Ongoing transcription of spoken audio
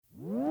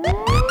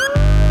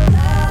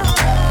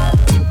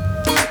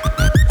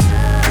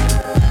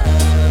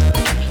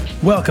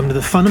Welcome to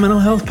the Fundamental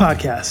Health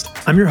Podcast.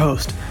 I'm your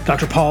host,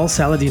 Dr. Paul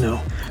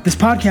Saladino. This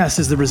podcast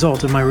is the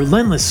result of my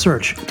relentless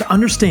search to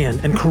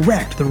understand and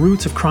correct the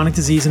roots of chronic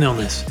disease and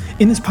illness.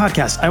 In this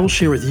podcast, I will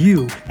share with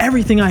you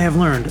everything I have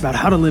learned about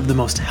how to live the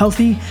most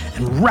healthy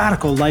and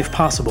radical life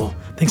possible.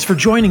 Thanks for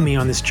joining me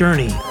on this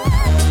journey.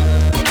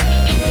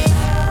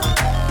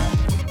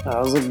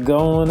 How's it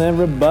going,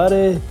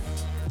 everybody?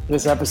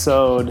 This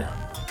episode,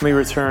 let me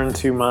return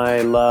to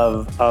my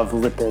love of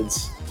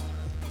lipids.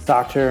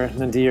 Dr.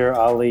 Nadir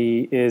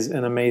Ali is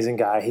an amazing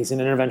guy. He's an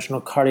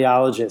interventional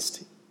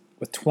cardiologist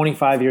with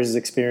 25 years of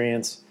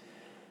experience.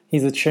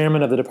 He's the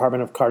chairman of the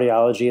Department of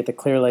Cardiology at the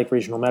Clear Lake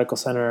Regional Medical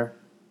Center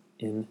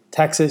in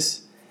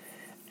Texas.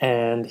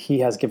 And he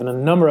has given a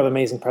number of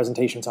amazing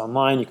presentations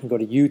online. You can go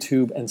to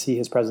YouTube and see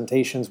his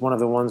presentations. One of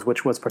the ones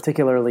which was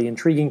particularly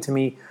intriguing to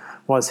me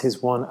was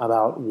his one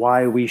about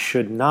why we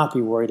should not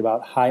be worried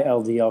about high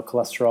LDL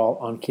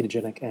cholesterol on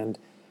ketogenic and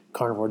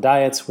carnivore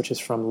diets, which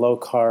is from Low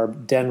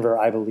Carb Denver,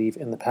 I believe,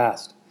 in the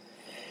past.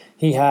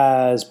 He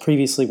has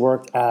previously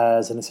worked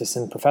as an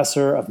assistant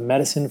professor of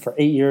medicine for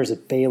 8 years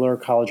at Baylor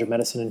College of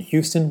Medicine in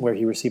Houston, where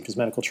he received his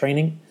medical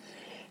training.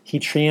 He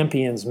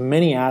champions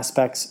many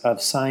aspects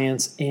of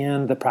science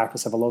and the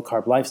practice of a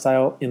low-carb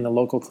lifestyle in the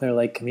local Clear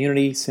Lake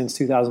community since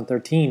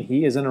 2013.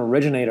 He is an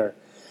originator.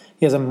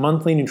 He has a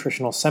monthly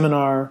nutritional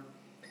seminar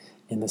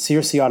in the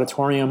CRC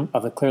auditorium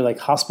of the Clear Lake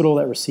Hospital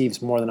that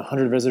receives more than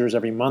 100 visitors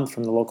every month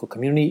from the local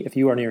community. If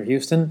you are near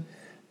Houston,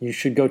 you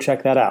should go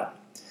check that out.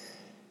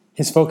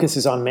 His focus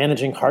is on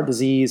managing heart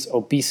disease,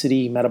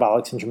 obesity,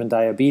 metabolic syndrome, and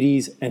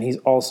diabetes, and he's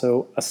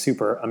also a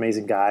super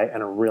amazing guy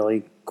and a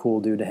really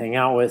cool dude to hang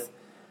out with.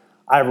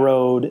 I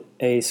rode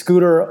a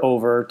scooter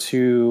over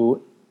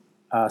to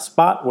a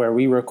spot where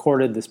we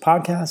recorded this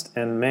podcast,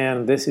 and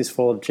man, this is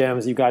full of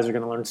gems. You guys are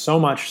going to learn so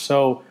much,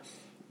 so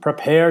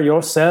prepare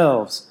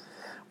yourselves.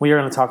 We are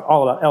going to talk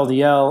all about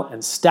LDL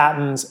and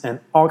statins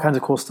and all kinds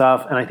of cool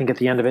stuff. And I think at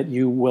the end of it,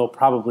 you will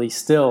probably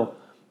still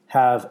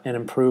have an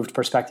improved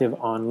perspective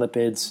on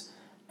lipids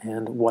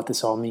and what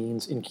this all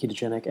means in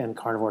ketogenic and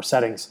carnivore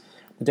settings.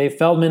 The Dave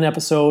Feldman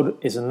episode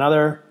is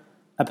another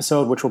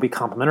episode which will be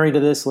complementary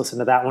to this. Listen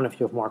to that one if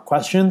you have more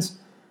questions.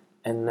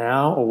 And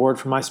now a word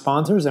from my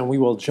sponsors, and we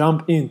will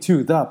jump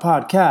into the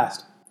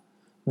podcast.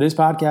 This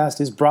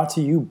podcast is brought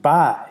to you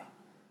by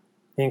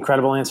the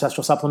incredible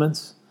Ancestral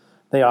Supplements.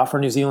 They offer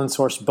New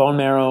Zealand-sourced bone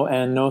marrow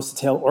and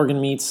nose-to-tail organ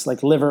meats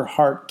like liver,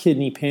 heart,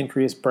 kidney,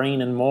 pancreas,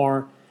 brain, and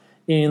more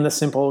in the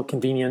simple,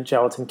 convenient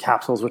gelatin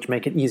capsules, which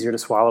make it easier to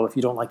swallow if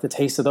you don't like the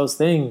taste of those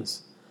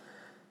things.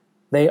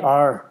 They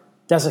are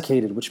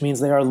desiccated, which means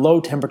they are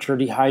low-temperature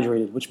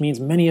dehydrated, which means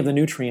many of the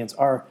nutrients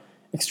are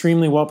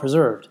extremely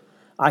well-preserved.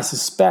 I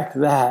suspect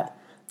that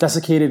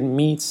desiccated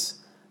meats,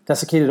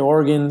 desiccated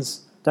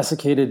organs,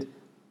 desiccated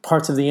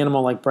parts of the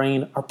animal like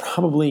brain are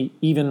probably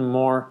even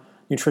more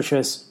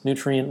nutritious,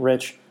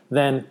 nutrient-rich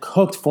than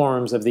cooked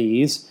forms of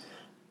these.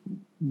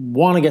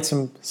 Want to get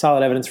some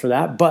solid evidence for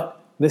that,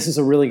 but this is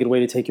a really good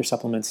way to take your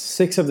supplements.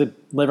 6 of the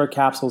liver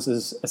capsules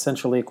is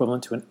essentially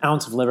equivalent to an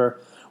ounce of liver,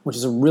 which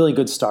is a really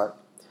good start.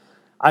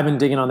 I've been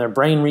digging on their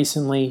brain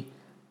recently.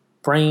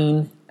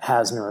 Brain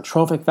has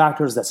neurotrophic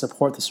factors that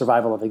support the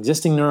survival of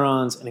existing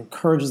neurons and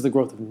encourages the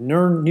growth of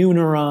new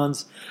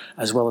neurons,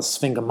 as well as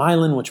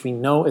sphingomyelin, which we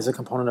know is a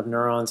component of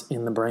neurons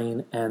in the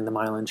brain and the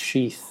myelin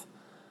sheath.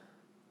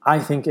 I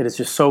think it is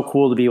just so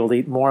cool to be able to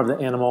eat more of the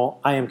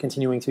animal. I am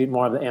continuing to eat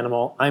more of the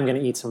animal. I'm going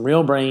to eat some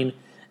real brain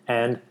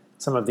and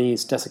some of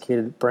these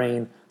desiccated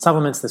brain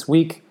supplements this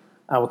week.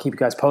 I will keep you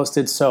guys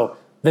posted. So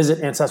visit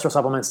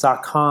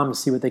ancestralsupplements.com to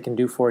see what they can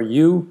do for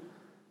you.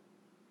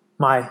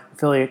 My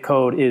affiliate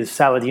code is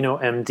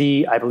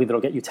SaladinoMD. I believe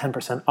it'll get you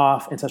 10%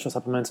 off. Ancestral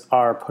Supplements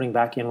are putting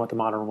back in what the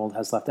modern world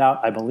has left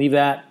out. I believe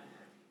that.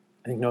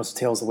 I think nose to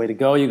tail is the way to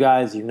go, you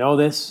guys. You know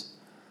this.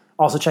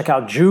 Also check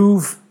out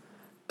Joovv.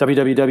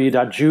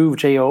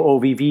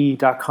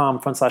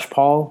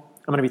 www.joovv.com/Paul.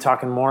 I'm going to be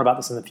talking more about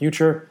this in the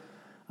future.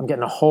 I'm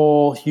getting a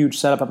whole huge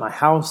setup at my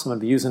house. I'm going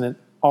to be using it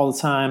all the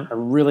time. I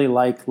really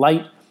like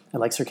light. I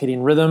like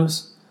circadian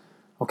rhythms.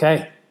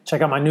 Okay,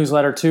 check out my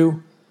newsletter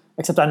too,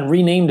 except I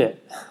renamed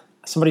it.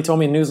 Somebody told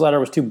me the newsletter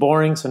was too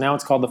boring, so now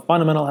it's called the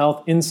Fundamental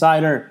Health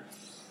Insider.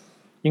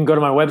 You can go to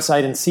my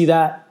website and see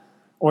that,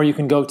 or you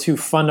can go to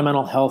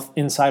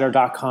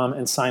fundamentalhealthinsider.com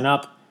and sign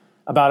up.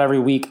 About every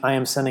week, I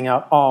am sending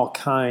out all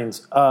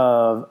kinds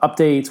of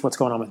updates, what's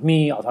going on with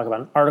me. I'll talk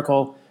about an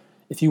article.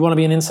 If you want to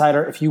be an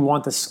insider, if you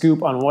want the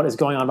scoop on what is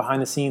going on behind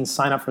the scenes,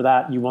 sign up for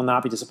that. You will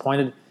not be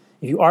disappointed.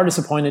 If you are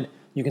disappointed,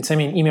 you can send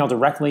me an email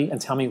directly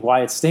and tell me why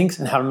it stinks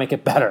and how to make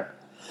it better.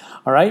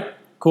 All right?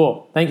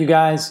 Cool. Thank you,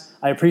 guys.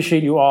 I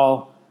appreciate you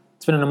all.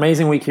 It's been an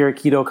amazing week here at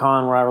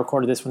KetoCon where I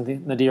recorded this with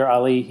Nadir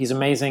Ali. He's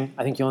amazing.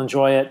 I think you'll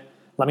enjoy it.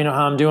 Let me know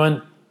how I'm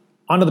doing.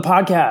 On to the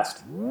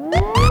podcast.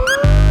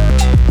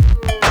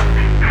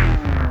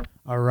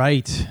 All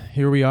right,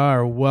 here we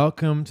are.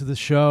 Welcome to the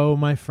show,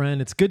 my friend.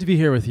 It's good to be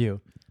here with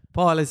you.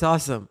 Paul, it's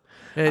awesome.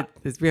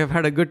 We have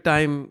had a good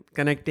time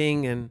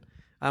connecting, and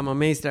I'm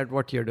amazed at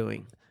what you're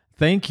doing.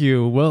 Thank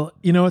you. Well,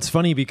 you know, it's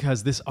funny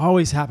because this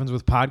always happens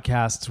with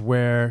podcasts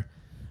where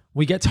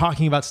we get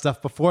talking about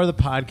stuff before the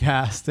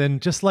podcast. And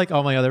just like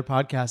all my other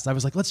podcasts, I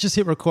was like, let's just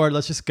hit record.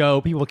 Let's just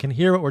go. People can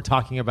hear what we're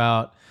talking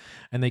about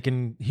and they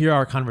can hear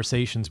our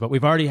conversations. But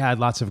we've already had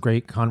lots of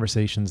great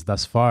conversations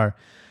thus far.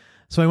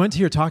 So I went to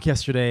your talk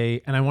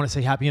yesterday and I want to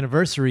say happy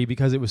anniversary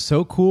because it was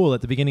so cool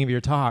at the beginning of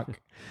your talk.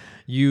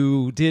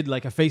 You did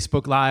like a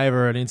Facebook Live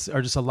or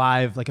just a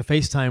live, like a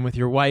FaceTime with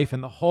your wife,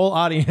 and the whole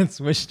audience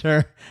wished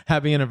her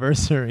happy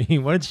anniversary.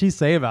 What did she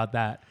say about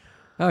that?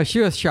 Oh,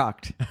 she was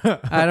shocked.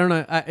 I don't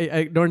know.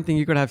 I don't think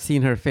you could have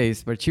seen her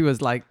face, but she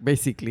was like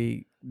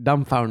basically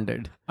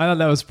dumbfounded. I thought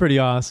that was pretty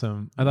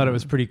awesome. I thought it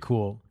was pretty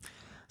cool.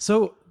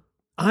 So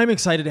I'm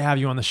excited to have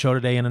you on the show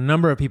today, and a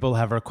number of people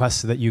have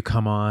requested that you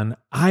come on.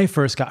 I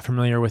first got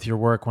familiar with your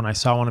work when I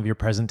saw one of your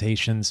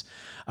presentations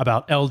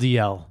about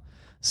LDL.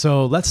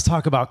 So let's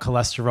talk about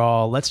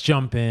cholesterol. Let's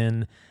jump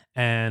in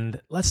and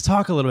let's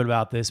talk a little bit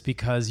about this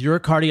because you're a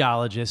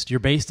cardiologist, you're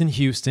based in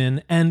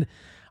Houston, and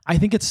I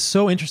think it's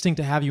so interesting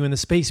to have you in the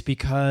space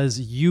because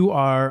you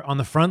are on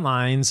the front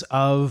lines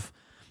of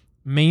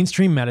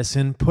mainstream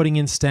medicine, putting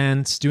in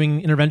stents,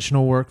 doing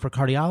interventional work for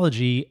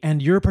cardiology,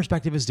 and your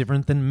perspective is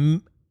different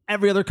than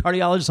every other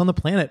cardiologist on the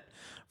planet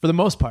for the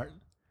most part.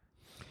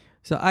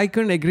 So I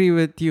couldn't agree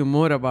with you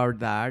more about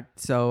that.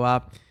 So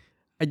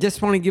I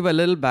just want to give a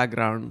little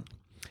background.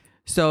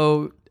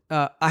 So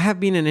I have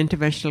been an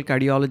interventional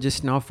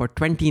cardiologist now for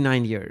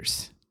 29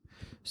 years.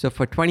 So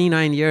for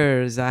 29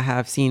 years, I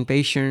have seen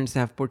patients, I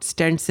have put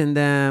stents in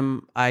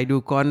them, I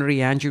do coronary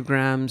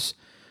angiograms.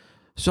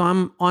 So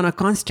I'm on a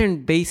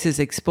constant basis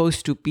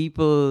exposed to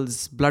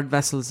people's blood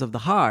vessels of the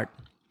heart.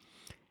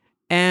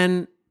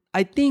 And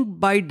I think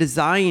by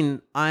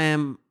design, I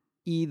am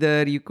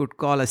either you could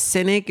call a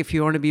cynic if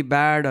you want to be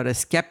bad or a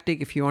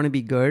skeptic if you want to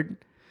be good.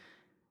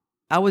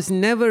 I was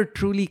never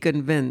truly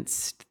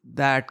convinced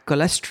that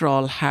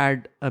cholesterol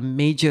had a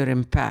major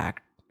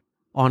impact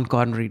on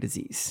coronary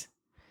disease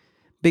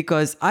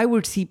because I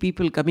would see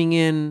people coming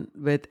in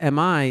with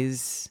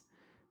MIs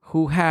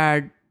who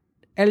had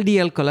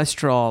LDL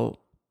cholesterol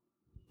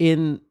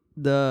in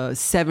the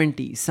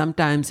 70s,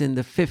 sometimes in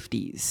the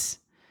 50s.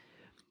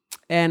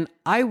 And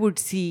I would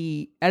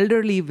see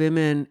elderly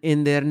women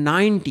in their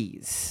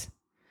 90s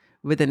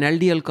with an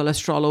LDL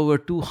cholesterol over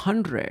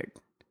 200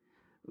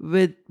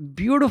 with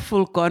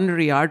beautiful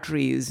coronary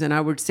arteries. And I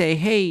would say,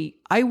 hey,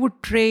 I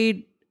would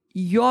trade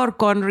your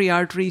coronary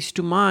arteries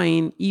to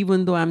mine,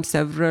 even though I'm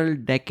several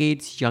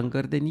decades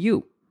younger than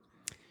you.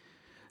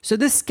 So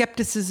this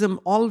skepticism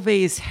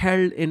always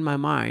held in my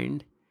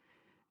mind.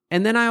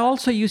 And then I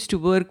also used to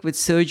work with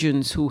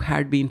surgeons who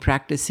had been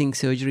practicing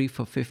surgery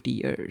for 50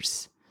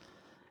 years.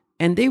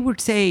 And they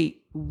would say,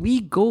 we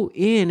go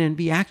in and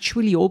we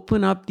actually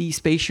open up these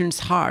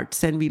patients'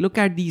 hearts and we look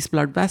at these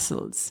blood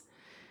vessels.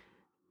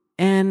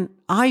 And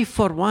I,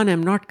 for one,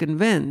 am not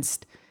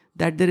convinced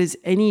that there is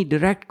any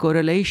direct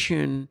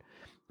correlation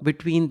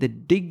between the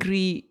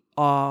degree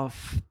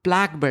of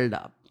plaque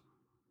buildup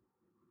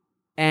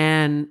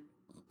and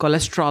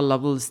cholesterol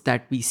levels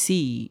that we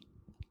see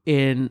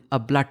in a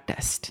blood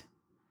test.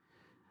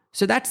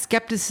 So that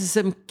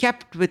skepticism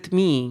kept with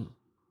me.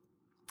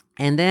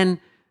 And then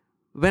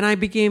when I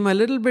became a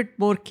little bit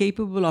more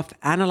capable of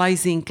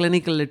analyzing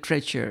clinical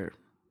literature,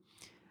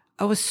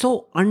 I was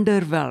so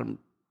underwhelmed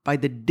by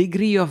the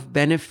degree of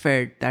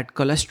benefit that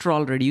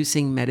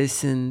cholesterol-reducing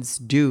medicines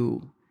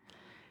do.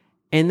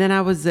 And then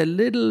I was a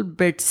little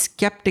bit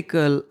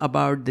skeptical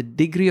about the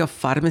degree of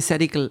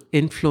pharmaceutical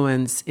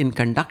influence in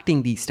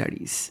conducting these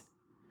studies.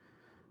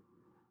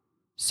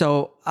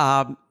 So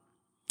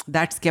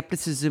that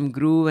skepticism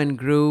grew and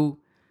grew.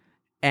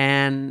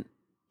 And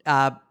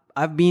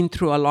I've been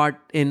through a lot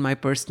in my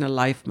personal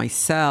life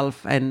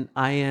myself. And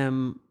I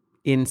am,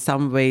 in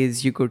some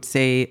ways, you could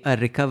say, a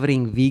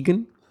recovering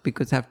vegan,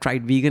 because I've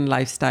tried vegan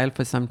lifestyle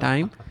for some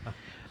time.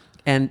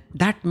 And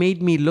that made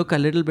me look a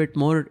little bit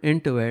more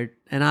into it.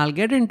 And I'll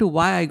get into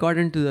why I got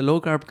into the low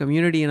carb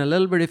community in a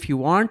little bit if you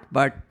want.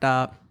 But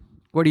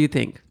what do you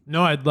think?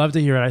 No, I'd love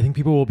to hear it. I think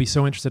people will be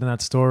so interested in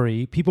that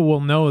story. People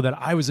will know that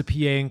I was a PA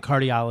in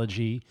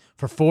cardiology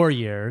for 4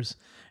 years.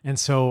 And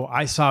so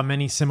I saw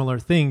many similar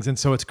things. And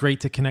so it's great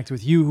to connect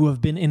with you who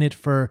have been in it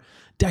for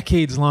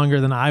decades longer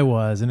than I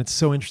was. And it's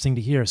so interesting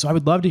to hear. So I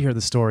would love to hear the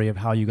story of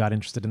how you got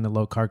interested in the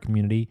low carb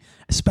community,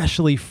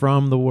 especially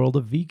from the world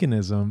of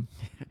veganism.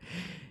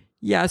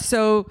 Yeah,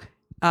 so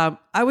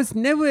I was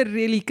never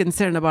really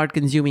concerned about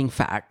consuming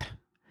fat.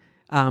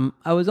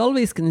 I was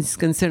always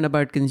concerned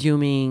about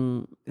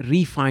consuming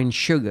refined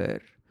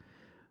sugar.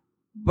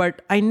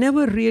 But I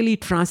never really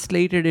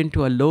translated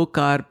into a low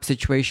carb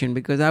situation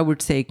because I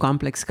would say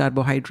complex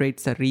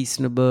carbohydrates are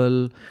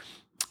reasonable.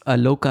 A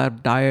low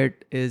carb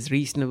diet is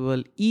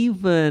reasonable.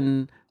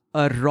 Even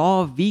a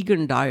raw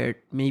vegan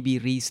diet may be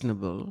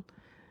reasonable.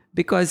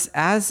 Because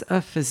as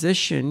a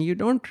physician, you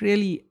don't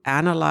really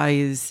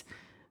analyze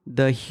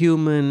the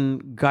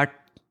human gut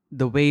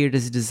the way it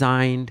is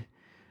designed.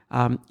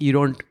 You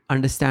don't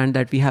understand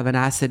that we have an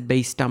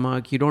acid-based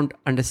stomach. You don't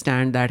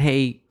understand that,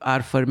 hey,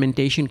 our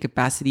fermentation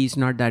capacity is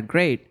not that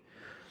great.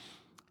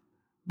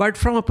 But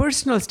from a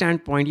personal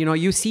standpoint,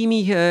 you see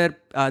me here,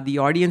 the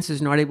audience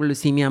is not able to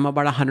see me. I'm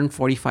about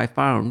 145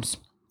 pounds.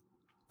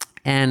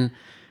 And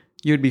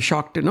you'd be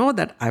shocked to know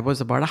that I was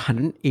about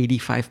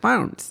 185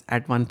 pounds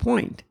at one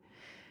point.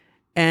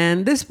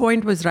 And this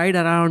point was right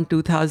around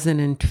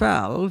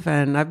 2012.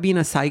 And I've been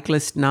a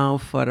cyclist now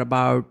for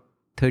about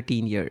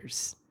 13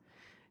 years.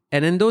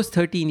 And in those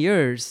 13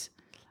 years,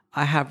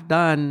 I have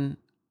done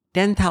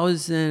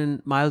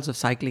 10,000 miles of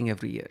cycling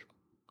every year.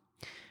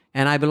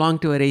 And I belong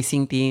to a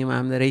racing team.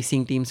 I'm the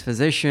racing team's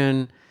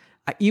physician,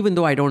 even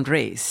though I don't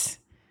race.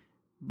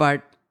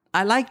 But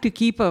I like to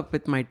keep up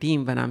with my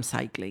team when I'm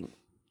cycling.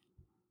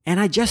 And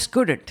I just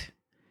couldn't.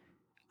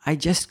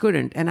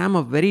 And I'm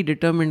a very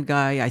determined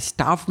guy. I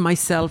starved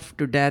myself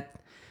to death,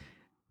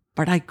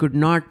 but I could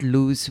not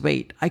lose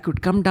weight. I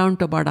could come down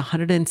to about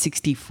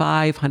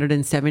 165,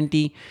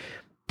 170,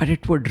 but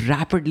it would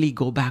rapidly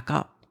go back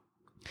up.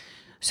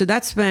 So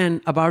that's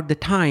when, about the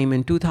time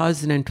in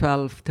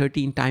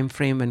 2012-13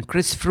 timeframe, when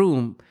Chris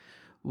Froome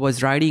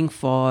was riding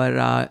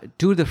for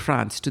Tour de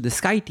France to the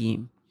Sky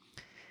team.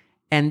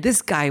 And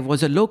this guy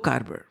was a low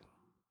carber.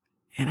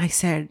 And I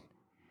said,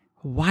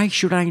 why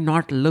should I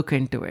not look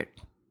into it?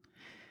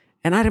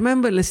 And I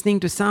remember listening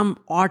to some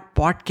odd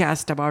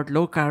podcast about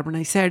low carb. And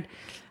I said,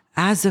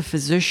 as a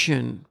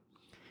physician,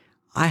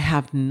 I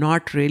have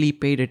not really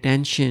paid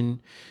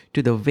attention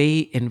to the way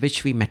in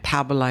which we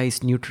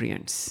metabolize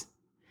nutrients.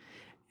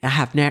 I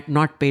have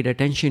not paid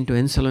attention to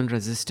insulin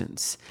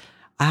resistance.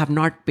 I have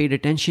not paid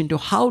attention to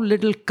how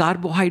little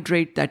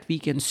carbohydrate that we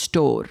can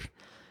store.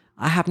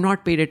 I have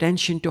not paid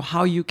attention to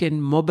how you can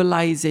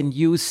mobilize and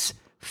use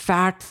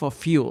fat for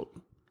fuel.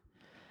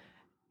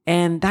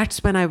 And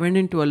that's when I went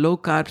into a low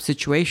carb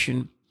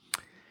situation.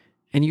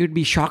 And you'd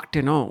be shocked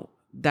to know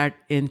that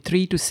in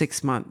 3 to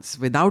 6 months,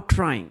 without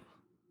trying,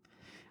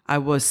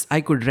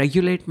 I could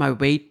regulate my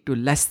weight to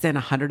less than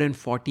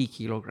 140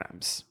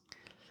 kilograms.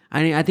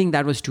 I think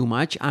that was too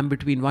much. I'm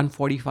between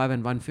 145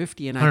 and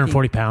 150. And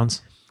 140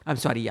 pounds. I'm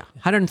sorry,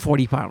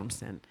 140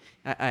 pounds. And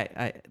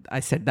I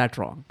said that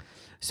wrong.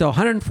 So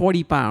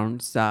 140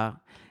 pounds.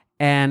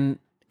 And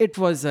it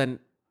was an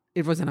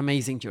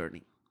amazing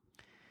journey.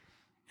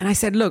 And I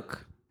said,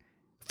 look,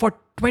 for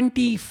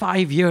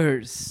 25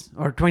 years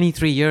or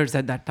 23 years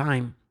at that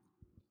time,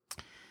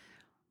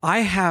 I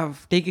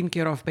have taken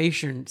care of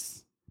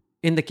patients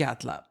in the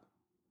cath lab.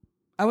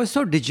 I was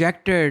so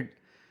dejected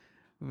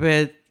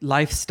with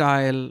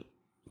lifestyle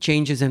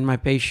changes in my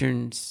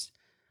patients,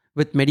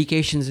 with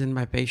medications in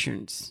my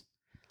patients.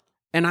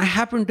 And I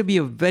happened to be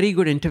a very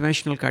good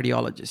interventional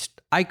cardiologist.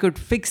 I could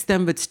fix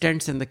them with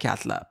stents in the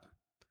cath lab.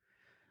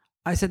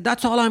 I said,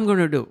 that's all I'm going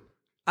to do.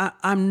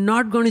 I'm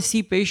not going to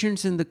see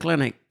patients in the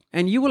clinic.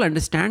 And you will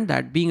understand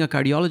that being a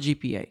cardiology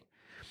PA.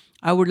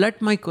 I would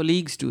let my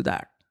colleagues do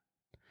that.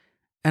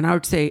 And I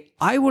would say,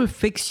 I will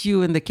fix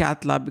you in the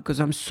cath lab because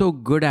I'm so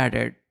good at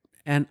it.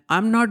 And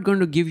I'm not going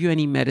to give you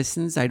any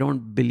medicines. I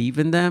don't believe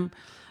in them.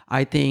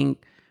 I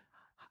think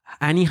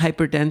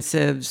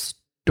antihypertensives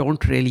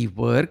don't really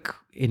work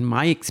in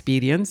my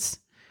experience,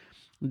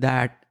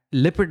 that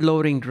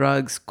lipid-lowering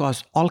drugs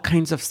cause all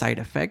kinds of side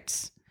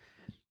effects.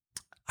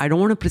 I don't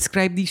want to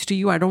prescribe these to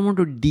you. I don't want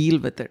to deal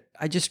with it.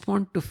 I just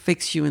want to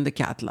fix you in the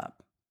cath lab.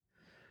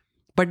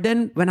 But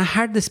then when I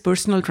had this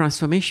personal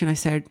transformation, I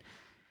said,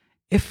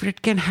 if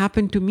it can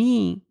happen to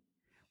me,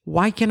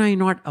 why can I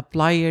not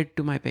apply it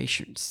to my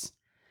patients?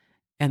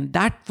 And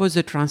that was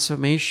a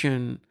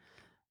transformation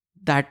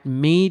that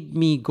made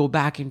me go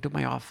back into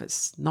my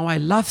office. Now I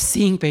love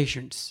seeing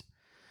patients.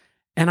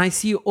 And I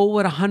see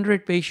over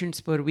 100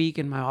 patients per week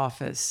in my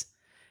office.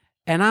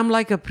 And I'm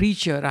like a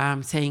preacher.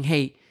 I'm saying,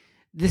 hey,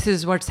 this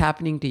is what's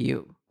happening to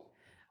you.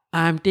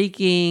 I'm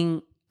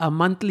taking a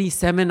monthly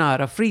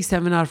seminar, a free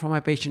seminar for my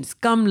patients.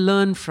 Come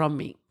learn from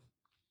me.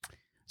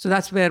 So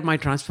that's where my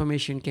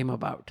transformation came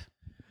about.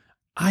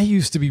 I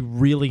used to be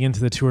really into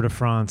the Tour de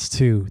France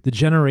too, the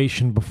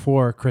generation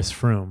before Chris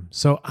Froome.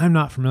 So I'm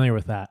not familiar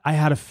with that. I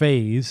had a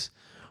phase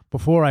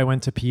before I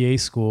went to PA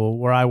school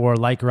where I wore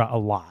Lycra a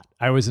lot.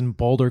 I was in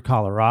Boulder,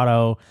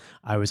 Colorado.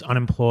 I was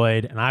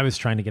unemployed and I was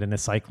trying to get into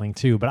cycling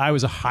too, but I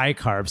was a high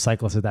carb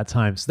cyclist at that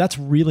time. So that's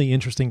really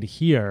interesting to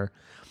hear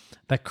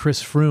that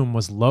Chris Froome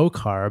was low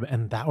carb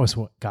and that was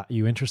what got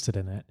you interested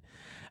in it.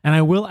 And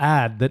I will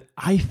add that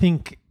I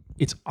think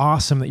it's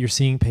awesome that you're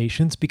seeing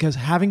patients, because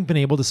having been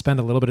able to spend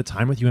a little bit of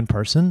time with you in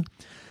person,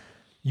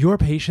 your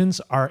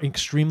patients are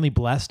extremely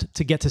blessed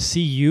to get to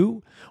see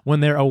you when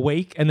they're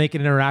awake and they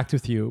can interact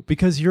with you,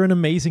 because you're an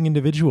amazing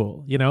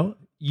individual. You know,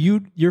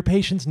 your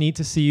patients need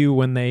to see you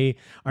when they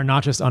are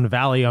not just on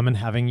Valium and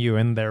having you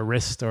in their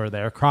wrist or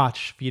their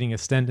crotch, feeding a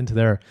stent into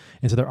their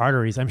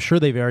arteries. I'm sure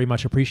they very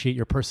much appreciate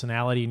your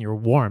personality and your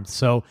warmth.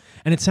 So,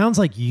 and it sounds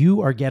like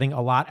you are getting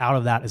a lot out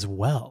of that as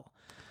well.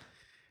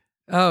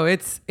 Oh,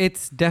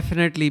 it's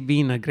definitely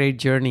been a great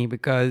journey,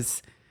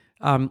 because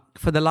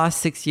for the last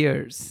 6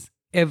 years,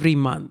 every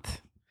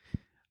month,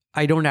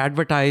 I don't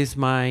advertise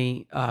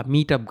my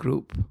meetup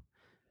group,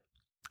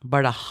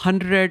 but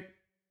 100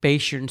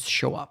 patients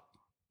show up.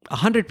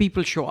 100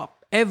 people show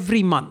up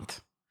every month.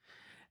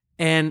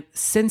 And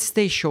since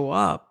they show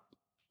up,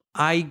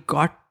 I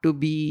got to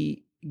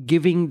be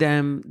giving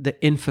them the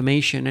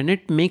information, and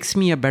it makes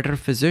me a better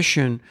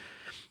physician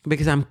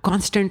because I'm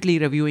constantly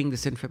reviewing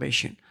this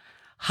information.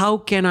 How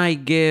can I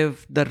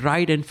give the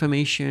right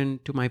information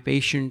to my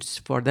patients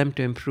for them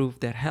to improve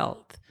their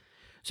health?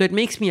 So it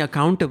makes me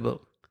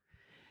accountable.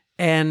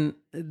 And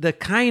the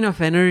kind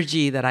of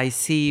energy that I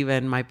see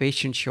when my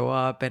patients show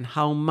up and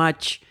how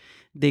much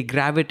they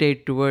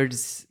gravitate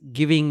towards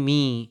giving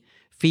me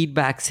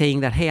feedback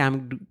saying that, hey,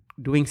 I'm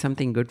doing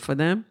something good for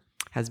them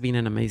has been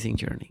an amazing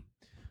journey.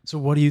 So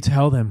what do you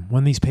tell them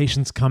when these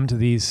patients come to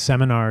these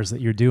seminars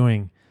that you're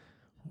doing?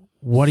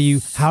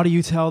 How do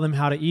you tell them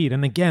how to eat?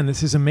 And again,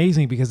 this is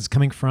amazing because it's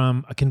coming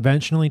from a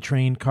conventionally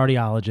trained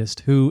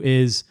cardiologist who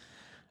is,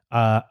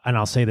 and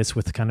I'll say this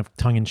with kind of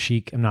tongue in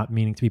cheek, I'm not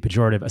meaning to be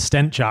pejorative, a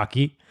stent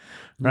jockey,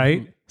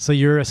 right? Mm-hmm. So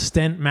you're a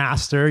stent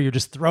master. You're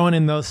just throwing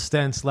in those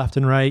stents left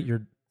and right.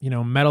 You're,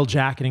 metal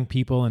jacketing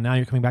people, and now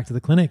you're coming back to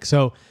the clinic.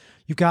 So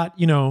you've got,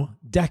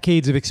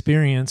 decades of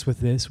experience with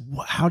this.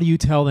 How do you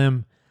tell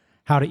them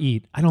how to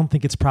eat? I don't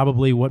think it's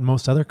probably what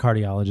most other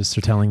cardiologists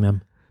are telling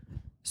them.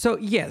 So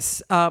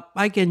yes,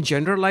 I can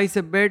generalize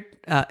a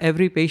bit.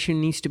 Every patient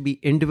needs to be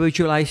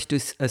individualized to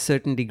a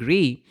certain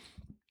degree.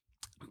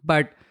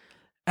 But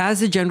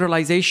as a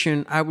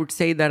generalization, I would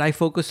say that I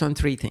focus on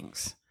three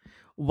things.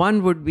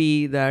 One would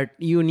be that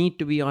you need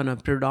to be on a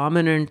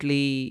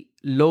predominantly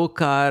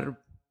low-carb,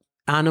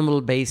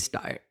 animal-based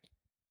diet.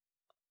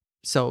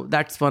 So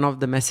that's one of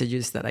the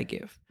messages that I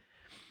give.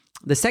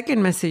 The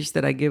second message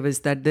that I give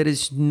is that there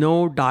is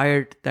no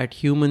diet that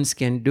humans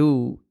can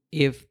do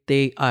if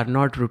they are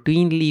not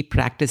routinely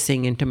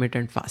practicing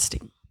intermittent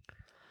fasting.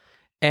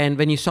 And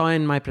when you saw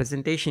in my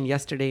presentation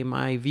yesterday,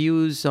 my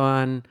views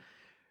on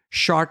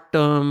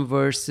short-term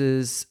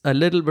versus a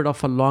little bit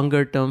of a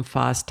longer-term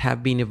fast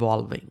have been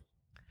evolving.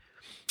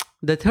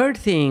 The third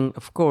thing,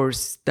 of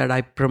course, that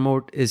I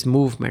promote is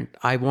movement.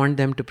 I want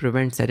them to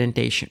prevent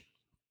sedentation.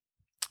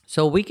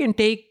 So we can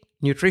take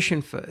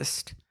nutrition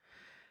first.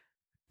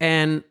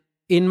 And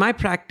in my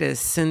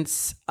practice,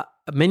 since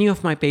many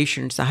of my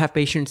patients, I have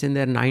patients in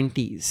their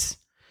 90s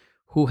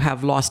who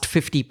have lost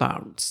 50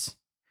 pounds,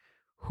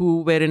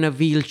 who were in a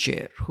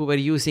wheelchair, who were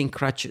using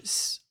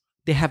crutches.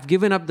 They have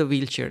given up the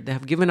wheelchair. They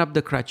have given up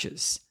the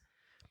crutches.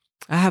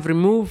 I have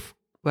removed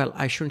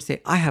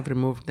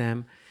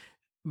them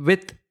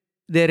with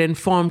their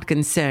informed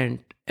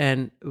consent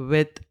and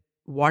with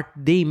what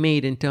they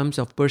made in terms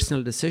of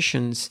personal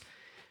decisions.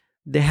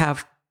 They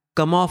have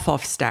come off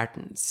of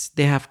statins.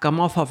 They have come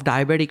off of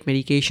diabetic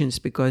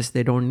medications because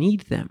they don't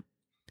need them.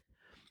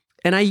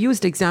 And I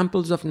used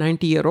examples of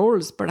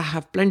 90-year-olds, but I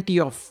have plenty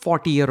of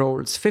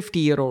 40-year-olds,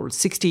 50-year-olds,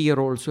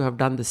 60-year-olds who have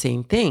done the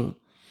same thing.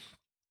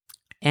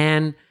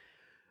 And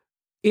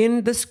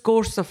in this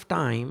course of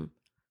time,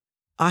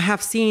 I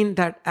have seen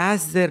that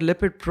as their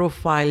lipid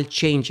profile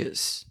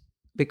changes,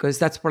 because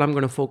that's what I'm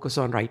going to focus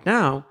on right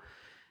now,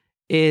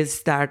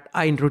 is that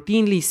I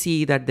routinely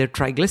see that their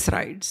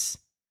triglycerides,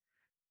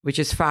 which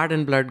is fat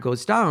and blood,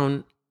 goes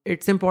down.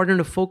 It's important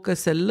to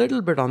focus a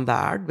little bit on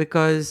that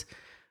because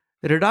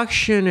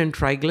reduction in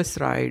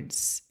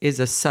triglycerides is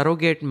a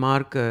surrogate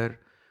marker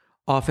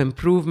of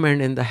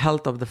improvement in the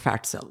health of the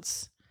fat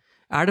cells.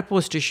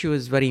 Adipose tissue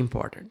is very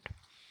important.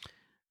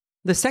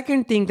 The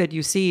second thing that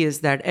you see is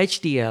that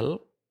HDL,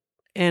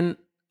 and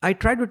I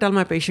try to tell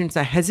my patients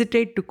I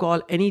hesitate to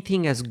call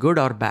anything as good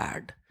or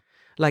bad.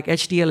 Like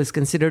HDL is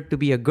considered to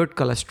be a good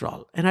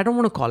cholesterol, and I don't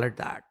want to call it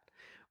that.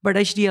 But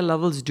HDL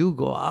levels do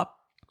go up.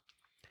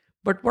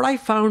 But what I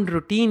found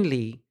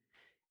routinely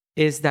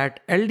is that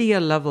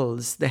LDL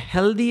levels, the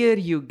healthier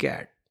you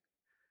get,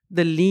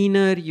 the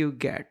leaner you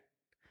get,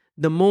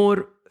 the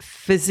more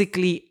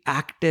physically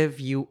active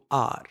you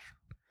are,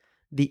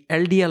 the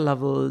LDL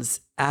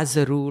levels as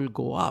a rule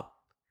go up.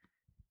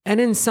 And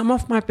in some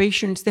of my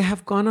patients, they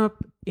have gone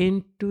up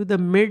into the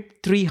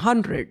mid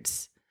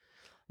 300s.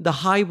 The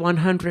high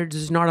 100s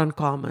is not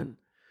uncommon.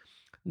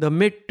 The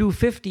mid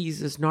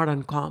 250s is not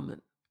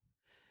uncommon.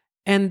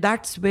 And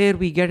that's where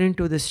we get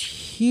into this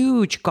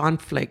huge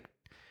conflict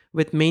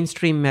with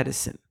mainstream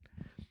medicine.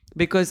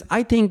 Because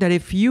I think that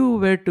if you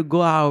were to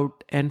go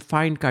out and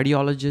find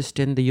cardiologists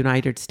in the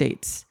United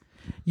States,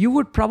 you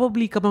would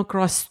probably come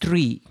across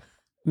 3,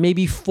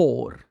 maybe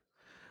 4,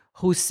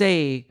 who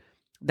say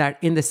that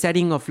in the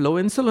setting of low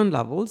insulin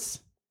levels,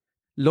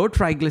 low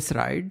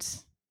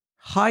triglycerides,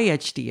 high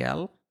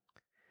HDL,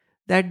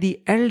 that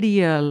the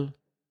LDL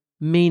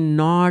may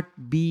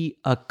not be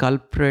a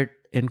culprit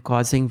in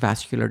causing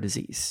vascular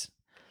disease.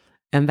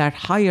 And that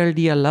high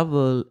LDL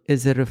level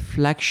is a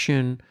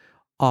reflection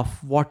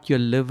of what your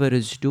liver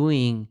is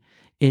doing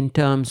in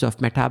terms of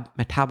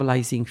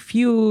metabolizing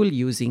fuel,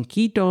 using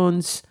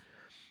ketones.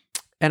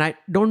 And I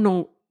don't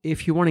know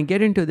if you want to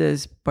get into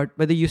this, but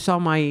whether you saw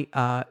my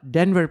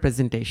Denver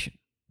presentation.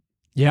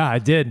 Yeah, I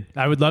did.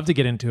 I would love to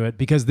get into it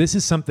because this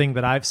is something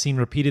that I've seen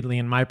repeatedly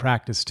in my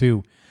practice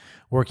too,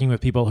 working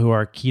with people who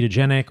are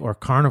ketogenic or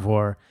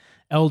carnivore.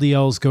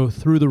 LDLs go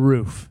through the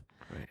roof.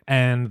 Right.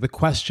 And the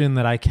question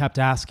that I kept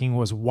asking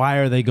was, why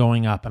are they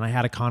going up? And I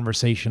had a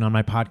conversation on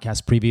my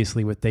podcast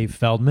previously with Dave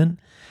Feldman,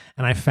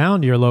 and I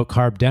found your Low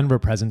Carb Denver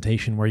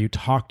presentation where you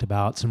talked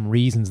about some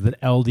reasons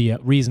that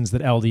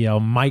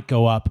LDL might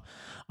go up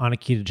on a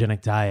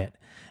ketogenic diet.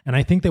 And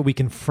I think that we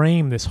can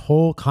frame this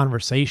whole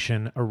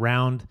conversation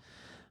around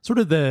sort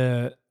of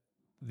the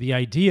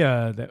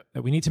idea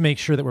that we need to make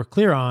sure that we're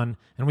clear on,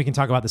 and we can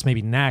talk about this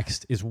maybe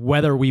next, is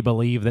whether we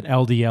believe that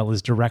LDL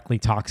is directly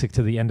toxic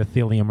to the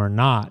endothelium or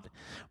not.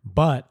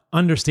 But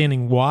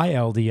understanding why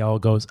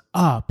LDL goes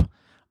up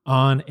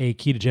on a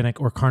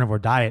ketogenic or carnivore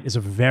diet is a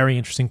very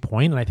interesting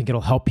point, and I think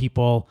it'll help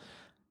people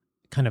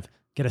kind of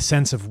get a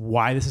sense of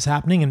why this is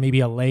happening and maybe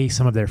allay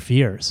some of their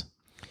fears.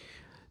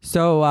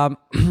 So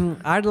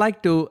I'd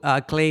like to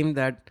claim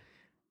that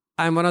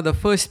I'm one of the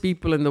first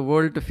people in the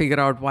world to figure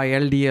out why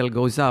LDL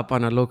goes up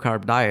on a low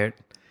carb diet.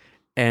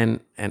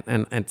 And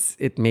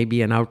it may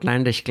be an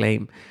outlandish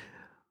claim,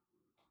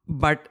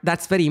 but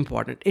that's very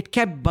important. It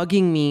kept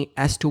bugging me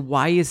as to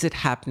why is it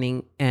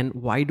happening and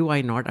why do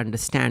I not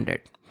understand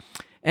it?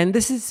 And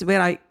this is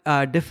where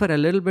I differ a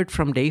little bit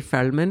from Dave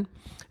Feldman.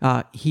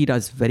 He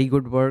does very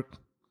good work.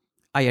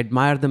 I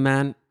admire the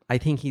man. I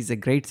think he's a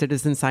great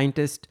citizen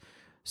scientist.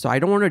 So I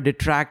don't want to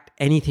detract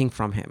anything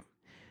from him.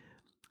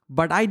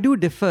 But I do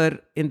differ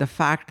in the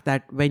fact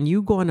that when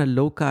you go on a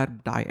low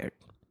carb diet,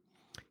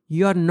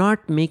 you are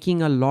not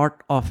making a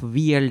lot of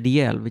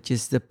VLDL, which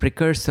is the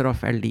precursor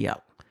of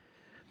LDL.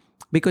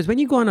 Because when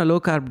you go on a low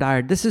carb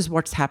diet, this is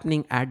what's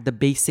happening at the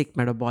basic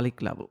metabolic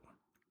level.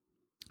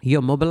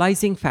 You're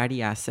mobilizing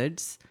fatty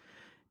acids,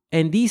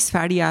 and these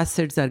fatty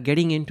acids are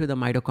getting into the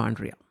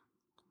mitochondria.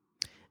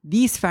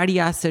 These fatty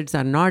acids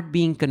are not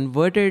being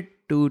converted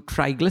to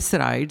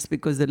triglycerides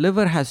because the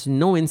liver has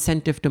no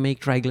incentive to make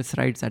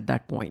triglycerides at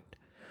that point.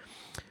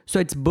 So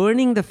it's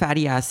burning the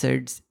fatty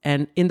acids,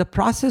 and in the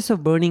process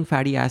of burning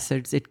fatty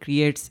acids, it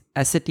creates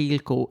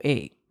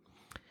acetyl-CoA.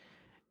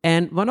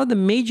 And one of the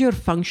major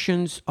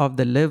functions of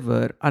the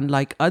liver,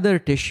 unlike other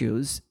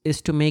tissues,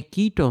 is to make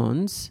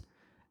ketones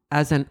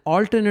as an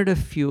alternative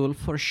fuel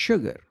for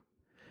sugar,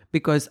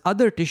 because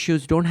other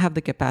tissues don't have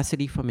the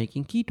capacity for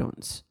making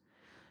ketones.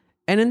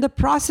 And in the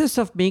process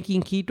of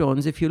making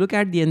ketones, if you look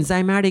at the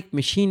enzymatic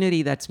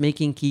machinery that's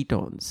making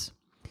ketones,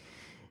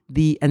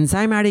 the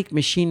enzymatic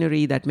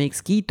machinery that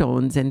makes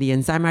ketones and the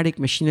enzymatic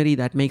machinery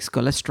that makes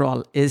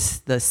cholesterol is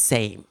the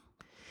same.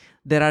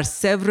 There are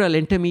several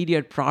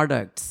intermediate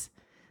products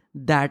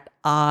that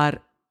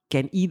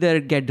can either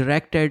get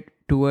directed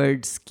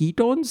towards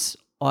ketones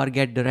or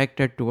get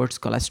directed towards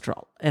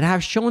cholesterol. And I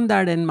have shown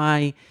that in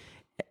my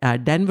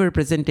Denver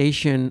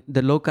presentation,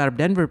 the low carb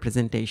Denver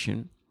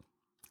presentation.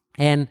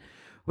 And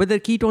whether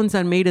ketones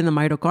are made in the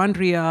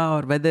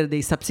mitochondria or whether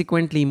they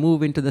subsequently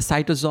move into the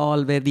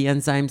cytosol where the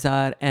enzymes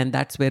are, and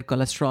that's where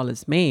cholesterol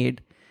is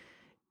made,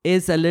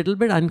 is a little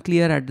bit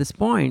unclear at this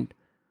point.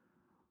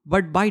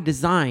 But by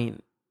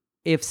design,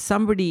 if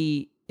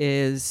somebody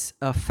is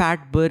a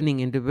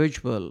fat-burning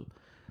individual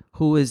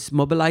who is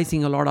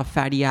mobilizing a lot of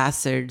fatty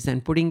acids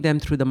and putting them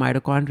through the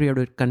mitochondria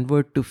to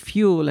convert to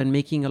fuel and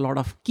making a lot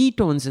of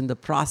ketones in the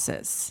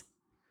process,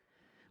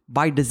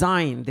 by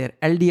design, their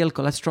LDL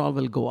cholesterol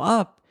will go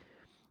up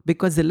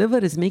because the liver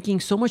is making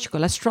so much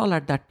cholesterol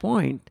at that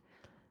point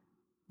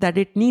that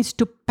it needs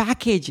to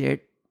package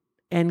it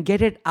and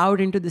get it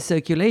out into the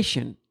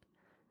circulation.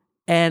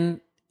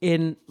 And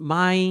in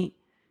my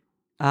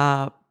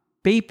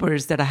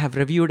papers that I have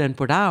reviewed and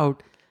put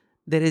out,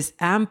 there is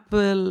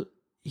ample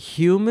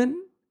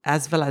human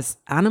as well as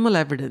animal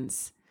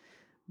evidence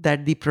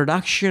that the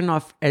production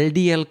of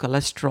LDL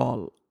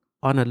cholesterol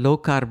on a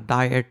low-carb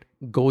diet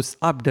goes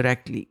up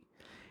directly.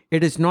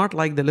 It is not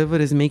like the liver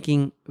is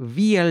making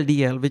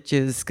VLDL, which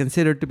is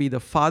considered to be the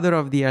father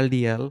of the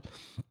LDL,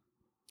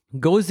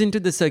 goes into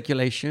the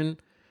circulation,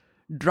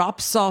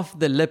 drops off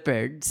the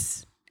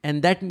lipids,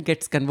 and that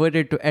gets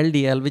converted to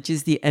LDL, which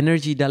is the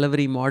energy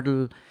delivery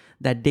model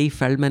that Dave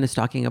Feldman is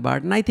talking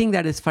about. And I think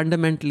that is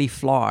fundamentally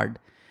flawed.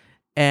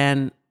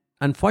 And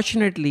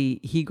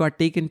unfortunately, he got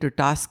taken to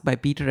task by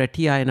Peter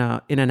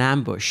Attia in an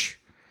ambush.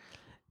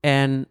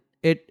 And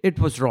it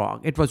was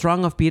wrong. It was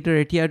wrong of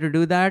Peter Attia to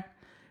do that.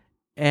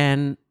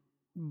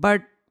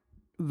 But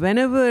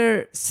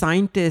whenever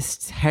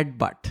scientists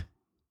headbutt,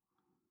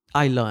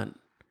 I learn.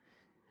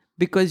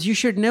 Because you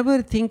should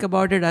never think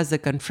about it as a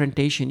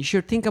confrontation. You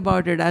should think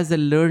about it as a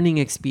learning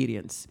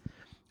experience.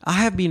 I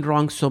have been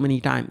wrong so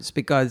many times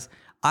because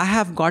I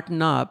have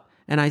gotten up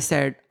and I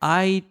said,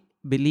 I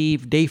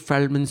believe Dave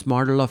Feldman's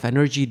model of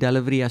energy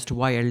delivery as to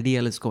why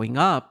LDL is going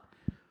up.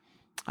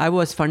 I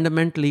was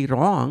fundamentally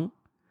wrong.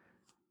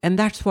 And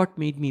that's what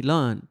made me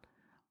learn.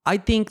 I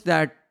think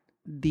that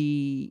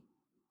the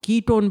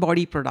ketone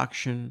body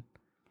production,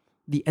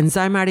 the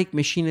enzymatic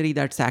machinery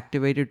that's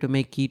activated to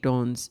make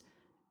ketones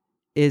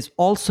is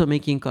also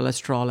making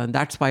cholesterol. And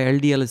that's why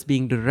LDL is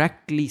being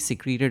directly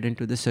secreted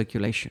into the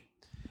circulation.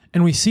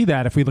 And we see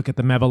that if we look at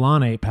the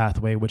mevalonate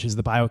pathway, which is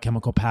the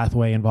biochemical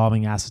pathway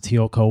involving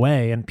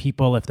acetyl-CoA. And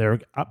people, if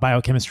they're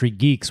biochemistry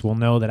geeks, will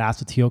know that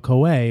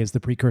acetyl-CoA is the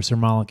precursor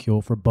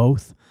molecule for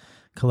both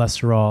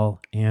cholesterol,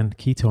 and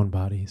ketone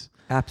bodies.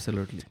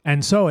 Absolutely.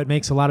 And so it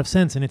makes a lot of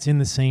sense, and it's in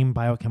the same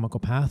biochemical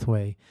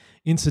pathway.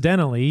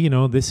 Incidentally,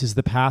 this is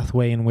the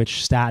pathway in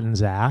which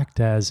statins act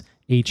as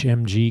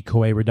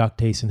HMG-CoA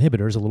reductase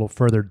inhibitors a little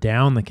further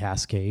down the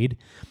cascade.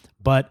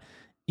 But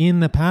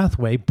in the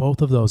pathway,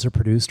 both of those are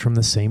produced from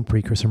the same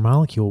precursor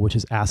molecule, which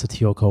is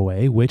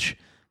acetyl-CoA, which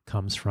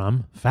comes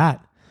from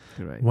fat.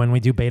 Right. When we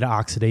do beta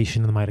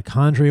oxidation in the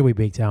mitochondria, we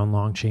break down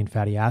long-chain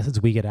fatty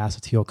acids, we get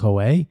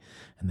acetyl-CoA,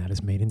 and that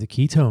is made into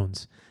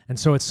ketones. And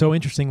so it's so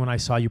interesting when I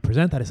saw you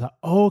present that, I thought,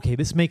 oh, okay,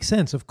 this makes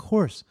sense. Of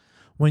course,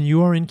 when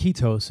you are in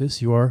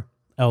ketosis, your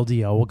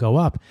LDL will go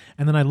up.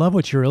 And then I love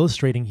what you're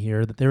illustrating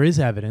here, that there is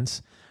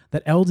evidence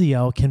that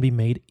LDL can be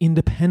made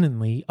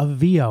independently of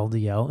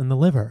VLDL in the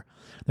liver.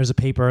 There's a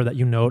paper that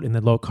you note in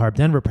the Low Carb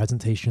Denver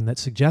presentation that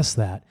suggests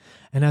that.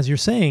 And as you're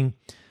saying,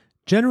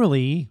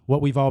 generally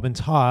what we've all been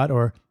taught,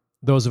 or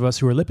those of us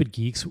who are lipid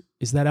geeks,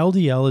 is that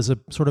LDL is a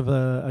sort of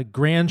a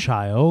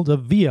grandchild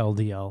of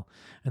VLDL,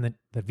 and that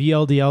the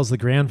VLDL is the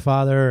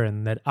grandfather,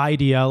 and that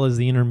IDL is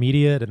the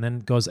intermediate, and then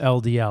goes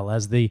LDL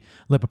as the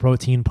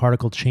lipoprotein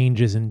particle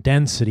changes in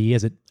density,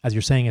 as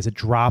you're saying, as it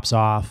drops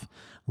off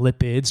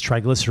lipids,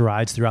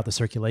 triglycerides throughout the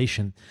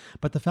circulation.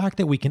 But the fact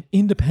that we can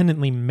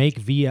independently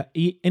make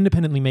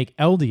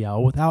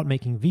LDL without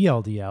making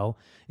VLDL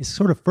is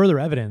sort of further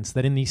evidence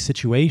that in these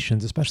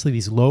situations, especially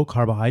these low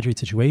carbohydrate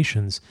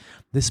situations,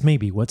 this may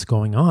be what's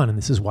going on, and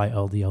this is why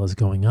LDL is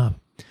going up.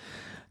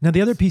 Now,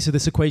 the other piece of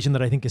this equation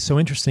that I think is so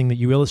interesting that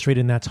you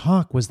illustrated in that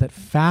talk was that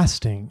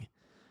fasting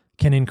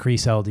can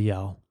increase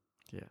LDL.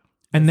 Yeah.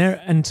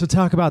 And so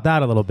talk about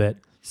that a little bit.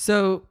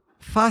 So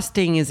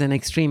fasting is an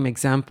extreme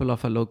example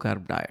of a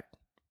low-carb diet,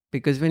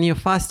 because when you're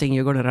fasting,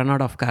 you're going to run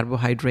out of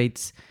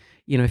carbohydrates,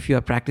 if you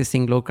are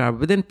practicing low-carb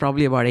within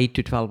probably about 8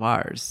 to 12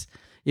 hours.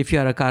 If you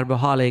are a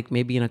carboholic,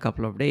 maybe in a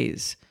couple of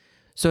days.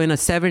 So in a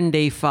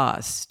 7-day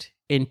fast,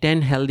 in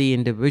 10 healthy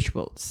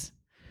individuals,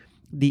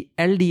 the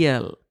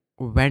LDL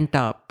went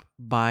up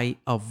by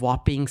a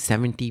whopping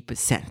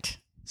 70%.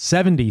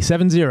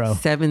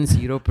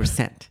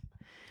 70%.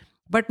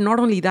 But not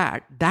only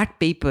that, that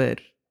paper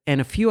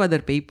and a few other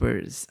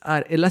papers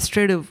are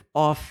illustrative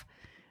of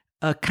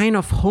a kind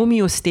of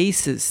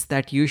homeostasis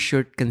that you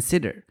should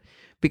consider.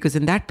 Because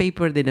in that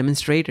paper, they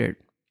demonstrated,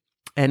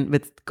 and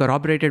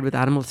corroborated with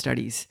animal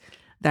studies,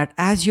 that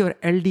as your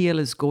LDL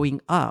is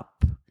going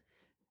up,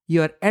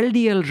 your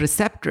LDL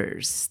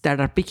receptors that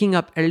are picking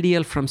up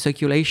LDL from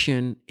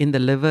circulation in the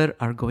liver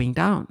are going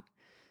down.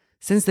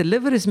 Since the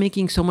liver is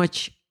making so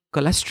much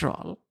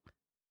cholesterol,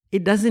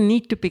 it doesn't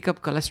need to pick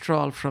up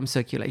cholesterol from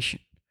circulation.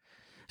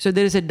 So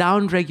there is a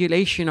down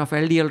regulation of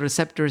LDL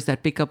receptors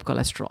that pick up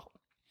cholesterol.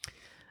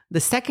 The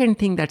second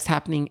thing that's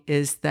happening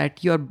is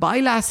that your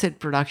bile acid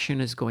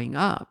production is going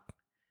up,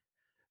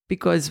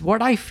 because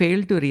what I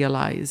failed to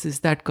realize is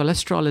that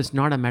cholesterol is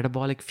not a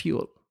metabolic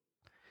fuel.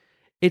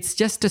 It's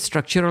just a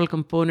structural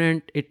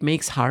component. It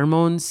makes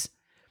hormones.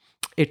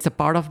 It's a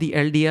part of the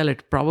LDL.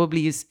 It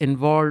probably is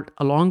involved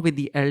along with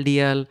the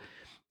LDL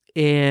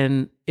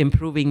in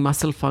improving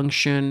muscle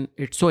function.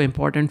 It's so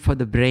important for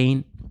the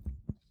brain,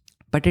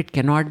 but it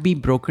cannot be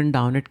broken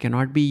down. It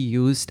cannot be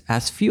used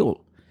as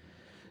fuel.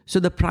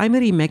 So the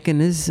primary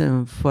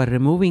mechanism for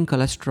removing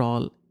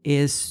cholesterol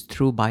is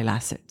through bile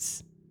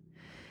acids.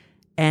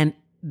 And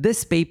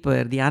this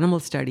paper, the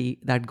animal study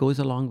that goes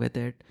along with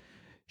it,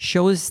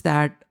 shows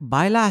that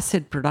bile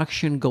acid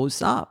production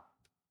goes up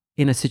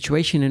in a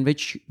situation in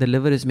which the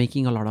liver is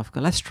making a lot of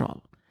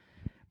cholesterol.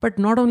 But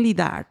not only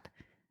that,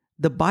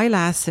 the bile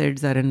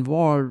acids are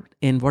involved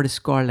in what is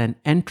called an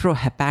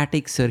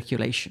enterohepatic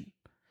circulation.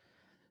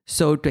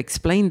 So to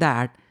explain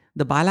that,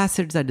 the bile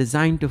acids are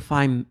designed to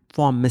form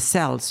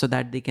micelles so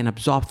that they can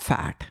absorb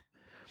fat.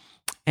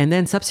 And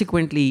then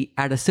subsequently,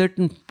 at a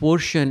certain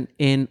portion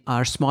in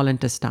our small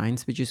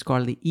intestines, which is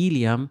called the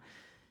ileum,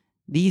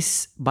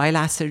 these bile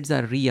acids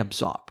are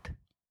reabsorbed.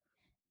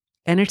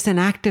 And it's an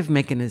active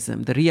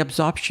mechanism. The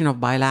reabsorption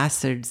of bile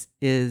acids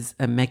is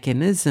a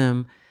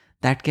mechanism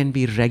that can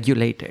be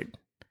regulated.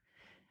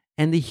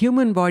 And the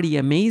human body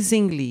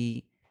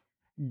amazingly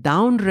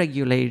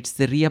downregulates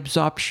the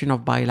reabsorption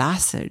of bile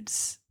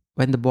acids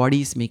when the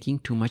body is making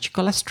too much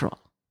cholesterol.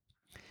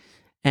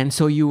 And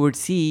so you would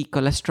see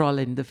cholesterol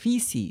in the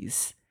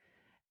feces.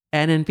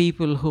 And in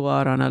people who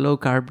are on a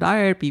low-carb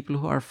diet, people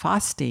who are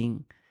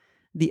fasting,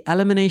 the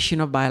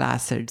elimination of bile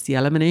acids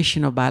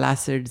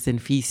in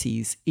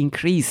feces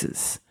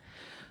increases.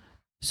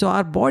 So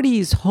our body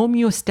is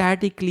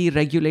homeostatically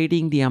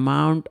regulating the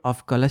amount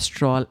of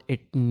cholesterol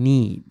it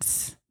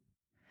needs.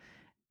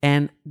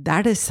 And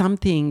that is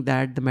something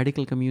that the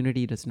medical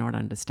community does not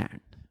understand.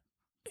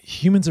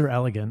 Humans are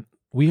elegant.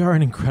 We are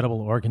an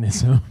incredible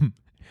organism.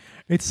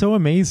 It's so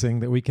amazing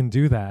that we can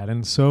do that.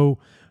 And so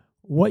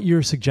what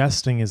you're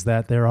suggesting is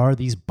that there are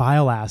these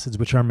bile acids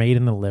which are made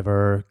in the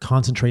liver,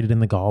 concentrated in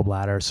the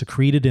gallbladder,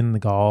 secreted in the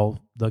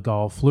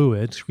gall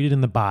fluid, secreted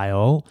in the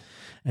bile.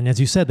 And as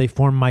you said, they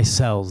form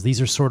micelles.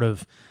 These are sort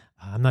of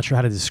I'm not sure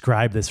how to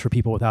describe this for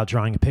people without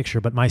drawing a picture,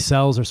 but my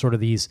cells are sort of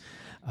these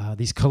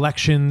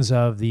collections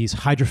of these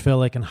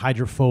hydrophilic and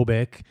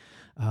hydrophobic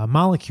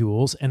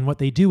molecules. And what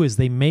they do is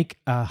they make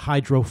a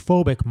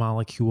hydrophobic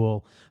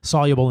molecule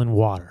soluble in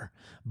water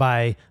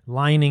by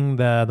lining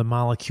the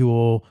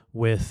molecule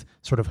with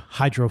sort of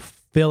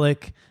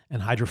hydrophilic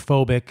and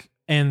hydrophobic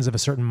ends of a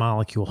certain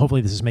molecule.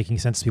 Hopefully this is making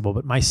sense to people,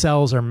 but my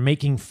cells are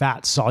making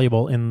fat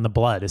soluble in the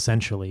blood,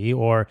 essentially,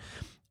 or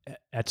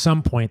at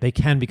some point they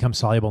can become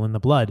soluble in the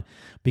blood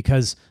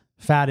because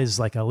fat is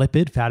like a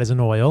lipid, fat is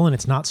an oil, and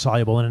it's not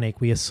soluble in an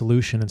aqueous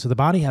solution. And so the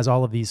body has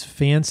all of these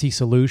fancy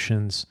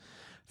solutions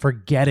for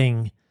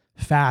getting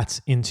fats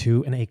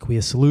into an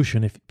aqueous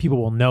solution. If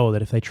people will know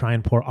that if they try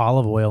and pour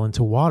olive oil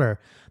into water,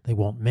 they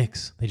won't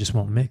mix. They just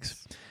won't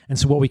mix. And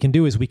so what we can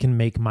do is we can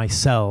make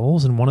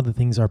micelles. And one of the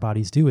things our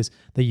bodies do is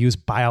they use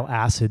bile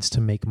acids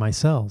to make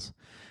micelles.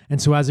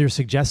 And so as you're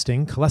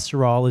suggesting,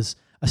 cholesterol is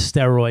a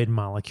steroid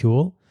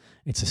molecule.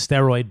 It's a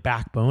steroid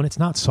backbone. It's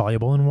not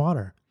soluble in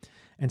water.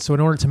 And so in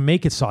order to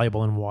make it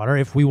soluble in water,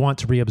 if we want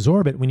to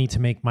reabsorb it, we need to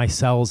make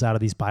micelles out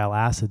of these bile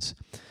acids.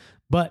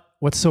 But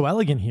what's so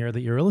elegant here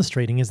that you're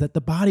illustrating is that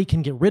the body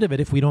can get rid of it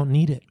if we don't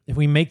need it. If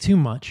we make too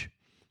much,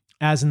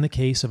 as in the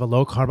case of a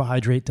low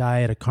carbohydrate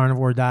diet, a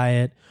carnivore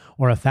diet,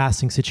 or a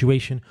fasting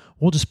situation,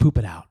 we'll just poop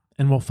it out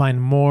and we'll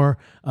find more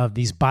of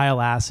these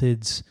bile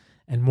acids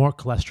and more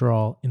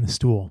cholesterol in the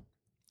stool.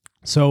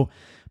 So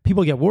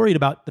people get worried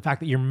about the fact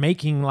that you're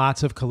making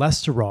lots of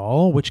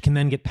cholesterol, which can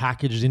then get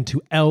packaged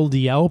into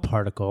LDL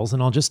particles.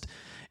 And I'll just,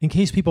 in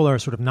case people are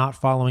sort of not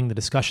following the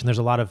discussion, there's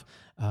a lot of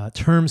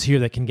terms here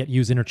that can get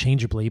used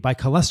interchangeably. By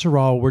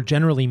cholesterol, we're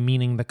generally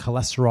meaning the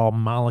cholesterol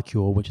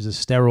molecule, which is a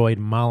steroid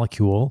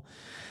molecule.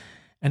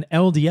 And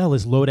LDL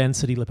is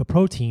low-density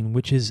lipoprotein,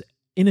 which is,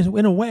 in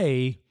a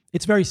way,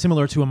 it's very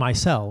similar to a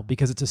micelle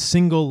because it's a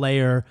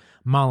single-layer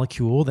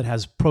molecule that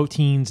has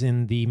proteins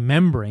in the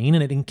membrane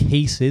and it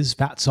encases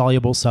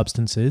fat-soluble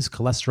substances,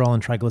 cholesterol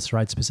and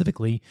triglycerides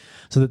specifically,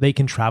 so that they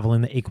can travel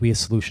in the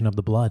aqueous solution of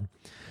the blood.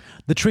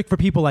 The trick for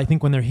people, I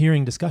think, when they're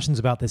hearing discussions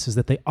about this is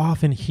that they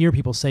often hear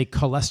people say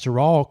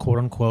cholesterol, quote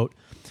unquote,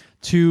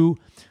 to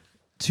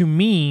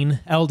mean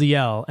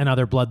LDL and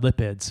other blood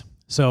lipids.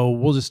 So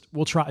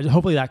we'll try,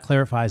 hopefully that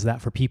clarifies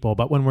that for people.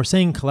 But when we're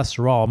saying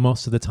cholesterol,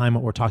 most of the time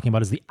what we're talking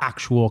about is the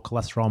actual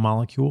cholesterol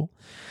molecule.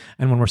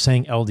 And when we're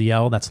saying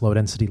LDL, that's low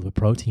density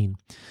lipoprotein.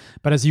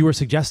 But as you were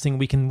suggesting,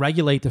 we can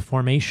regulate the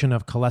formation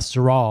of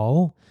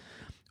cholesterol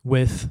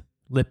with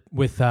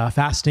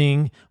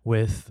fasting,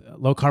 with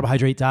low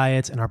carbohydrate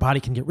diets, and our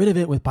body can get rid of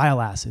it with bile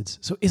acids.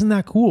 So isn't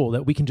that cool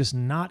that we can just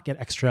not get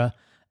extra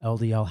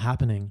LDL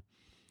happening?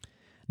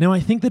 Now, I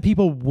think that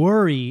people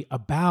worry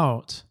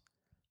about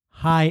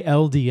high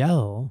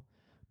LDL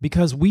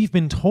because we've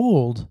been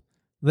told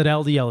that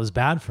LDL is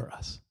bad for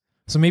us.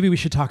 So maybe we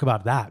should talk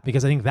about that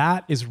because I think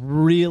that is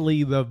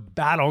really the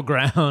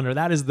battleground, or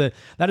that is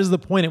the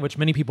point at which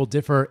many people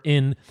differ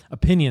in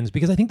opinions,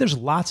 because I think there's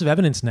lots of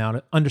evidence now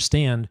to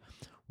understand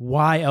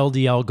why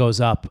LDL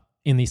goes up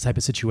in these type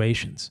of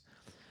situations.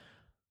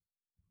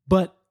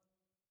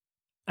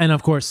 And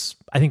of course,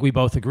 I think we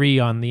both agree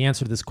on the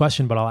answer to this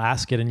question, but I'll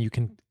ask it and you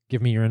can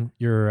give me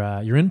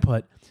your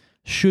input.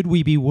 Should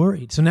we be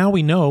worried? So now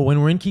we know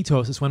when we're in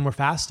ketosis, when we're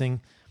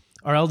fasting,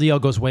 our LDL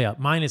goes way up.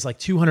 Mine is like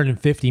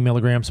 250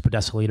 milligrams per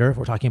deciliter if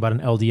we're talking about an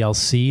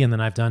LDL-C, and then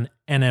I've done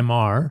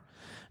NMR,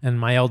 and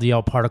my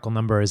LDL particle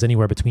number is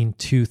anywhere between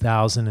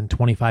 2,000 and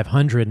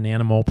 2,500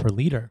 nanomole per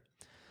liter.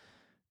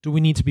 Do we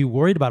need to be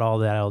worried about all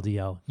that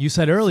LDL? You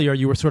said earlier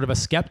you were sort of a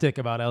skeptic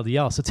about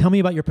LDL. So tell me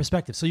about your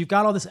perspective. So you've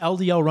got all this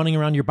LDL running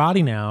around your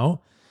body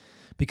now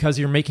because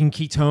you're making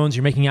ketones,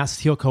 you're making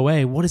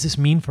acetyl-CoA. What does this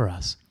mean for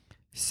us?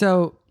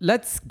 So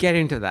let's get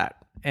into that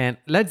and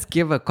let's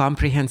give a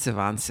comprehensive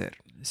answer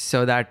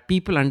so that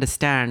people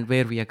understand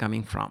where we are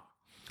coming from.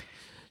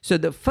 So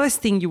the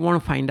first thing you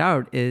want to find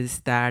out is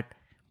that,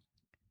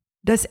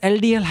 does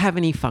LDL have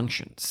any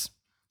functions?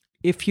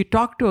 If you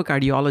talk to a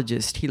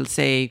cardiologist, he'll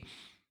say,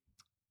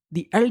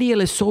 the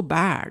LDL is so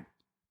bad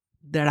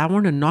that I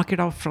want to knock it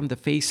off from the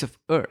face of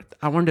earth.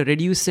 I want to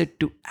reduce it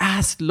to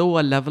as low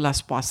a level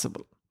as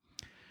possible.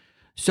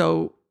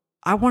 So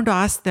I want to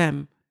ask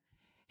them,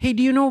 hey,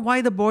 do you know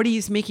why the body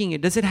is making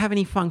it? Does it have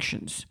any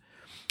functions?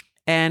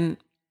 And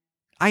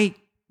I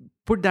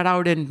put that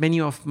out in many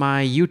of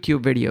my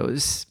YouTube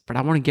videos, but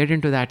I want to get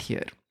into that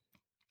here.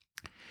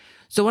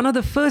 So one of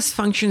the first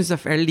functions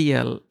of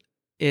LDL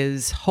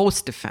is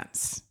host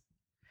defense.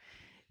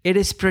 It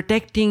is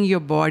protecting your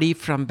body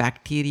from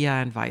bacteria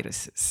and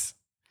viruses.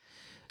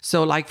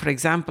 So like, for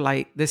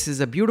example, this is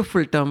a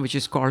beautiful term which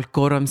is called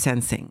quorum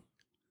sensing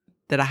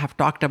that I have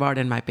talked about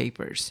in my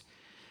papers.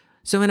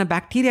 So when a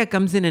bacteria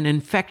comes in and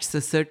infects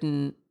a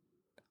certain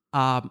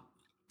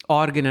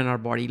organ in our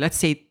body, let's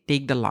say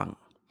take the lung,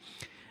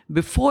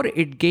 before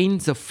it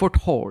gains a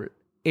foothold,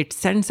 it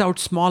sends out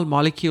small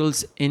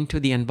molecules into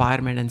the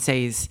environment and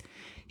says,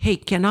 hey,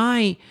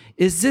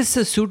 is this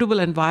a suitable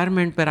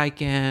environment where I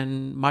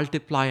can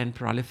multiply and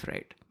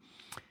proliferate?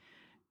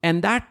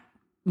 And that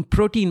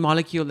protein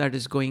molecule that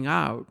is going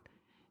out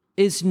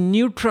is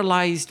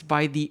neutralized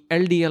by the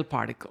LDL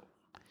particle.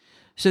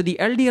 So the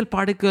LDL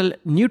particle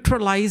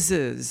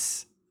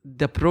neutralizes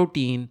the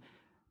protein,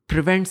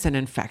 prevents an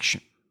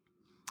infection.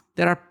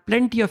 There are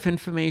plenty of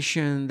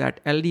information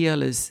that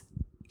LDL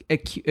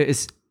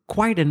is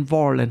quite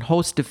involved in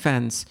host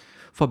defense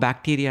for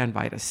bacteria and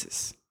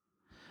viruses.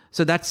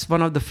 So that's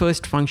one of the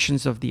first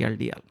functions of the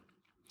LDL.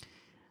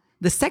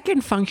 The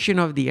second function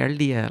of the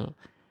LDL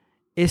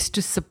is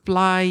to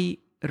supply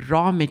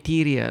raw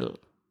material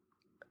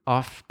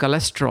of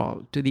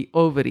cholesterol to the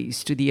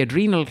ovaries, to the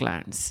adrenal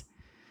glands,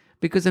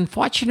 because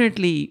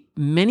unfortunately,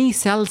 many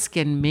cells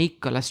can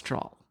make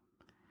cholesterol.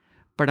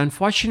 But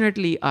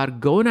unfortunately, our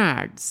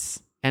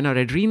gonads and our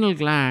adrenal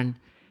gland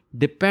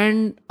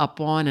depend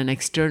upon an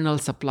external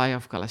supply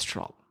of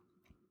cholesterol.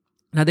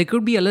 Now, there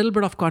could be a little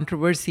bit of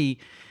controversy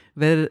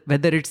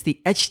whether it's the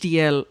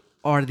HDL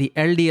or the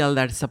LDL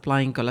that's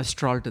supplying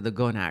cholesterol to the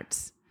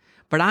gonads.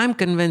 But I'm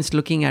convinced,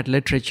 looking at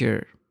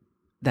literature,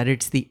 that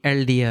it's the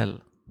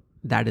LDL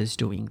that is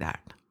doing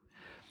that.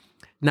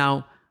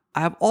 Now,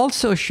 I've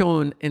also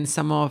shown in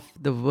some of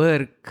the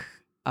work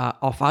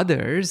of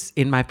others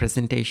in my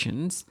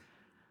presentations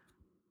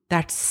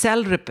that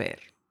cell repair.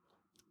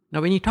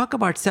 Now, when you talk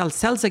about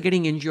cells are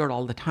getting injured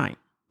all the time.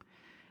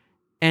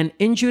 And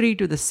injury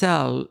to the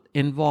cell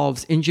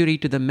involves injury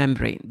to the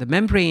membrane. The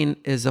membrane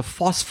is a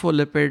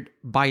phospholipid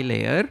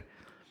bilayer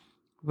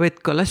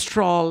with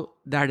cholesterol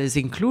that is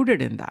included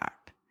in that.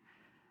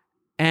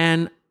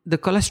 And the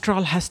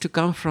cholesterol has to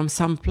come from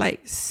some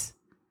place.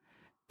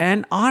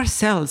 And our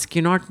cells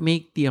cannot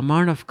make the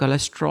amount of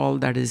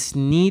cholesterol that is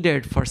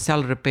needed for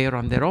cell repair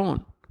on their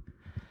own.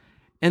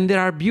 And there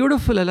are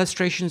beautiful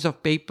illustrations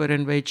of paper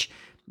in which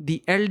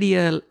the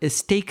LDL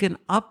is taken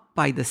up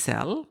by the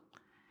cell.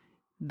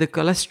 The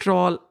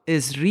cholesterol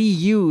is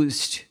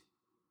reused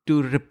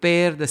to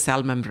repair the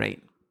cell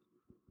membrane.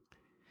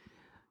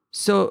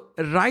 So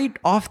right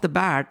off the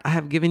bat, I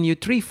have given you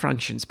 3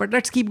 functions, but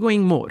let's keep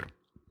going more.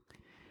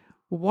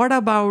 What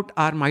about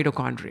our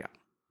mitochondria?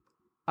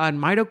 Our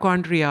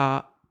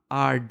mitochondria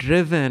are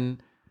driven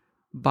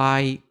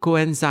by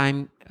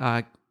coenzyme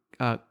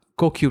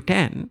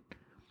CoQ10,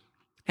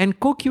 and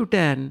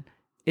CoQ10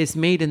 is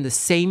made in the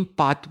same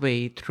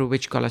pathway through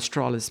which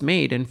cholesterol is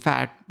made. In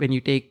fact, when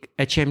you take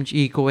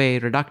HMG-CoA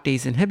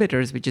reductase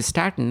inhibitors, which is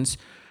statins,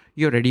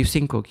 you're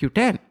reducing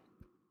CoQ10.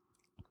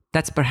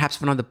 That's perhaps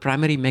one of the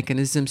primary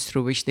mechanisms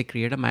through which they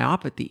create a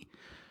myopathy.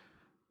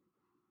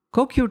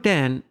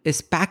 CoQ10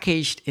 is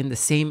packaged in the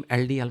same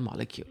LDL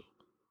molecule.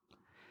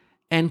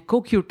 And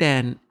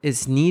CoQ10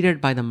 is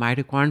needed by the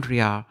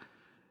mitochondria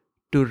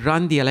to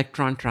run the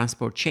electron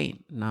transport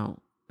chain. Now,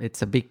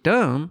 it's a big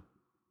term,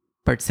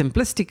 but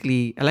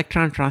simplistically,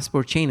 electron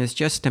transport chain is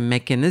just a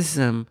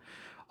mechanism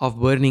of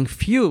burning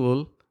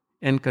fuel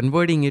and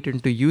converting it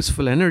into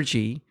useful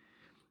energy.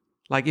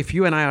 Like if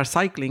you and I are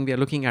cycling, we are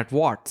looking at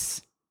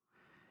watts.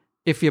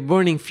 If you're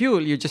burning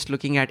fuel, you're just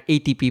looking at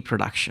ATP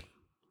production,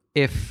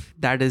 if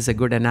that is a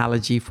good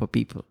analogy for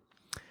people.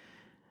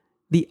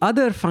 The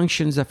other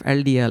functions of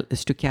LDL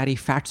is to carry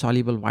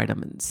fat-soluble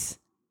vitamins,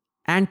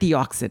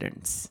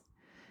 antioxidants.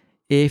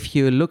 If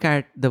you look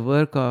at the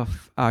work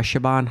of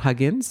Siobhan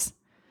Huggins,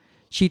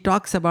 she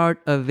talks about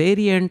a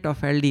variant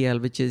of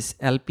LDL, which is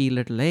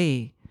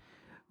Lp(a),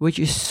 which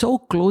is so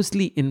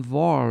closely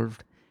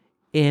involved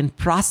in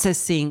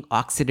processing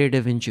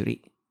oxidative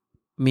injury.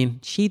 I mean,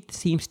 she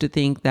seems to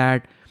think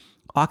that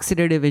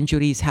oxidative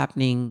injury is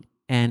happening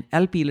and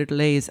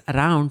Lp(a) is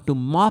around to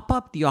mop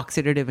up the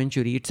oxidative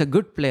injury. It's a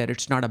good player.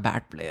 It's not a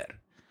bad player.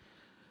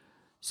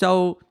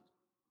 So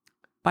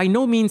by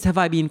no means have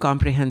I been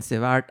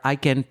comprehensive. I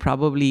can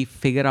probably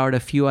figure out a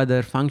few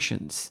other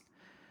functions.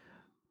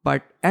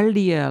 But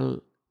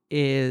LDL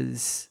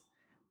is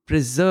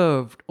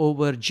preserved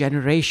over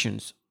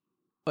generations,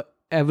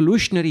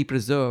 evolutionary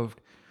preserved,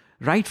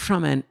 right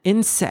from an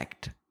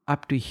insect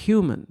up to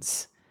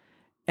humans.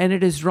 And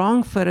it is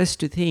wrong for us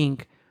to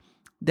think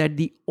that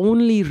the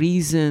only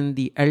reason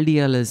the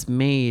LDL is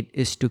made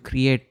is to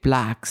create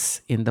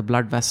plaques in the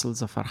blood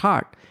vessels of our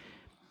heart.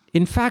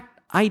 In fact,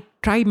 I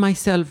try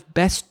myself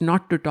best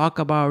not to talk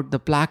about the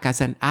plaque as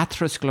an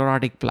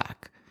atherosclerotic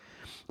plaque,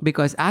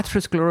 because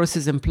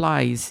atherosclerosis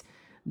implies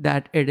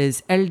that it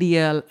is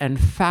LDL and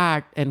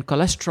fat and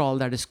cholesterol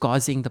that is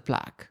causing the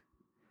plaque.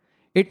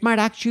 It might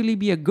actually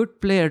be a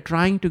good player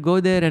trying to go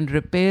there and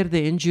repair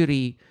the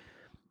injury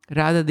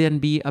rather than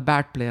be a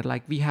bad player.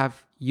 Like we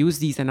have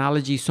used these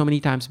analogies so many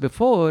times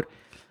before.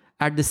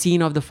 At the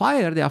scene of the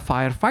fire, they are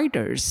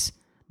firefighters.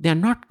 They are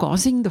not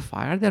causing the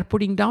fire, they're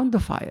putting down the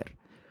fire.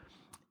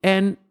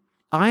 And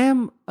I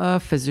am a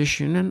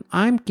physician and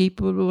I'm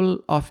capable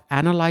of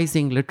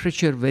analyzing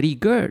literature very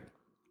good.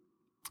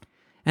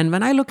 And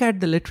when I look at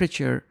the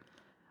literature,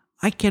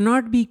 I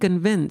cannot be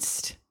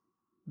convinced,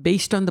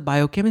 based on the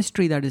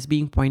biochemistry that is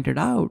being pointed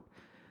out,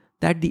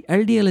 that the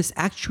LDL is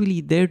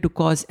actually there to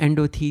cause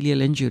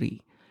endothelial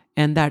injury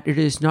and that it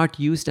is not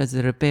used as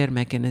a repair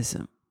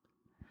mechanism.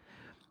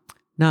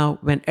 Now,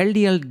 when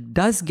LDL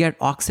does get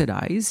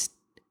oxidized,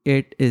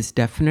 it is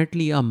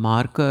definitely a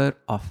marker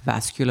of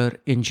vascular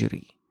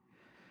injury.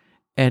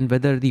 And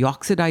whether the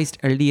oxidized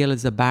LDL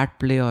is a bad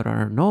player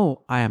or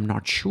no, I am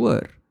not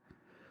sure.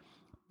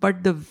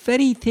 But the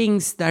very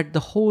things that the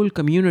whole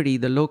community,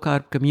 the low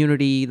carb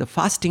community, the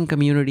fasting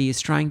community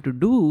is trying to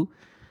do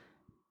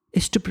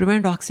is to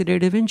prevent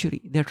oxidative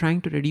injury. They're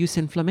trying to reduce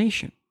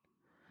inflammation.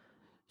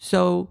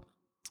 So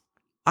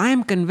I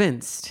am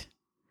convinced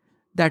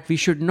that we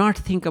should not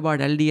think about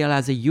LDL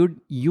as a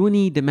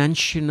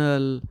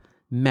unidimensional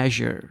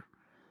measure,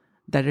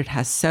 that it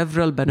has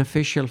several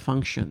beneficial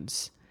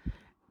functions,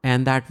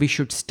 and that we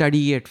should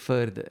study it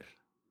further.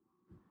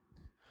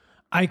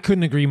 I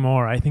couldn't agree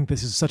more. I think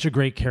this is such a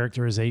great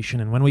characterization.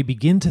 And when we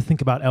begin to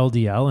think about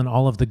LDL and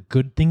all of the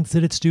good things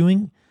that it's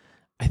doing,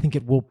 I think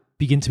it will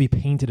begin to be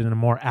painted in a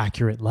more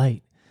accurate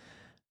light.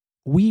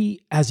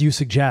 We, as you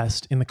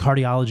suggest, in the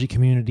cardiology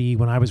community,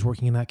 when I was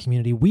working in that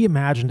community, we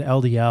imagined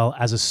LDL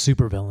as a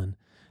supervillain.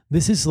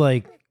 This is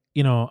like,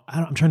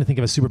 I'm trying to think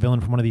of a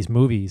supervillain from one of these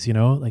movies,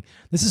 like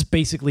this is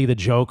basically the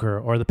Joker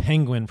or the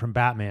Penguin from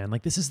Batman.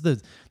 Like this is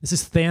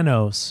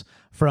Thanos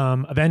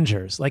from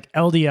Avengers. Like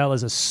LDL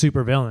is a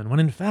supervillain, when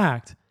in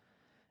fact,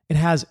 it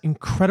has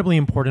incredibly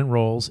important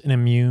roles in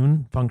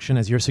immune function,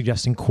 as you're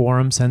suggesting,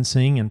 quorum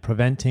sensing and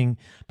preventing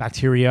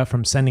bacteria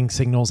from sending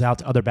signals out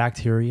to other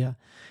bacteria.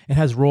 It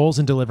has roles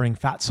in delivering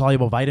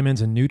fat-soluble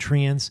vitamins and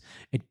nutrients.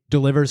 It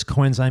delivers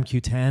coenzyme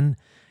Q10.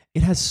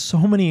 It has so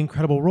many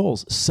incredible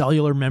roles,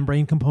 cellular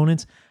membrane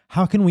components.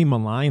 How can we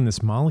malign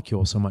this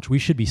molecule so much? We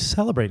should be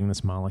celebrating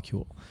this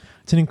molecule.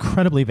 It's an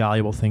incredibly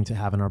valuable thing to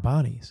have in our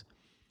bodies.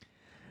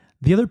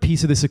 The other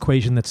piece of this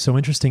equation that's so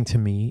interesting to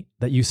me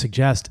that you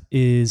suggest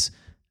is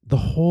the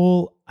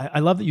whole, I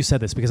love that you said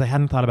this because I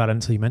hadn't thought about it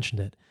until you mentioned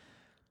it.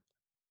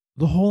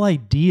 The whole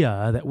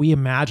idea that we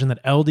imagine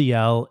that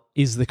LDL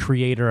is the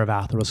creator of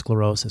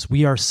atherosclerosis.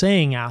 We are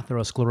saying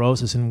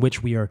atherosclerosis in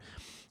which we are,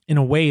 in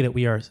a way that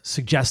we are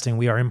suggesting,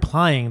 we are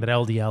implying that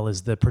LDL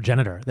is the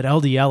progenitor, that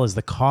LDL is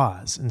the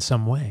cause in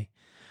some way.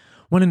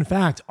 When in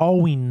fact,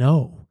 all we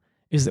know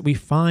is that we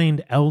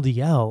find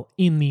LDL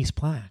in these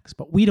plaques,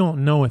 but we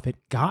don't know if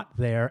it got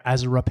there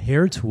as a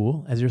repair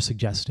tool, as you're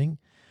suggesting,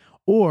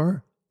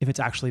 or if it's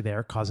actually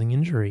there causing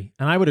injury.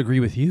 And I would agree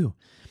with you.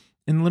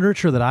 In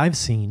literature that I've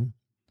seen,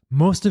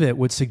 most of it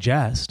would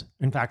suggest,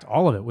 in fact,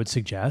 all of it would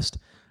suggest,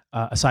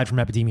 aside from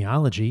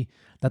epidemiology,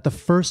 that the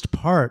first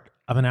part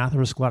of an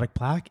atherosclerotic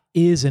plaque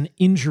is an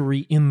injury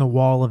in the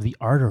wall of the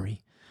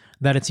artery,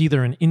 that it's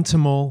either an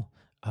intimal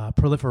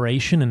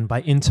proliferation, and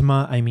by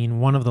intima, I mean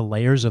one of the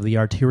layers of the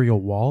arterial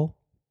wall.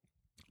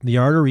 The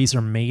arteries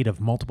are made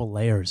of multiple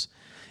layers.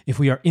 If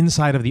we are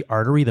inside of the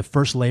artery, the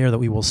first layer that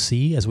we will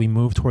see as we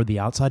move toward the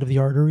outside of the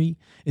artery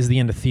is the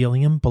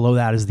endothelium. Below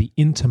that is the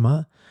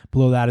intima.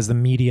 Below that is the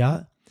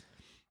media.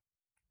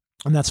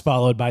 And that's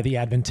followed by the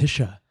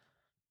adventitia.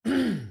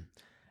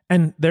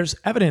 And there's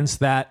evidence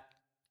that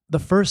the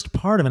first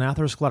part of an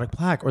atherosclerotic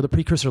plaque or the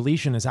precursor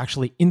lesion is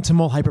actually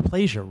intimal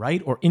hyperplasia,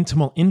 right? Or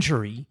intimal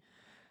injury.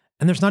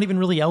 And there's not even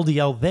really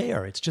LDL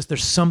there. It's just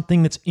there's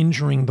something that's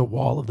injuring the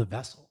wall of the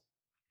vessel.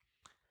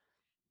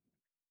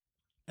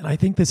 And I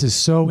think this is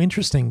so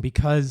interesting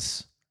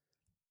because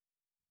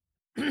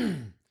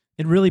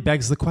it really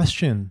begs the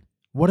question,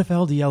 what if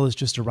LDL is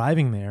just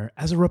arriving there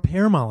as a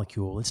repair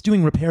molecule? It's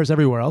doing repairs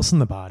everywhere else in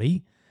the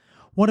body.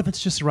 What if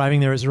it's just arriving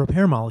there as a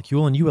repair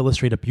molecule? And you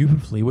illustrate it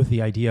beautifully with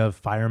the idea of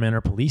firemen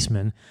or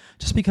policemen.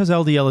 Just because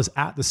LDL is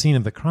at the scene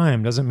of the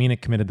crime doesn't mean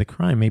it committed the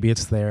crime. Maybe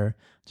it's there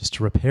just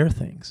to repair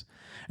things.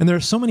 And there are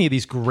so many of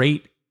these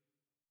great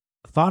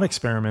thought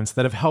experiments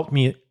that have helped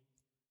me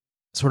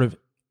sort of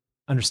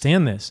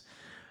understand this.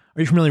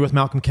 Are you familiar with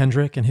Malcolm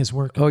Kendrick and his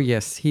work? Oh,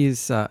 yes.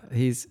 He's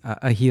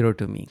a hero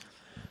to me.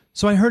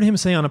 So I heard him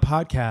say on a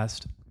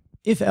podcast,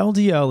 if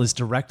LDL is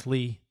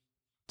directly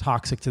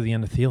toxic to the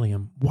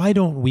endothelium, why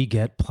don't we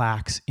get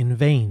plaques in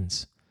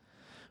veins?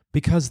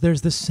 Because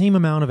there's the same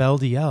amount of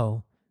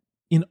LDL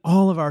in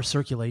all of our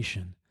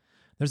circulation.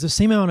 There's the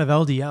same amount of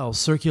LDL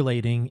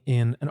circulating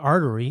in an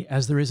artery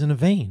as there is in a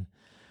vein.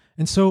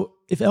 And so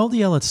if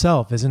LDL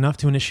itself is enough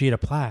to initiate a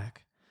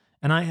plaque,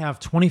 and I have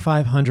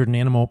 2,500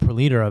 nanomole per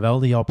liter of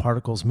LDL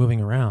particles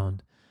moving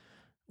around,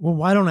 well,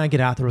 why don't I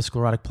get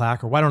atherosclerotic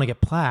plaque, or why don't I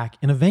get plaque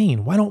in a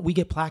vein? Why don't we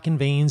get plaque in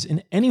veins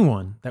in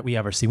anyone that we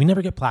ever see? We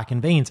never get plaque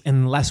in veins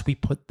unless we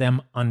put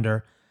them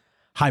under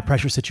high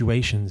pressure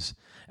situations.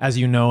 As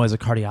you know, as a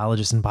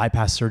cardiologist in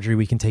bypass surgery,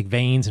 we can take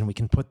veins and we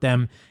can put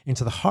them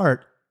into the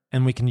heart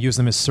and we can use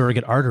them as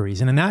surrogate arteries.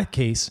 And in that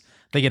case,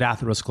 they get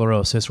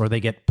atherosclerosis or they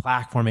get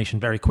plaque formation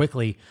very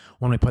quickly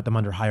when we put them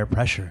under higher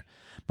pressure.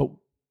 But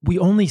we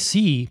only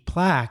see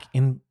plaque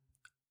in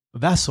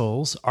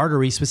vessels,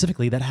 arteries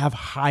specifically, that have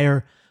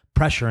higher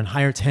pressure and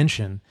higher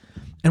tension.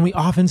 And we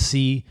often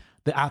see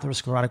the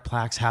atherosclerotic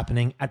plaques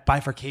happening at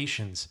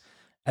bifurcations,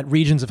 at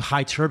regions of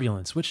high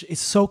turbulence, which is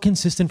so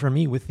consistent for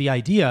me with the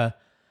idea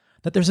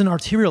that there's an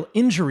arterial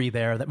injury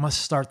there that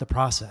must start the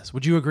process.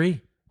 Would you agree?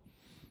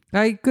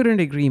 I couldn't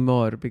agree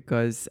more,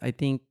 because I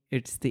think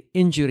it's the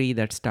injury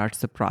that starts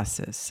the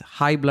process.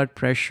 High blood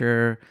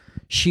pressure,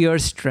 shear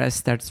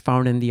stress that's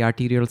found in the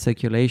arterial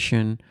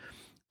circulation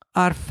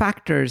are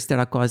factors that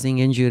are causing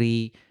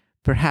injury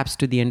perhaps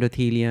to the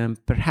endothelium,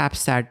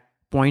 perhaps at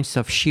points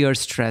of shear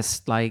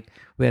stress, like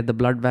where the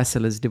blood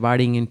vessel is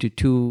dividing into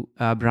two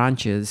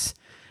branches.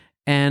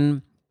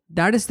 And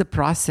that is the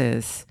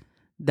process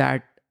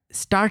that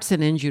starts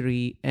an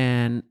injury,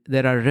 and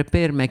there are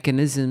repair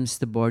mechanisms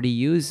the body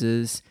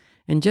uses.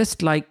 And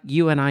just like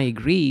you and I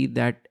agree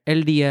that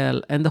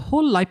LDL and the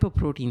whole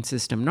lipoprotein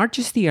system, not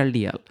just the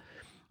LDL,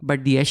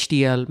 but the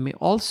HDL, may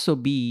also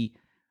be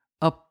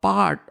a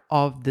part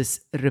of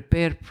this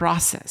repair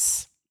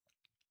process.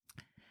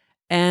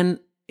 And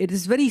it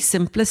is very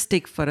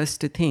simplistic for us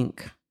to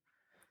think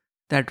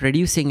that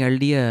reducing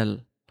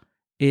LDL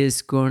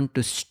is going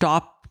to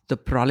stop the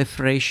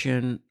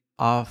proliferation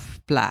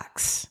of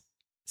plaques.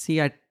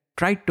 See, I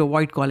tried to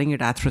avoid calling it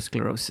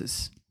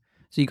atherosclerosis.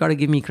 So you got to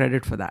give me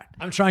credit for that.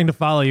 I'm trying to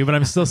follow you, but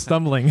I'm still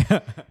stumbling.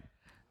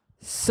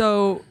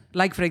 So,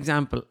 like for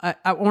example,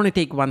 I want to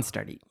take one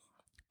study.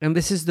 And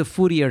this is the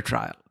Fourier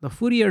trial. The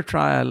Fourier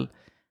trial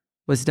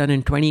was done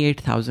in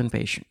 28,000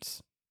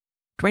 patients.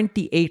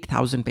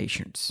 28,000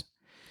 patients.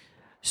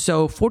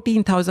 So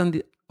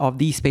 14,000 of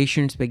these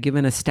patients were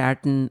given a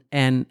statin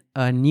and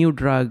a new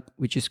drug,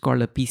 which is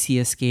called a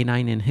PCSK9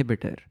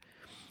 inhibitor.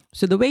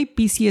 So the way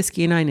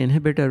PCSK9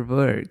 inhibitor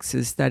works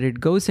is that it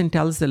goes and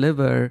tells the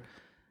liver,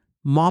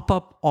 mop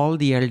up all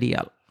the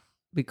LDL,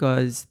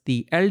 because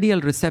the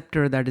LDL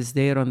receptor that is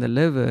there on the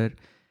liver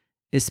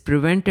is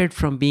prevented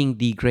from being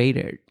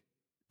degraded.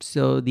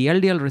 So the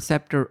LDL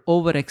receptor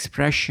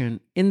overexpression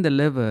in the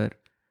liver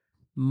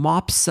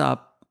mops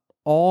up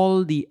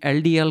all the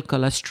LDL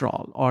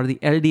cholesterol or the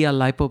LDL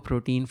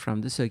lipoprotein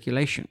from the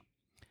circulation.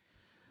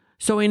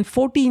 So in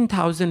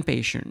 14,000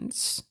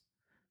 patients,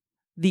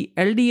 the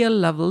LDL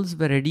levels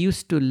were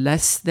reduced to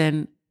less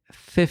than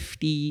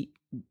 50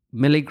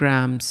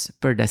 milligrams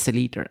per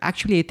deciliter.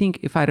 Actually, I think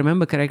if I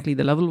remember correctly,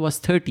 the level was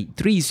 30.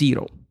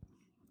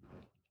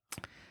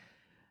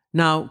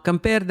 Now,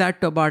 compare that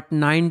to about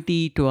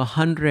 90 to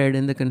 100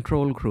 in the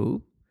control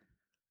group.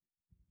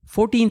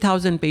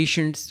 14,000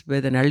 patients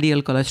with an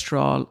LDL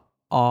cholesterol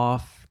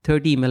of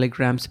 30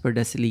 milligrams per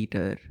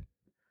deciliter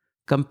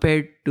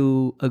compared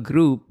to a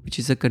group, which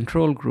is a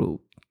control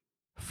group,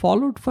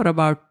 followed for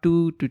about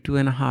 2 to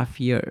 2.5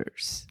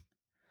 years.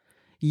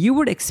 You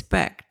would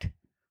expect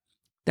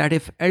that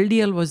if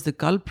LDL was the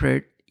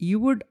culprit, you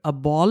would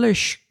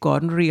abolish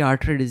coronary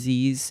artery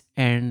disease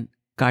and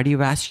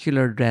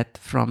cardiovascular death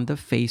from the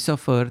face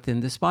of earth in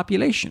this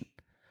population.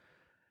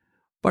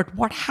 But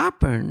what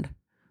happened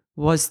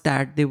was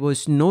that there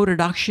was no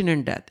reduction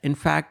in death. In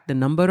fact, the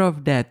number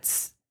of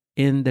deaths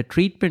in the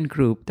treatment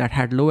group that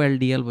had low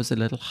LDL was a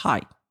little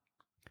high.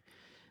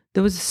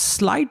 There was a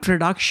slight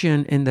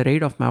reduction in the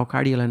rate of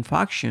myocardial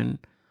infarction,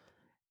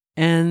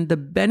 and the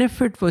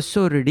benefit was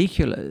so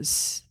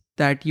ridiculous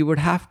that you would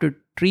have to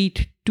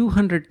treat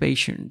 200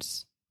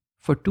 patients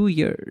for 2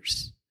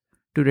 years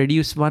to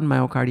reduce one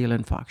myocardial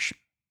infarction.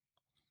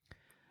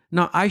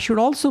 Now, I should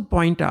also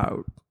point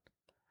out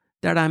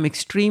that I'm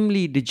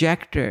extremely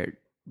dejected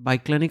by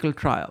clinical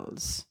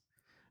trials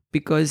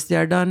because they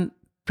are done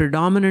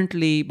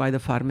predominantly by the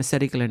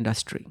pharmaceutical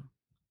industry.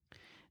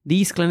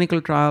 These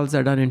clinical trials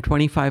are done in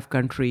 25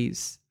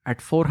 countries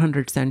at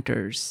 400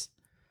 centers.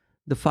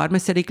 The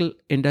pharmaceutical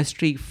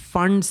industry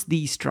funds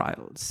these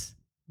trials.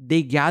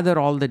 They gather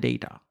all the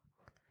data.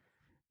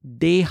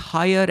 They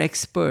hire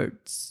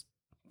experts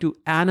to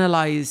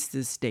analyze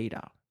this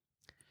data.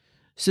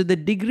 So the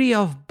degree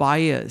of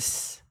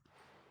bias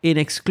in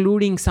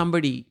excluding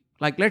somebody,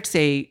 like let's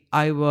say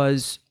I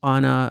was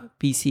on a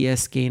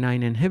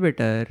PCSK9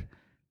 inhibitor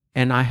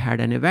and I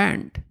had an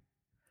event,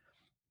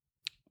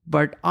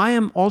 but I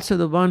am also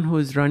the one who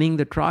is running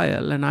the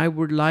trial, and I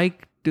would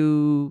like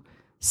to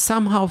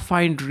somehow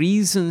find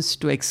reasons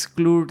to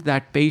exclude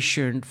that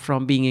patient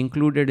from being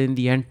included in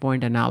the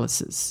endpoint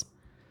analysis.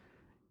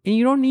 And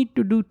you don't need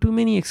to do too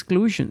many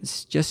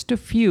exclusions. Just a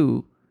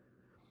few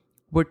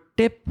would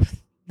tip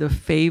the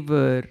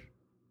favor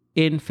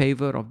in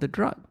favor of the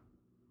drug.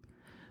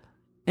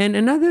 And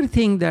another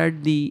thing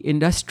that the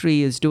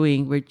industry is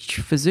doing, which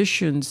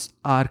physicians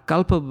are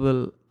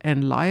culpable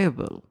and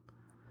liable,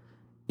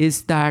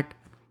 is that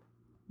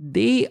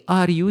they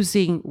are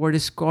using what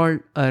is called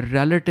a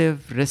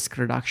relative risk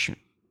reduction.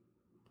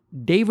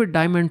 David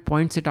Diamond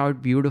points it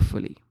out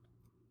beautifully,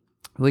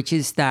 which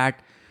is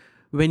that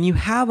when you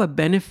have a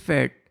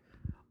benefit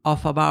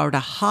of about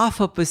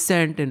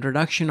 0.5% in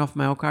reduction of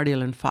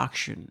myocardial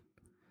infarction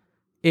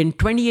in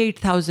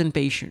 28,000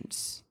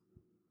 patients,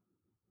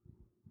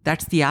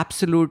 that's the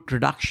absolute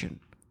reduction.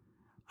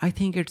 I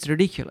think it's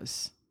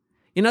ridiculous.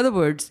 In other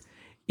words,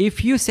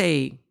 if you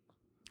say,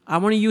 I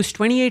want to use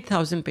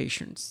 28,000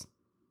 patients,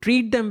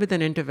 treat them with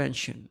an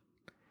intervention,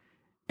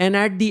 and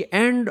at the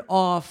end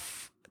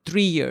of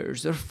 3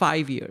 years or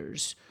 5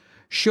 years,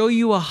 show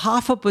you a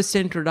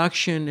 0.5%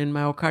 reduction in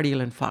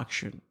myocardial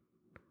infarction,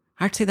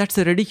 I'd say that's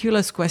a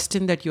ridiculous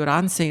question that you're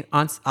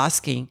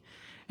asking,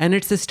 and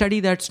it's a study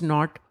that's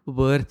not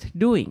worth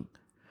doing.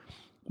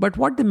 But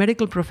what the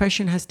medical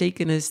profession has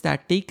taken is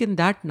that taken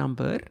that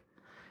number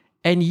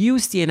and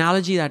used the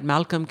analogy that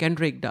Malcolm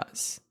Kendrick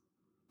does.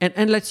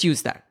 And let's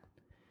use that.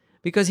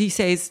 Because he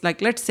says,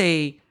 like, let's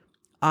say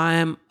I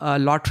am a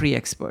lottery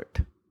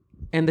expert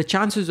and the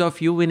chances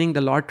of you winning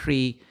the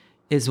lottery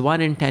is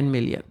 1 in 10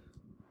 million.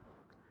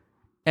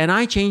 And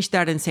I change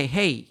that and say,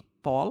 hey,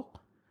 Paul,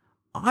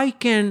 I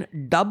can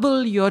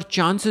double your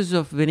chances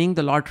of winning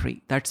the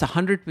lottery. That's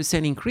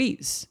 100%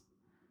 increase.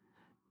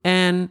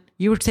 And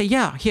you would say,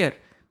 yeah, here,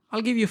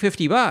 I'll give you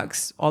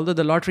 $50, although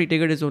the lottery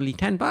ticket is only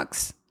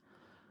 $10.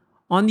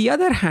 On the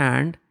other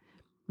hand,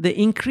 the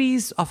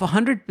increase of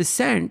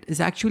 100% is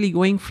actually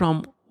going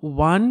from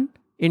 1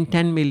 in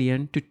 10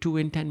 million to 2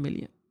 in 10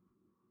 million.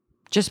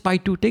 Just buy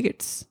 2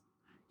 tickets.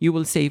 You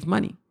will save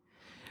money.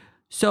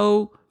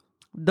 So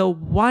the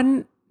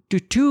 1 to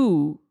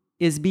 2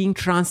 is being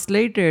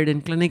translated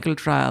in clinical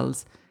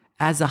trials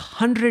as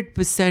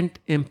 100%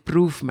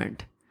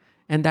 improvement.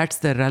 And that's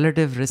the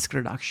relative risk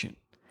reduction.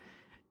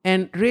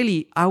 And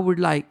really, I would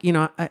like,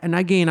 and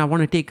again, I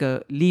want to take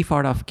a leaf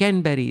out of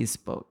Ken Berry's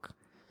book,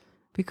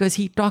 because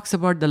he talks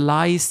about the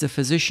lies the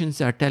physicians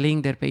are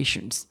telling their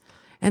patients.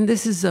 And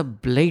this is a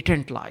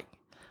blatant lie.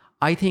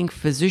 I think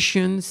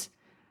physicians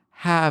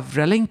have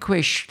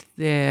relinquished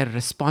their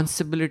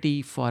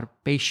responsibility for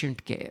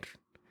patient care.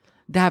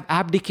 They have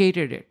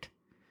abdicated it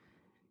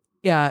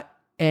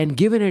and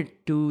given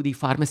it to the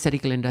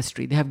pharmaceutical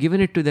industry. They have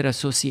given it to their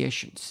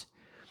associations.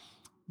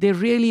 They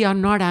really are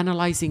not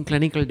analyzing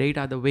clinical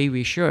data the way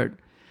we should.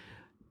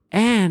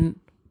 And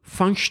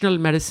functional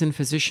medicine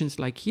physicians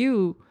like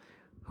you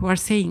who are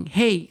saying,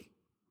 hey,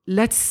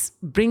 let's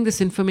bring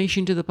this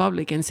information to the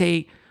public and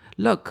say,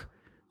 look,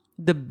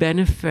 the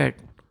benefit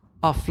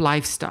of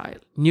lifestyle,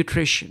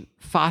 nutrition,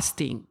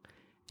 fasting,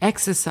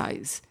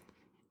 exercise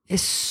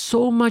is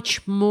so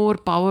much more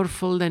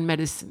powerful than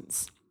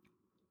medicines,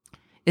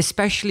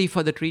 especially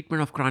for the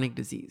treatment of chronic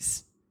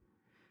disease.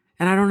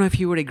 And I don't know if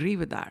you would agree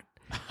with that.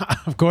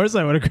 Of course,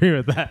 I would agree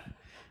with that.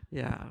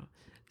 Yeah.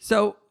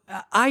 So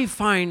I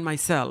find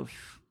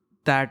myself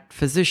that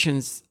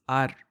physicians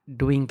are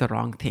doing the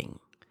wrong thing.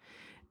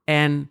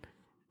 And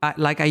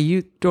like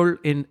you told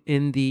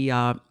in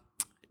the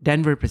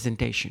Denver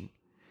presentation,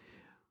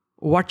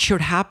 what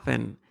should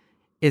happen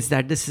is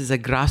that this is a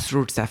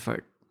grassroots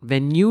effort.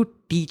 When you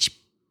teach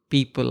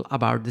people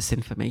about this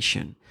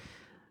information,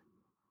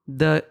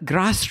 the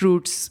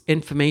grassroots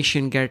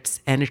information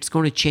gets, and it's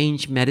going to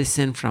change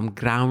medicine from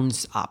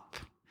grounds up.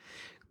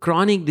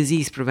 Chronic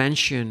disease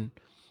prevention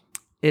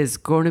is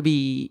going to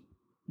be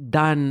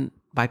done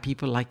by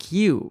people like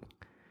you,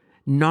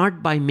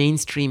 not by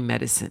mainstream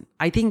medicine.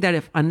 I think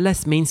that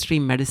unless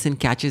mainstream medicine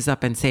catches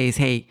up and says,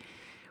 hey,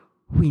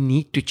 we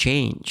need to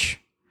change.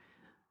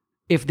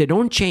 If they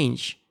don't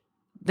change,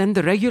 then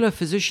the regular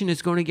physician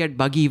is going to get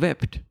buggy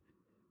whipped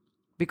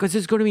because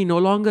it's going to be no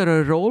longer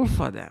a role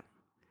for them.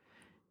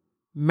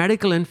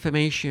 Medical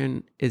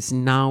information is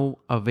now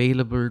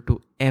available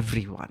to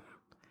everyone,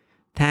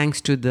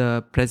 thanks to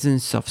the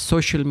presence of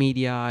social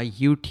media,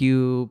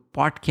 YouTube,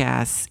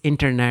 podcasts,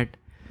 internet.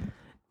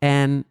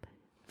 And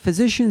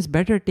physicians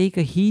better take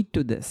a heed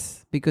to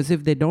this, because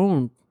if they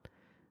don't,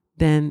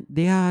 then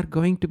they are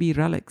going to be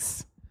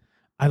relics.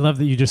 I love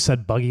that you just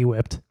said buggy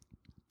whipped.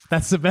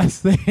 That's the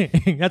best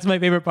thing. That's my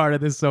favorite part of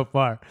this so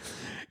far.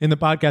 In the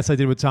podcast I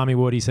did with Tommy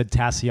Wood, he said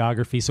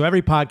tasseography. So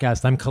every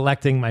podcast, I'm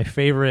collecting my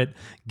favorite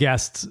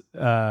guests'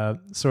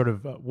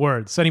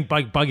 words, setting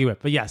buggy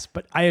whip.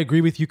 But I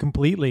agree with you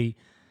completely.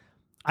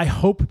 I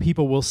hope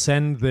people will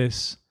send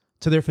this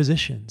to their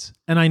physicians.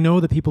 And I know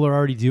that people are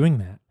already doing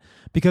that,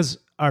 because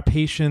our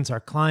patients,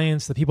 our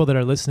clients, the people that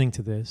are listening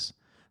to this,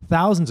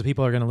 thousands of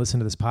people are going to listen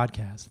to this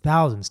podcast,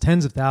 thousands,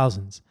 tens of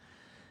thousands.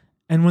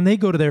 And when they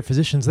go to their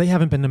physicians, they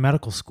haven't been to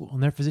medical school,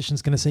 and their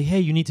physician's going to say, hey,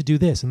 you need to do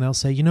this. And they'll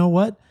say, you know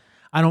what?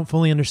 I don't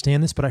fully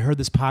understand this, but I heard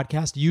this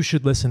podcast. You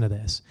should listen to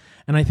this.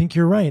 And I think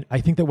you're right.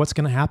 I think that what's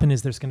going to happen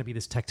is there's going to be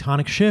this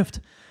tectonic shift,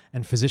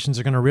 and physicians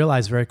are going to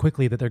realize very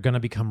quickly that they're going to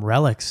become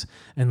relics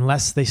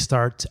unless they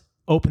start to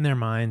open their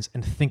minds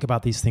and think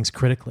about these things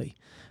critically.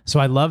 So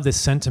I love this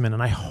sentiment,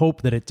 and I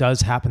hope that it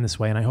does happen this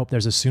way. And I hope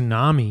there's a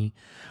tsunami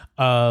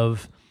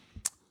of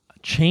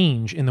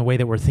change in the way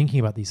that we're thinking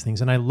about these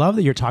things. And I love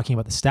that you're talking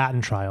about the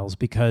statin trials,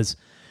 because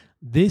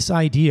this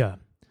idea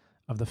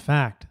of the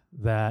fact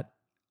that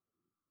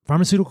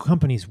pharmaceutical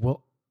companies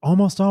will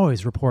almost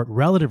always report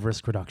relative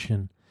risk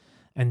reduction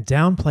and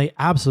downplay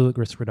absolute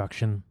risk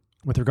reduction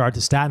with regard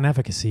to statin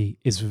efficacy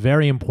is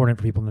very important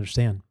for people to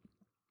understand.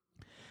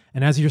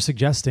 And as you're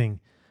suggesting,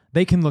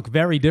 they can look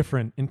very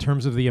different in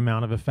terms of the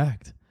amount of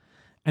effect.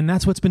 And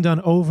that's what's been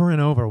done over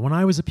and over. When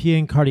I was a PA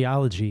in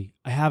cardiology,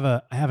 I have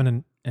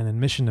an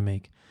admission to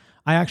make.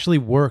 I actually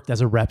worked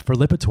as a rep for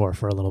Lipitor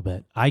for a little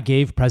bit. I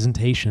gave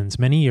presentations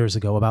many years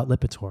ago about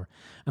Lipitor,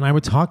 and I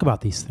would talk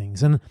about these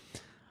things. And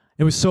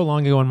it was so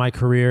long ago in my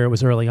career, it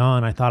was early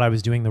on, I thought I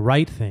was doing the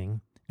right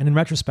thing. And in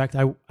retrospect,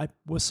 I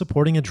was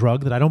supporting a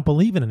drug that I don't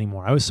believe in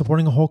anymore. I was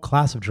supporting a whole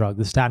class of drugs,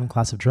 the statin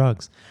class of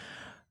drugs,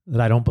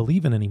 that I don't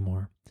believe in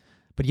anymore.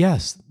 But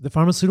yes, the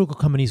pharmaceutical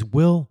companies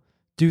will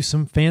do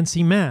some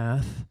fancy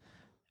math,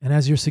 and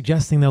as you're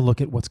suggesting, they'll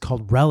look at what's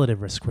called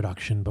relative risk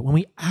reduction. But when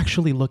we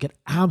actually look at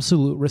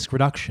absolute risk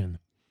reduction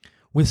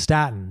with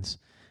statins,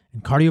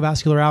 and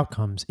cardiovascular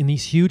outcomes in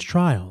these huge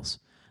trials,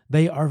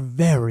 they are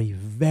very,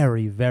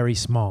 very, very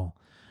small.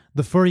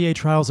 The Fourier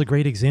trial is a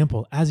great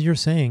example. As you're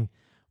saying,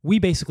 we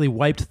basically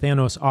wiped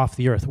Thanos off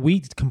the earth.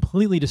 We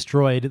completely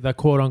destroyed the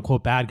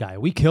quote-unquote bad guy.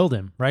 We killed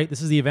him, right?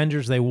 This is the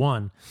Avengers, they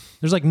won.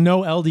 There's like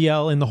no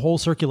LDL in the whole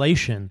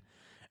circulation.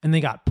 And they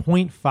got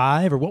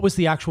 0.5, or what was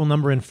the actual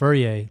number in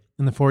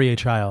the Fourier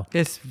trial?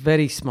 It's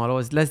very small. It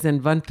was less than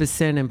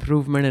 1%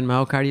 improvement in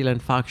myocardial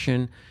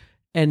infarction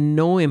and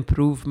no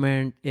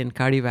improvement in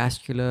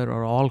cardiovascular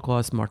or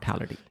all-cause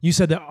mortality. You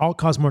said that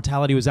all-cause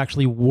mortality was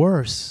actually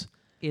worse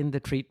in the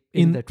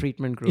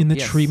treatment group. In the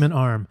Yes. treatment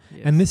arm.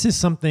 Yes. And this is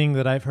something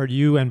that I've heard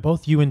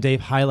both you and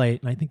Dave highlight,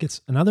 and I think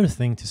it's another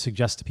thing to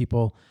suggest to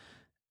people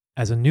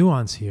as a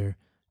nuance here.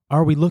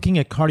 Are we looking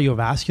at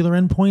cardiovascular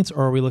endpoints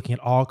or are we looking at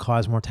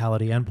all-cause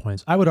mortality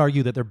endpoints? I would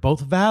argue that they're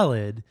both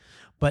valid,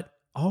 but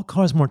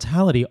all-cause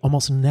mortality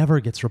almost never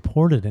gets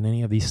reported in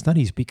any of these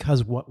studies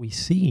because what we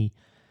see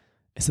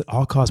is that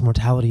all-cause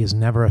mortality is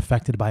never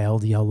affected by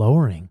LDL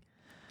lowering.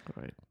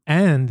 Right.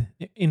 And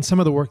in some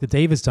of the work that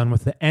Dave has done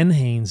with the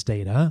NHANES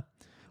data,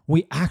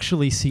 we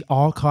actually see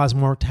all-cause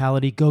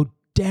mortality go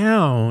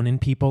down in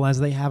people as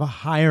they have a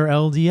higher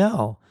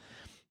LDL.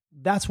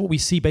 That's what we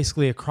see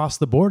basically across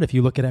the board if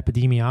you look at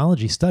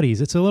epidemiology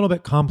studies. It's a little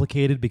bit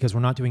complicated because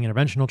we're not doing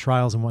interventional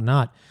trials and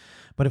whatnot.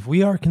 But if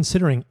we are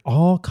considering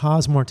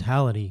all-cause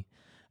mortality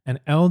and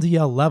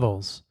LDL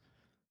levels,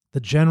 the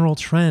general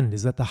trend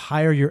is that the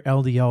higher your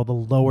LDL, the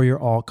lower your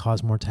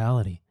all-cause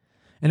mortality.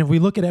 And if we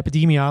look at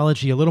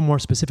epidemiology a little more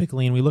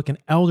specifically and we look in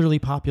elderly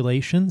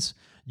populations,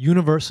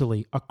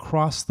 universally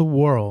across the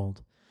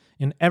world,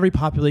 in every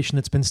population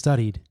that's been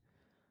studied,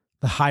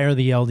 the higher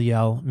the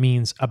LDL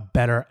means a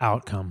better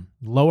outcome.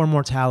 Lower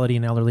mortality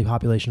in elderly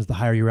populations, the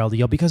higher your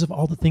LDL, because of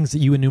all the things that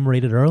you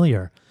enumerated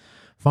earlier.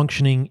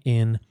 Functioning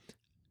in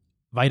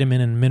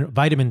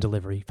vitamin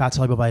delivery,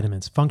 fat-soluble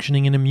vitamins,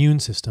 functioning in immune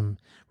system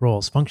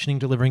roles, functioning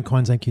delivering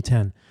coenzyme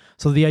Q10.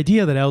 So the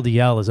idea that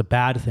LDL is a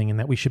bad thing and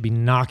that we should be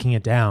knocking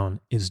it down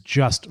is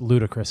just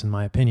ludicrous in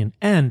my opinion.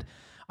 And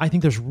I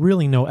think there's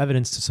really no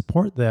evidence to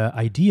support the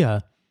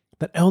idea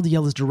that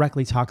LDL is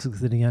directly toxic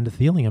to the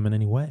endothelium in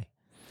any way.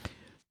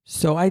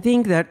 So I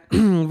think that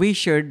we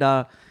should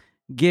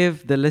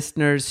give the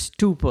listeners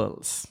two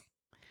pearls.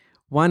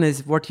 One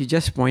is what you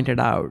just pointed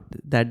out,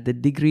 that the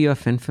degree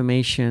of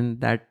information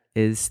that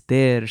is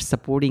there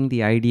supporting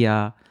the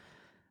idea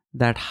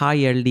that high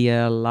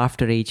LDL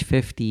after age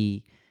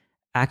 50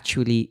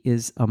 actually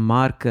is a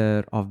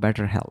marker of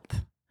better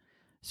health.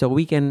 So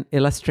we can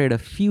illustrate a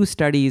few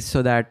studies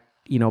so that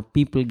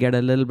people get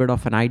a little bit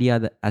of an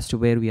idea as to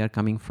where we are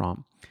coming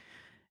from.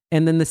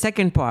 And then the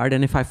second part,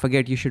 and if I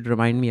forget, you should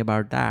remind me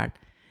about that,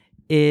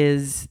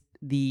 is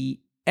the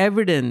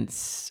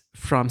evidence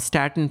from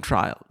statin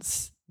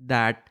trials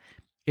that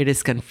it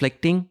is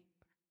conflicting,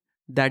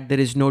 that there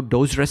is no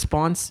dose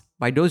response.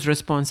 By dose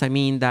response, I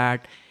mean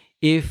that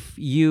if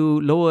you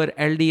lower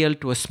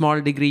LDL to a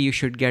small degree, you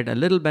should get a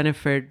little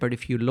benefit, but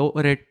if you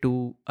lower it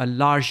to a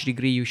large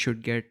degree, you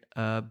should get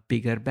a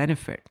bigger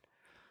benefit.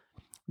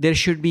 There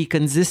should be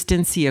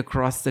consistency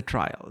across the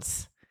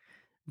trials.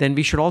 Then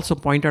we should also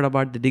point out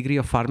about the degree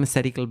of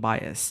pharmaceutical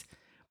bias.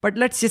 But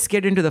let's just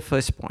get into the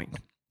first point.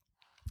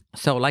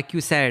 So like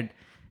you said,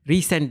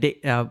 recent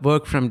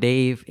work from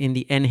Dave in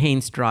the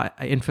NHANES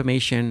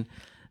information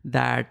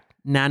that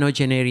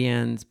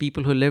nonagenarians,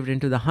 people who lived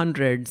into the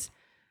hundreds,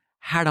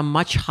 had a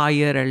much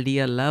higher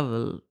LDL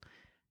level,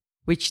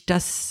 which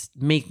does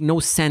make no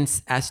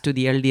sense as to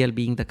the LDL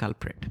being the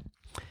culprit.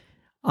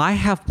 I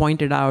have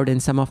pointed out in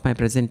some of my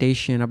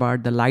presentation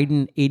about the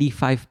Leiden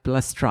 85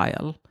 plus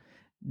trial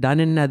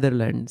done in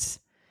Netherlands,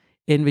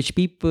 in which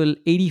people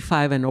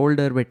 85 and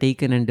older were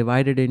taken and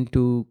divided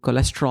into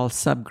cholesterol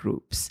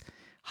subgroups.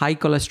 High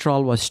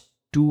cholesterol was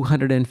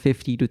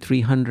 250 to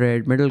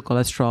 300, middle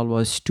cholesterol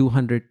was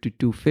 200 to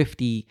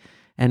 250,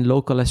 and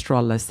low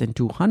cholesterol less than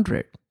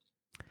 200.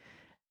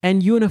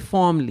 And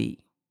uniformly,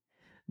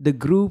 the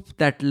group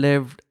that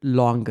lived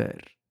longer,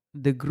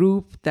 the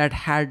group that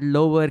had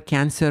lower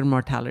cancer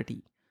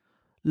mortality,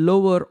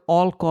 lower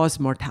all-cause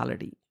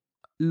mortality,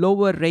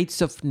 lower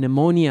rates of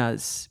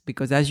pneumonias,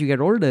 because as you get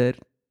older,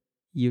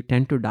 you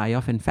tend to die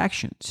of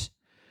infections.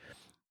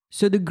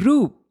 So the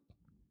group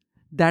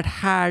that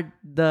had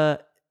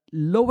the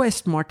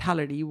lowest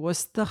mortality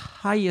was the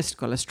highest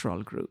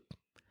cholesterol group.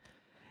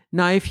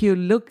 Now, if you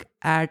look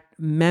at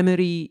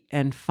memory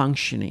and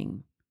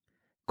functioning,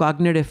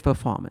 cognitive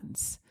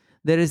performance,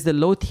 there is the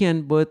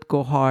Lothian birth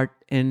cohort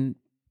in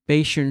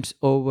patients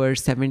over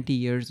 70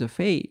 years of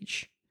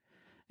age.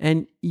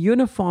 And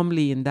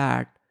uniformly in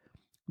that,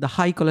 the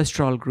high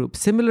cholesterol group,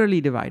 similarly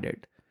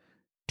divided,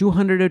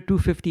 200 or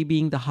 250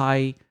 being the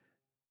high,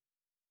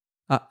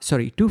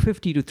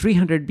 250 to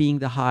 300 being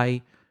the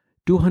high,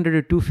 200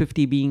 or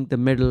 250 being the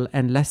middle,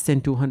 and less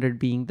than 200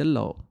 being the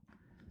low.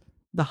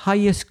 The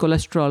highest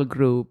cholesterol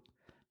group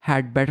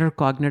had better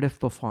cognitive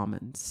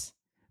performance,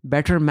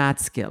 better math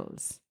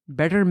skills,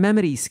 better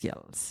memory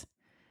skills.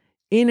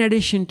 In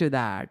addition to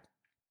that,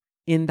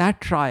 in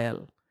that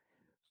trial,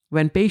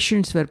 when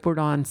patients were put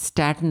on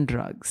statin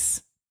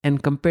drugs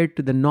and compared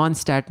to the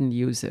non-statin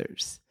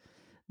users,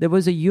 there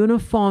was a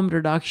uniform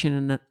reduction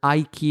in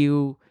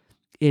IQ,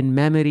 in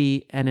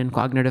memory, and in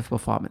cognitive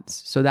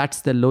performance. So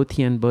that's the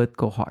Lothian birth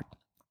cohort.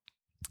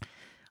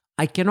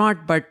 I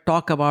cannot but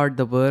talk about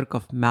the work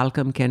of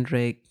Malcolm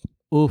Kendrick,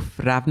 Uf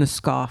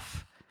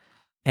Ravneskov,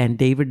 and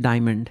David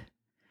Diamond,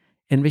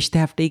 in which they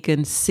have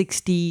taken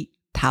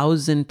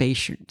 60,000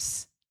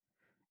 patients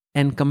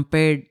and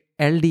compared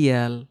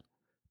LDL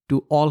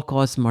to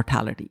all-cause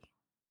mortality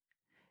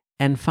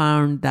and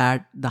found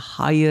that the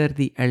higher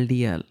the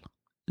LDL,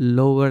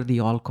 lower the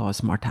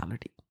all-cause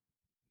mortality.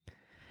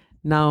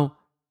 Now,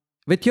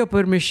 with your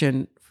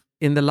permission,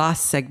 in the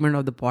last segment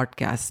of the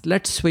podcast,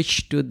 let's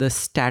switch to the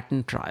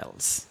statin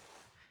trials,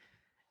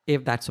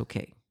 if that's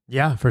okay.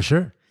 Yeah, for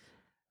sure.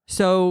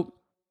 So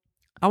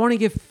I want to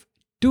give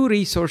two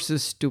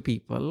resources to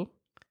people,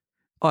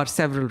 or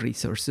several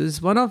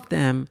resources. One of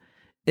them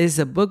is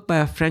a book by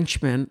a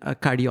Frenchman, a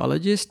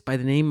cardiologist by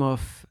the name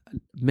of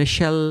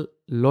Michel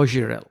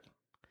Logirel.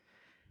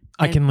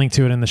 I can link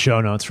to it in the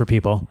show notes for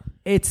people.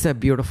 It's a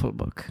beautiful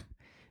book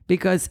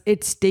because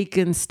it's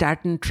taken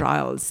statin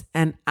trials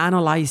and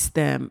analyzed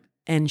them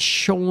and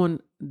shown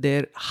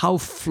how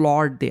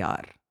flawed they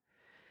are.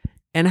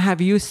 And I have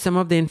used some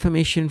of the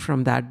information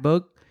from that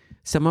book,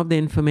 some of the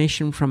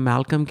information from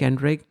Malcolm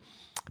Kendrick,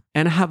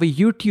 and I have a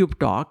YouTube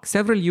talk,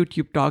 several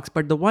YouTube talks,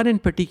 but the one in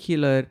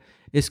particular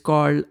is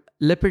called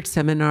Lipid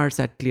Seminars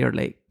at Clear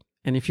Lake.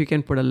 And if you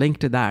can put a link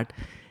to that,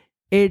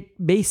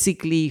 it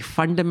basically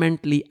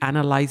fundamentally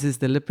analyzes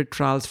the lipid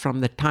trials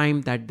from the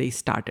time that they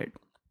started.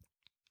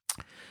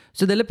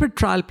 So the lipid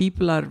trial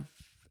people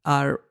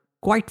are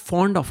quite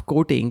fond of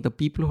quoting, the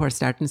people who are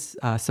statin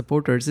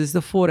supporters, is the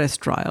 4S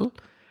trial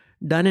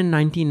done in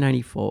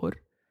 1994.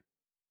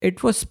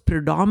 It was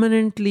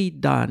predominantly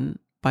done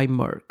by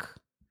Merck.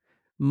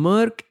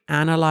 Merck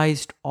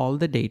analyzed all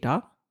the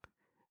data.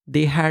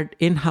 They had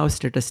in-house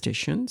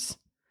statisticians.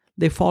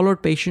 They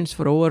followed patients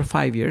for over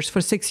 5 years,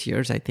 for 6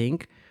 years, I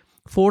think,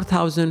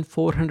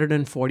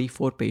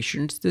 4,444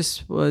 patients.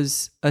 This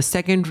was a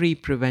secondary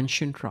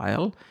prevention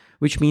trial,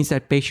 which means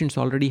that patients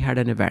already had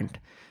an event.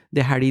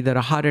 They had either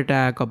a heart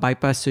attack or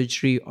bypass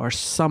surgery or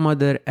some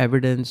other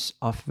evidence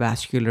of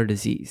vascular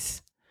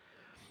disease.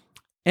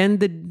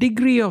 And the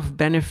degree of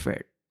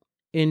benefit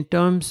in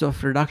terms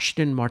of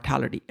reduction in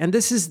mortality, and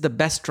this is the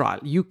best trial.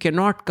 You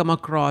cannot come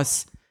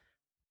across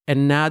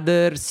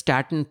another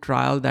statin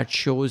trial that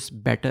shows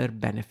better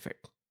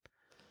benefit.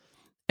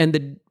 And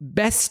the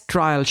best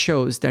trial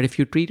shows that if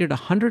you treated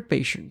 100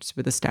 patients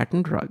with a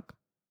statin drug,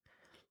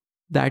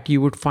 that you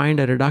would find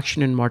a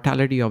reduction in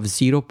mortality of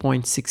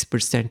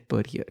 0.6%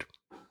 per year.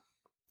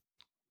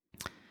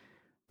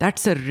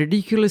 That's a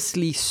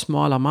ridiculously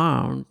small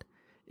amount,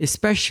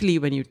 especially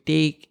when you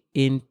take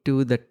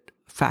into the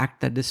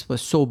fact that this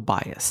was so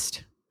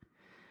biased.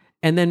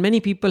 And then many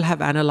people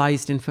have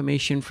analyzed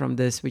information from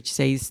this, which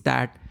says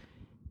that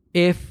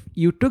if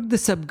you took the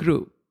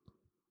subgroup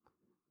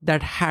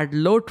that had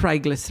low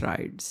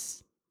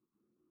triglycerides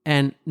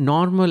and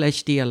normal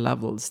HDL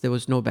levels, there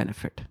was no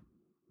benefit.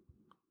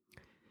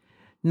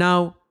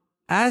 Now,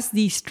 as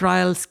these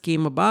trials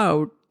came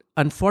about,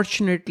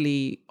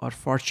 unfortunately or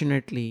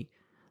fortunately,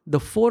 the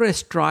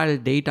 4S trial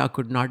data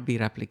could not be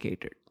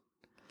replicated.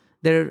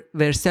 There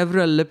were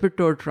several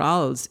Lipitor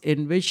trials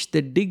in which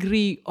the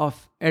degree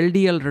of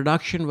LDL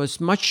reduction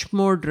was much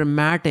more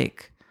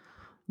dramatic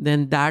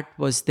than that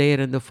was there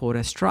in the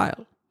 4S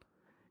trial.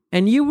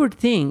 And you would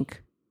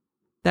think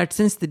that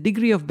since the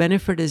degree of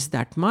benefit is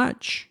that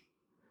much,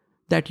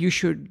 that you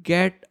should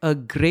get a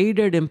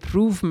graded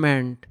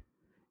improvement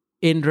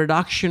in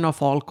reduction of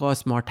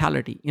all-cause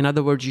mortality. In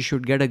other words, you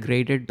should get a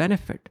graded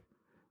benefit.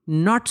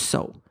 Not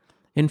so.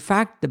 In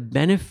fact, the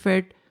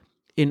benefit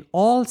in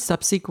all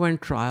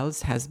subsequent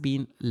trials has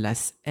been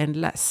less and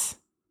less.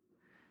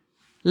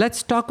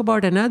 Let's talk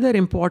about another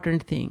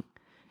important thing,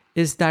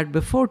 is that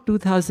before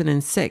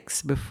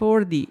 2006,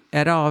 before the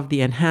era of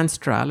the ENHANCE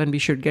trial, and we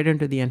should get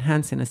into the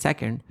ENHANCE in a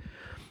second,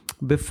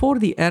 before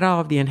the era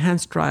of the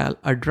ENHANCE trial,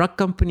 a drug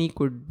company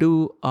could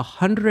do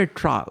 100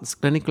 trials,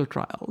 clinical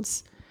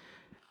trials,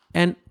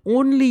 and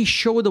only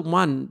show the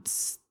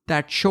ones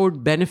that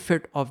showed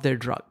benefit of their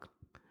drug.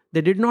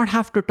 They did not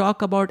have to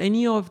talk about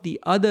any of the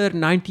other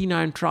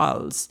 99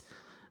 trials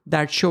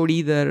that showed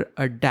either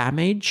a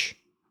damage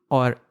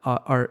or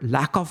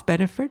lack of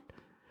benefit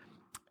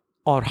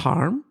or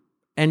harm,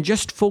 and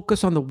just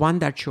focus on the one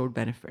that showed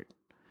benefit.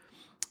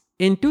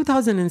 In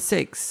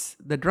 2006,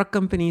 the drug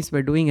companies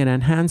were doing an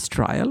ENHANCE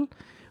trial,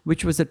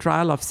 which was a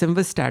trial of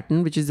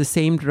simvastatin, which is the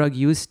same drug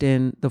used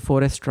in the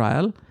 4S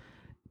trial,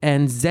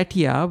 and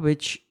Zetia,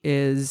 which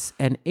is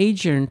an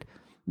agent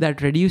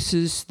that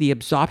reduces the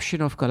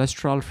absorption of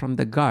cholesterol from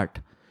the gut.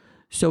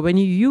 So when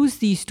you use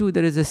these two,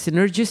 there is a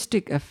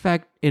synergistic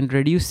effect in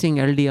reducing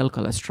LDL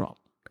cholesterol.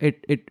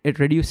 It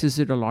reduces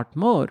it a lot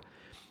more.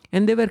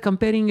 And they were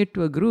comparing it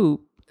to a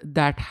group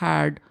that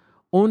had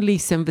only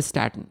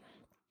simvastatin.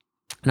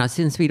 Now,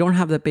 since we don't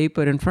have the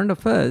paper in front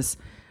of us,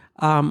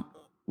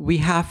 we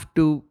have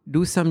to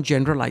do some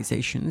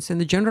generalizations.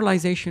 And the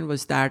generalization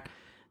was that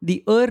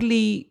the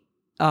early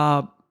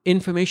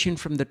information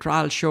from the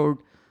trial showed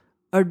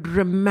a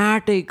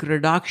dramatic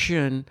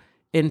reduction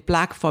in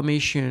plaque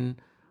formation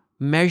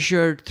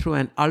measured through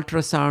an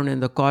ultrasound in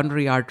the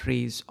coronary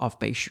arteries of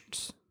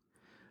patients.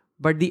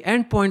 But the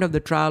endpoint of the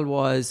trial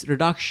was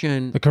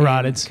reduction the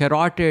carotids. in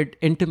carotid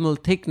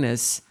intimal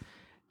thickness,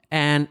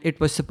 and it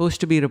was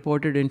supposed to be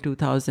reported in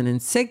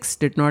 2006,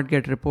 did not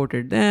get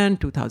reported then,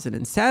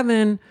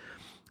 2007.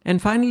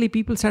 And finally,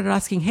 people started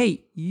asking,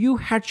 hey, you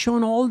had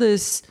shown all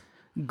this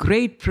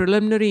great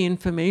preliminary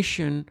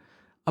information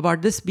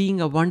about this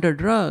being a wonder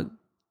drug.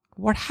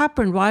 What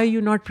happened? Why are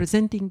you not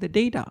presenting the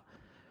data?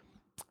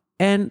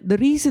 And the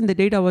reason the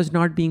data was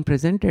not being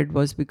presented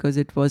was because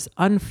it was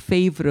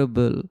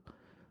unfavorable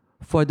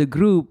for the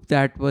group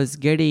that was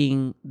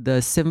getting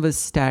the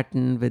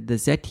simvastatin with the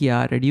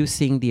Zetia,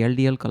 reducing the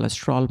LDL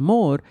cholesterol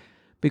more,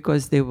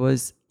 because there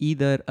was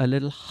either a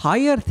little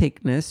higher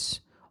thickness,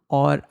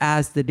 or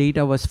as the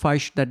data was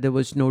fudged, that there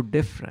was no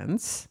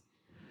difference.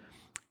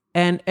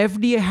 And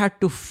FDA had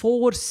to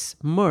force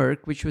Merck,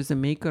 which was the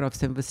maker of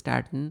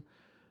simvastatin,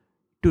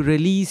 to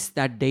release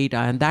that data.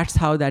 And that's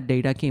how that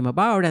data came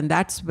about. And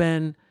that's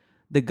when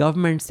the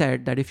government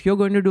said that if you're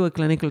going to do a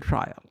clinical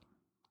trial,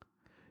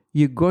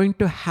 you're going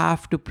to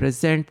have to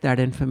present that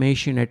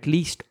information at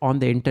least on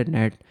the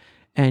internet,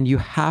 and you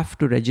have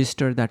to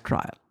register that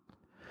trial.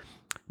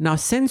 Now,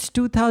 since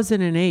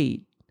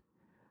 2008,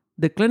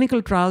 the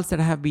clinical trials that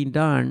have been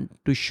done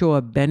to show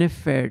a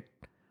benefit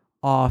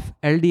of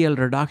LDL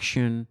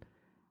reduction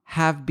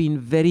have been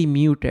very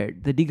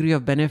muted. The degree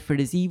of benefit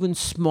is even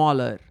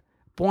smaller,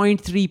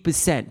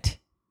 0.3%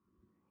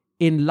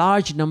 in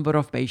large number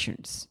of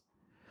patients.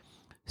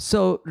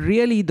 So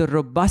really, the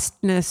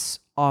robustness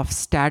of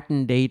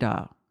statin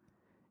data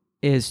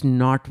is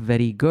not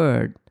very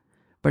good.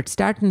 But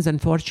statins,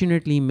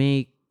 unfortunately,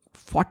 make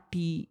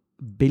 $40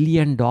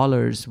 billion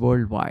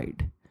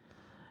worldwide.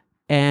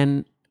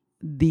 And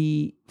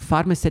the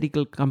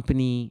pharmaceutical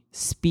company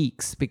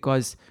speaks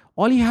because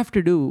all you have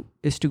to do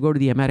is to go to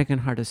the American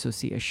Heart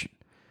Association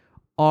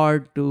or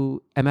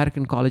to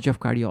American College of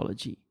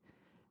Cardiology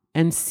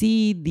and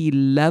see the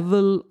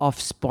level of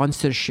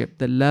sponsorship,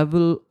 the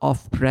level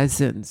of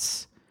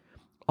presence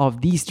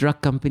of these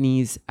drug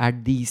companies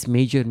at these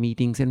major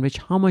meetings, in which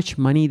how much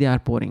money they are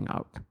pouring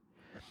out.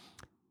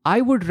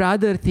 I would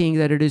rather think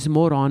that it is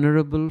more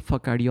honorable for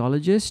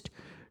cardiologists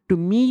to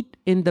meet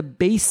in the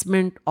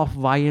basement of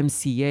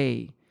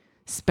YMCA,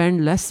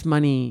 spend less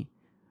money,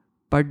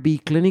 but be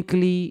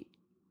clinically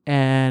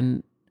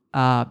and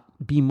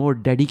be more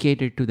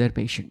dedicated to their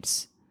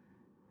patients.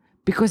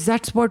 Because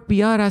that's what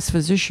we are as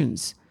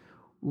physicians.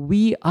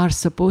 We are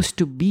supposed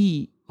to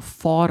be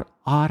for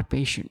our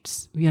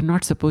patients. We are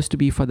not supposed to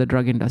be for the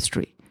drug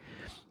industry.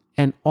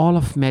 And all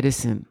of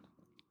medicine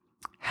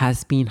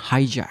has been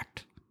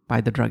hijacked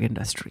by the drug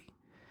industry.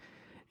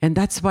 And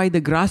that's why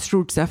the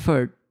grassroots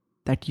effort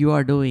that you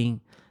are doing,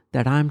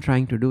 that I'm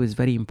trying to do, is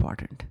very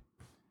important.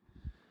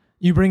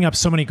 You bring up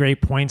so many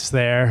great points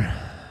there.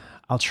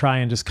 I'll try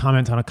and just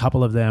comment on a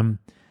couple of them.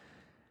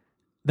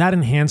 That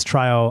ENHANCE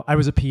trial, I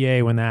was a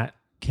PA when that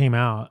came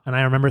out, and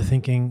I remember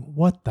thinking,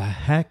 what the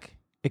heck?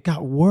 It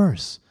got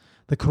worse.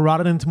 The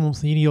carotid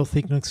intimal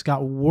thickness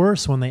got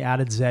worse when they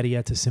added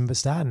Zetia to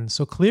simvastatin.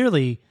 So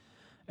clearly,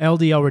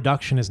 LDL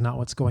reduction is not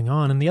what's going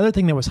on. And the other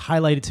thing that was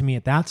highlighted to me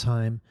at that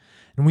time,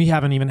 and we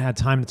haven't even had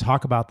time to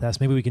talk about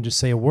this, maybe we can just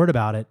say a word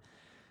about it,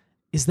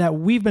 is that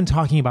we've been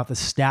talking about the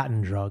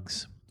statin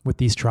drugs with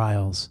these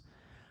trials.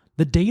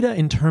 The data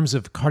in terms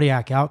of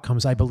cardiac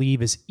outcomes, I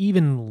believe, is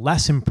even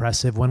less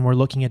impressive when we're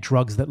looking at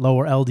drugs that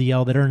lower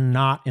LDL that are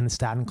not in the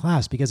statin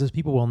class, because as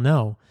people will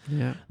know,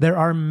 there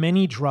are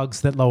many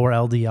drugs that lower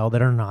LDL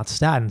that are not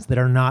statins, that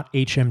are not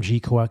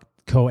HMG-CoA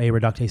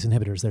reductase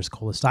inhibitors. There's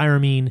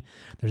cholestyramine,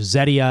 there's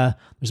Zetia,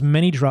 there's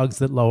many drugs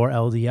that lower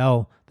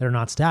LDL that are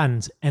not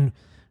statins. And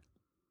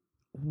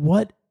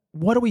what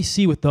do we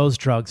see with those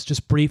drugs,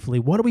 just briefly,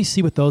 what do we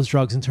see with those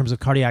drugs in terms of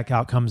cardiac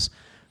outcomes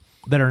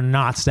that are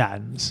not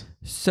statins?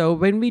 So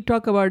when we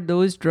talk about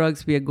those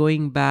drugs, we are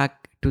going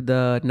back to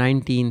the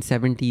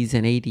 1970s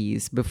and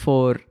 80s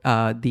before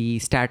the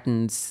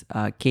statins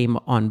came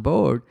on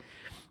board.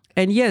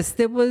 And yes,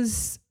 there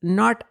was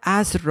not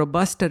as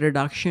robust a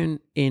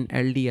reduction in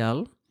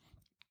LDL,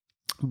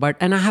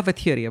 and I have a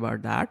theory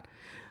about that.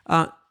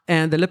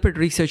 And the Lipid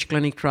Research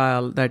Clinic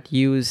trial that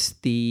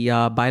used the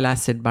bile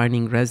acid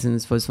binding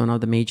resins was one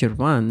of the major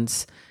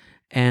ones.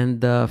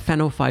 And the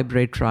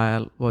fenofibrate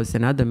trial was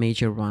another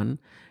major one.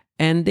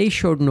 And they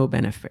showed no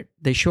benefit.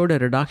 They showed a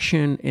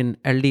reduction in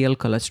LDL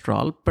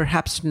cholesterol,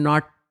 perhaps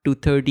not to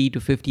 30 to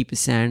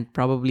 50%,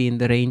 probably in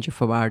the range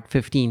of about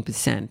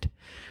 15%.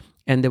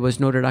 And there was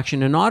no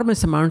reduction.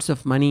 Enormous amounts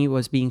of money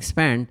was being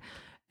spent.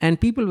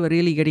 And people were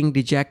really getting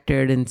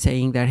dejected and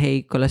saying that,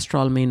 hey,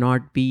 cholesterol may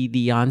not be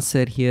the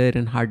answer here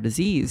in heart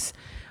disease,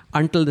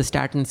 until the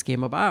statins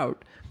came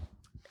about.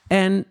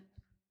 And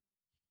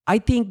I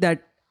think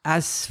that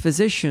as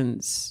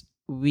physicians,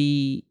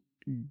 we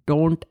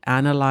don't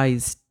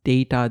analyze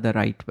data the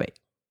right way.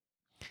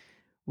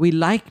 We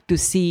like to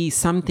see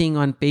something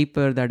on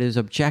paper that is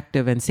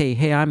objective and say,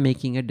 hey, I'm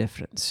making a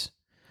difference.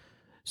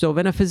 So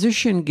when a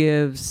physician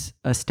gives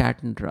a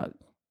statin drug,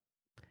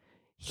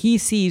 he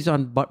sees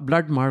on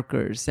blood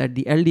markers that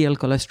the LDL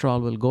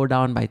cholesterol will go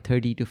down by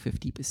 30 to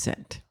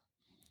 50%.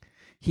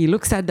 He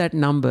looks at that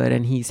number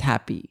and he's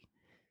happy.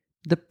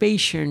 The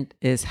patient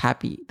is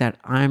happy that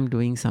I'm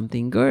doing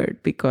something good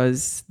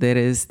because there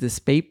is this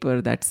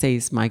paper that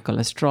says my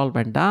cholesterol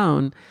went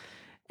down.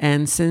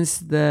 And since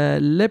the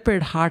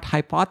lipid heart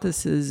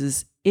hypothesis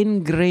is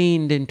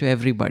ingrained into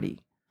everybody,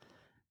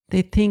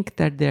 they think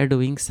that they're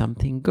doing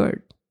something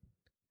good.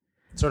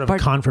 Sort of a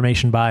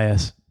confirmation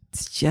bias.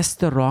 It's just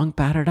the wrong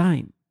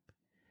paradigm.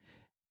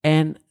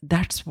 And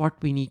that's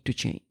what we need to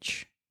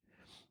change.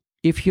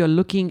 If you're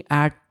looking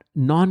at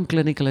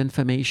non-clinical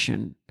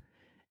information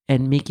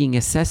and making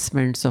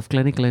assessments of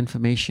clinical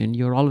information,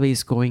 you're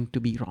always going to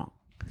be wrong.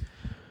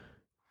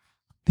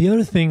 The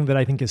other thing that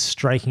I think is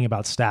striking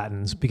about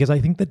statins, because I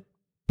think that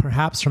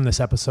perhaps from this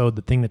episode,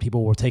 the thing that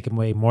people will take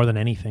away more than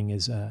anything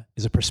is a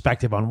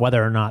perspective on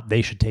whether or not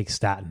they should take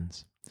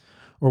statins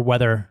or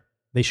whether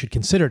they should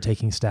consider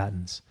taking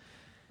statins.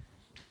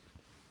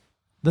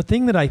 The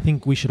thing that I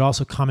think we should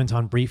also comment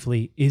on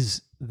briefly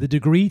is the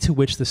degree to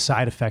which the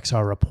side effects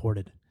are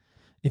reported.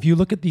 If you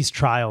look at these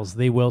trials,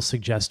 they will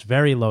suggest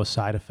very low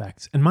side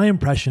effects. And my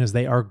impression is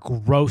they are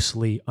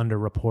grossly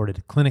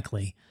underreported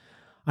clinically.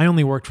 I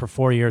only worked for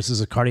 4 years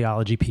as a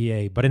cardiology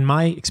PA, but in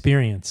my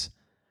experience,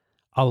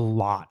 a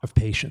lot of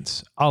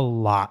patients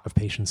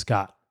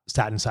got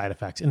statin side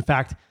effects. In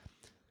fact,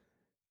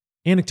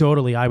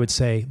 anecdotally, I would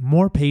say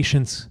more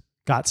patients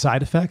got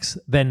side effects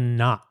than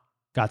not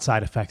got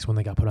side effects when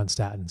they got put on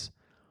statins.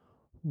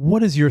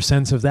 What is your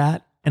sense of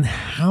that? And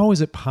how is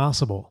it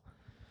possible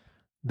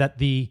that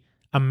the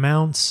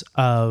amounts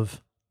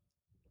of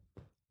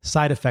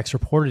side effects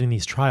reported in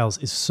these trials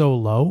is so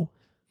low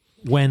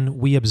when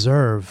we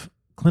observe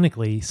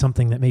clinically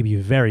something that may be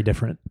very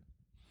different?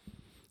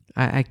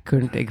 I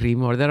couldn't agree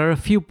more. There are a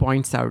few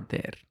points out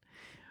there.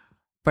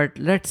 But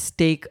let's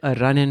take a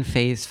run-in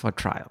phase for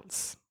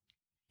trials.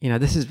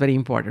 This is very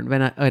important.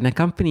 When a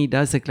company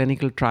does a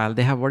clinical trial,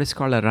 they have what is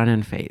called a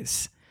run-in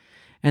phase.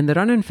 And the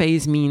run-in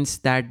phase means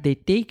that they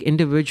take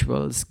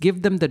individuals,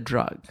 give them the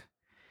drug,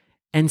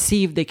 and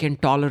see if they can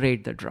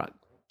tolerate the drug.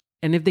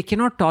 And if they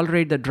cannot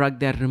tolerate the drug,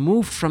 they're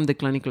removed from the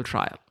clinical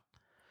trial.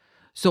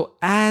 So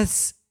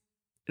as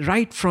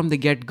right from the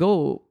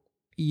get-go,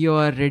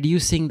 you're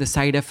reducing the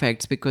side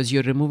effects because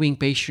you're removing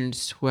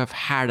patients who have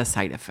had a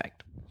side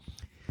effect.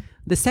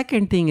 The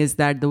second thing is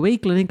that the way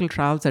clinical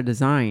trials are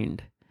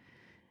designed,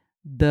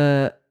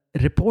 the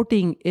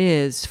reporting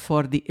is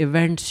for the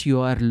events you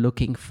are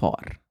looking for.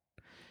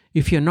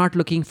 If you're not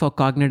looking for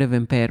cognitive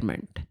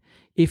impairment,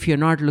 if you're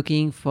not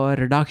looking for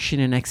reduction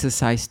in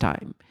exercise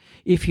time,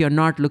 if you're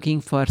not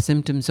looking for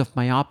symptoms of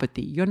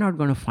myopathy, you're not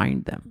going to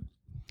find them.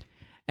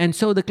 And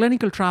so the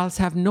clinical trials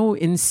have no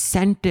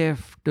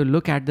incentive to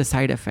look at the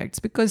side effects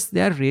because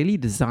they're really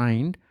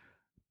designed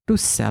to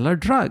sell a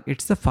drug.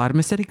 It's the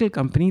pharmaceutical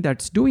company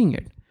that's doing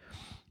it.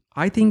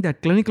 I think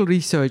that clinical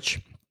research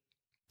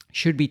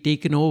should be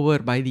taken over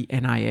by the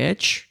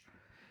NIH,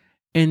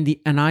 and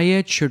the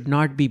NIH should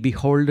not be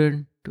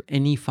beholden to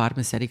any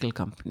pharmaceutical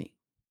company,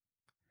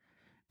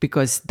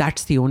 because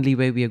that's the only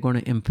way we are going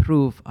to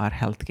improve our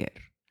healthcare.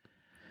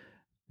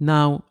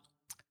 Now,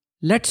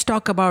 let's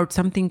talk about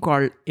something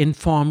called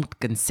informed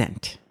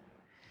consent.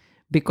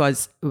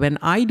 Because when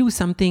I do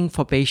something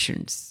for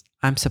patients,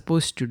 I'm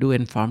supposed to do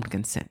informed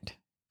consent.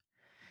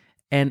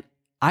 And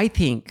I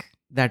think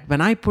that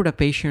when I put a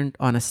patient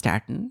on a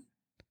statin,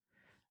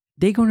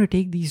 they're going to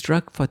take these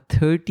drugs for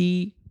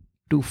 30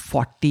 to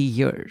 40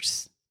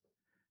 years,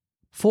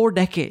 4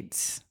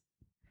 decades.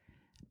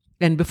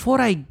 And before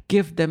I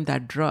give them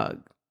that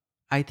drug,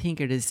 I think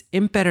it is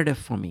imperative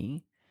for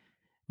me,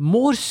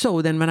 more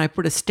so than when I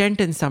put a stent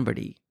in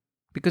somebody.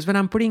 Because when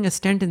I'm putting a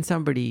stent in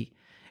somebody,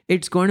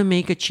 it's going to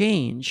make a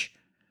change.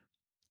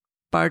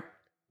 But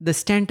the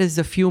stent is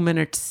a few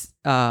minutes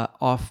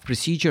of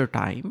procedure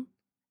time.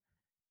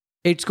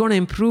 It's going to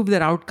improve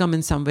their outcome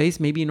in some ways,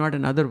 maybe not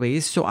in other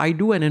ways. So I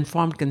do an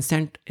informed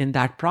consent in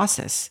that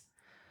process.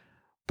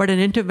 But an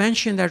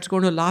intervention that's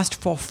going to last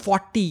for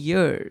 40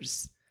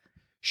 years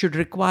should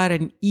require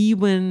an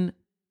even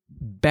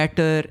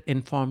better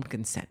informed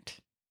consent.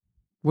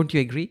 Wouldn't you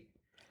agree?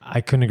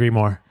 I couldn't agree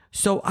more.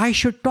 So I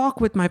should talk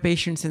with my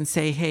patients and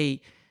say,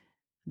 hey,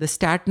 the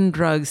statin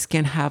drugs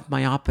can have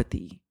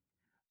myopathy.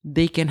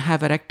 They can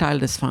have erectile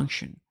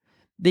dysfunction.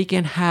 They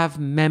can have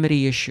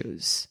memory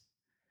issues.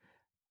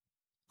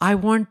 I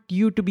want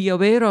you to be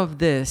aware of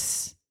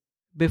this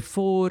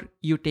before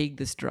you take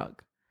this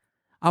drug.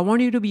 I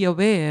want you to be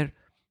aware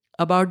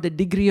about the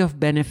degree of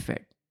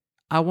benefit.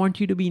 I want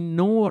you to be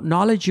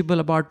knowledgeable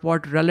about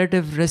what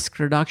relative risk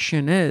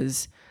reduction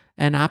is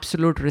and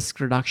absolute risk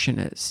reduction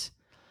is.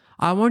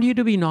 I want you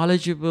to be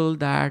knowledgeable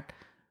that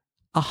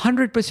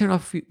 100%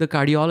 of the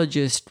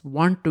cardiologists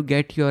want to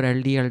get your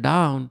LDL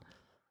down,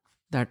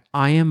 that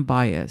I am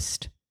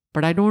biased,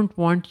 but I don't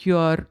want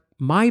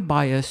my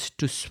bias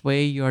to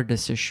sway your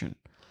decision.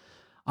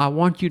 I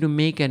want you to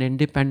make an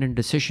independent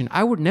decision.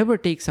 I would never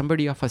take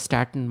somebody off a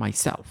statin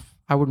myself.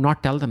 I would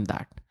not tell them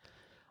that.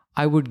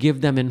 I would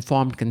give them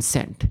informed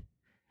consent.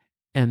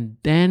 And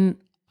then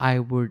I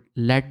would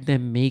let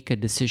them make a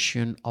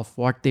decision of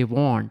what they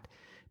want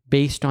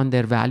based on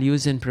their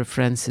values and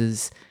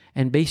preferences,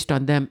 and based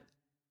on them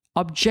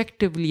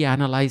objectively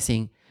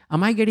analyzing,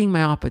 am I getting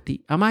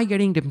myopathy? Am I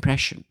getting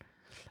depression?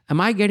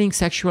 Am I getting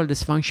sexual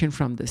dysfunction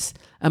from this?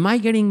 Am I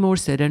getting more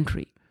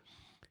sedentary?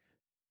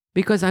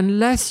 Because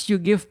unless you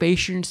give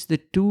patients the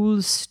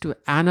tools to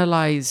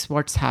analyze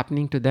what's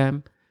happening to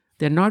them,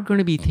 they're not going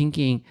to be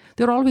thinking,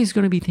 they're always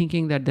going to be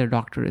thinking that their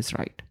doctor is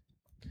right.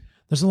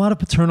 There's a lot of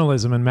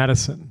paternalism in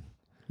medicine.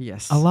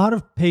 Yes. A lot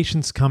of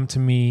patients come to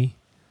me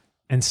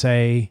and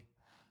say,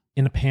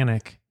 in a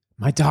panic,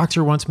 my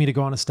doctor wants me to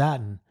go on a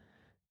statin.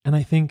 And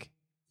I think,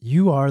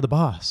 you are the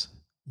boss.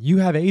 You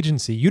have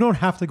agency. You don't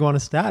have to go on a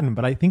statin.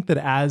 But I think that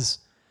as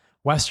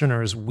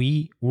Westerners,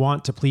 we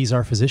want to please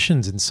our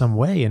physicians in some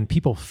way, and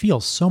people feel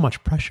so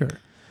much pressure.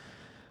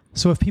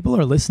 So if people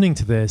are listening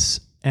to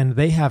this and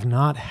they have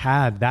not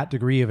had that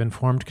degree of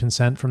informed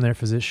consent from their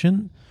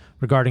physician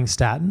regarding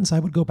statins, I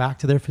would go back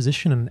to their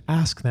physician and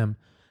ask them,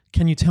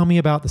 can you tell me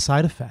about the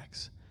side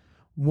effects?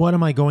 What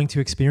am I going to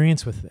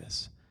experience with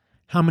this?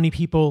 How many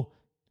people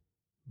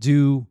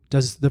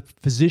does the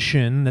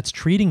physician that's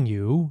treating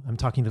you, I'm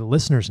talking to the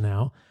listeners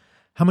now,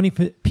 how many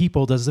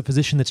people does the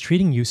physician that's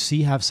treating you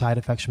see have side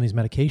effects from these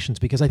medications?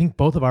 Because I think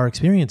both of our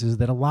experiences is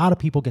that a lot of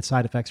people get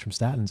side effects from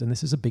statins, and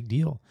this is a big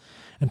deal.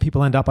 And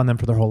people end up on them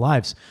for their whole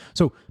lives.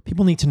 So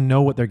people need to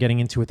know what they're getting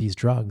into with these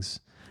drugs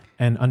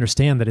and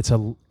understand that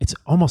it's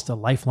almost a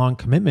lifelong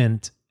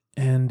commitment,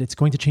 and it's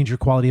going to change your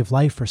quality of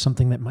life for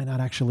something that might not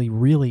actually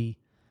really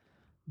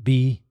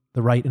be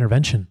the right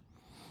intervention.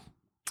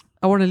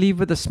 I want to leave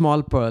with a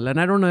small pearl, and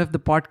I don't know if the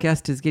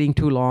podcast is getting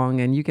too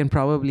long, and you can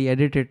probably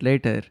edit it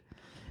later.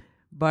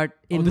 But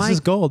this is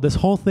gold. This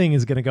whole thing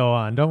is going to go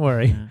on. Don't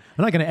worry. I'm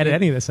not going to edit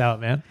any of this out,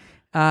 man.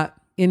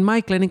 In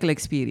my clinical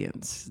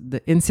experience,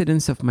 the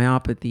incidence of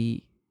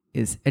myopathy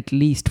is at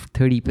least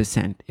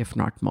 30%, if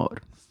not more.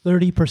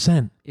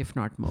 30%. If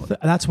not more.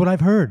 That's what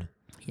I've heard.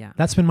 Yeah.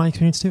 That's been my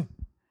experience too.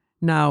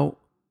 Now,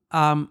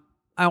 I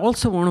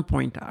also want to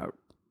point out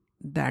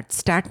that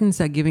statins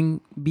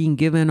are being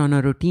given on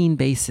a routine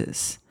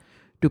basis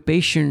to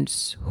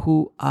patients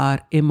who are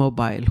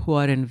immobile, who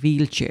are in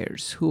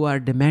wheelchairs, who are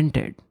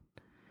demented.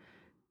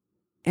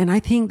 And I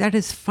think that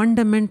is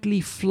fundamentally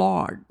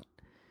flawed,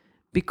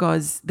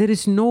 because there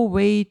is no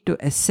way to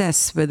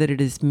assess whether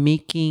it is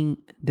making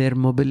their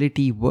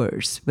mobility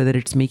worse, whether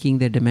it's making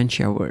their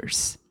dementia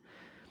worse.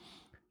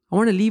 I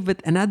want to leave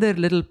with another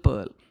little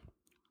pearl.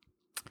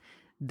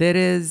 There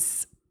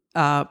is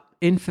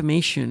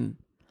information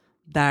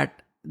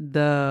that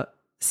the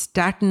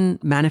statin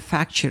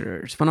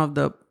manufacturers, one of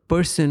the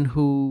person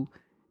who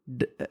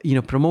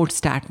promotes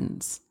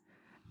statins,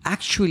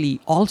 actually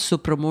also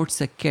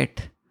promotes a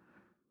kit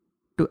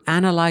to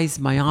analyze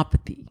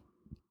myopathy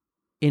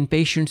in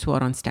patients who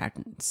are on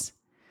statins.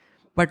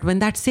 But when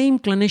that same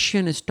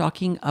clinician is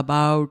talking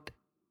about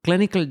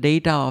clinical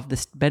data of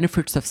the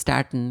benefits of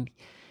statin,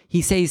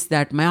 he says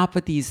that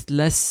myopathy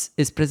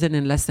is present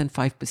in less than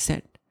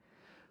 5%.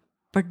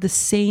 But the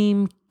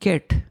same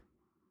kit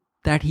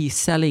that he's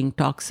selling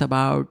talks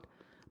about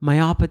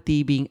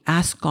myopathy being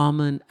as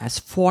common as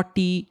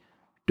 40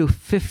 to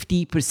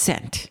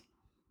 50%.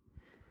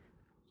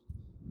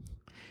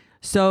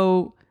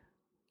 So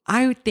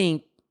I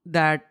think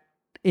that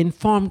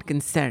informed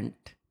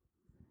consent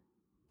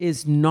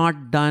is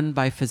not done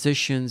by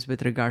physicians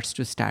with regards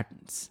to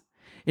statins.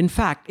 In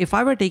fact, if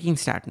I were taking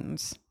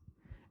statins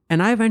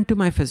and I went to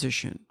my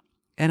physician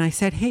and I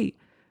said, hey,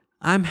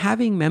 I'm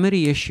having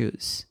memory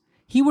issues,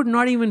 he would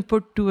not even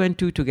put 2 and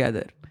 2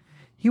 together.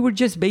 He would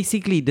just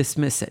basically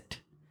dismiss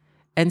it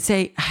and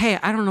say, hey,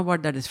 I don't know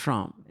what that is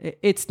from.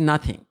 It's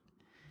nothing.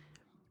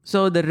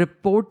 So the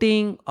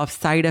reporting of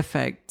side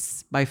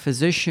effects by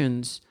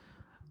physicians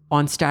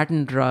on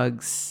statin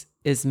drugs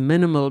is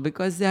minimal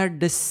because they are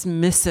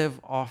dismissive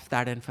of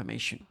that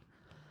information.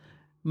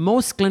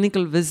 Most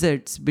clinical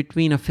visits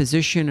between a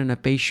physician and a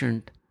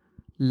patient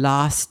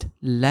last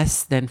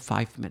less than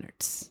 5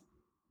 minutes.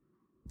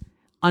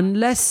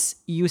 Unless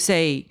you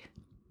say,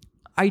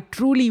 I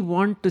truly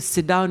want to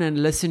sit down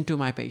and listen to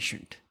my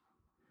patient.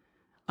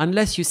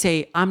 Unless you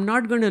say, I'm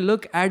not going to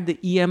look at the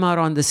EMR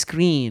on the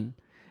screen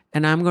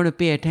and I'm going to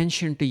pay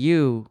attention to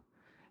you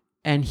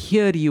and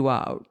hear you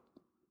out,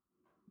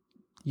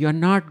 you're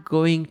not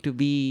going to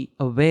be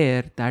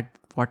aware that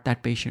what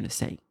that patient is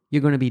saying.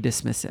 You're going to be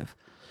dismissive.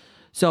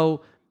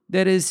 So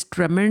there is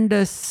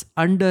tremendous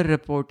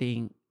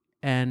underreporting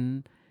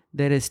and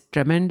there is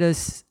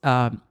tremendous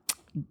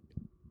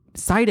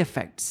side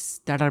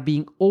effects that are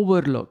being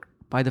overlooked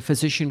by the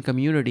physician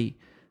community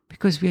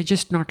because we are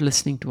just not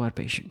listening to our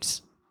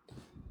patients.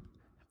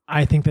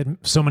 I think that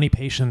so many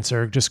patients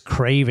are just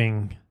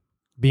craving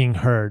being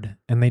heard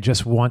and they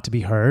just want to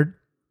be heard.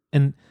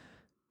 And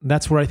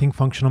that's where I think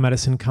functional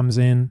medicine comes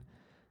in.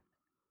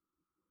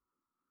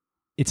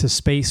 It's a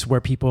space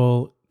where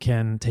people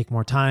can take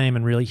more time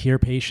and really hear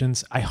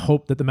patients. I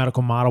hope that the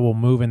medical model will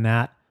move in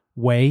that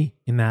way,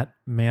 in that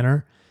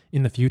manner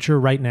in the future.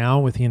 Right now,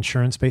 with the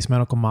insurance-based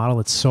medical model,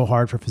 it's so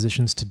hard for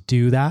physicians to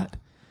do that.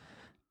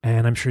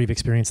 And I'm sure you've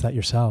experienced that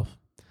yourself.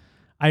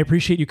 I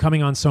appreciate you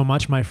coming on so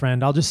much, my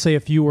friend. I'll just say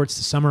a few words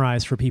to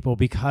summarize for people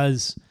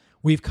because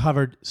we've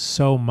covered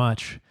so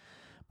much.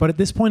 But at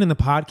this point in the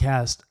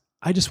podcast,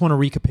 I just want to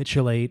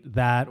recapitulate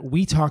that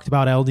we talked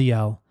about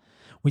LDL.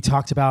 We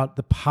talked about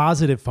the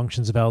positive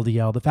functions of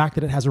LDL, the fact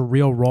that it has a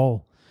real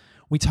role.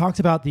 We talked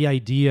about the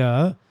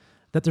idea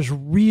that there's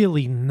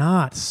really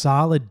not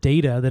solid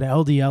data that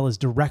LDL is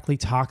directly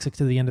toxic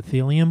to the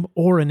endothelium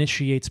or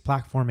initiates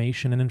plaque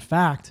formation. And in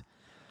fact,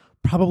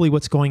 probably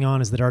what's going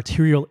on is that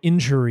arterial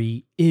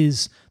injury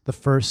is the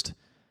first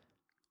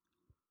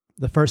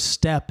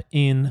step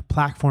in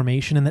plaque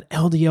formation, and that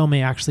LDL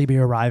may actually be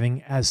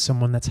arriving as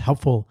someone that's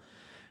helpful.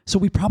 So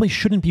we probably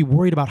shouldn't be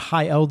worried about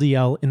high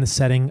LDL in the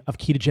setting of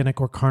ketogenic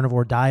or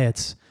carnivore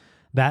diets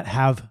that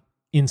have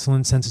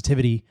insulin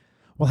sensitivity.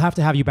 We'll have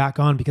to have you back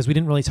on because we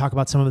didn't really talk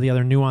about some of the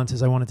other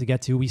nuances I wanted to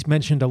get to. We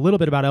mentioned a little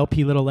bit about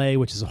Lp(a),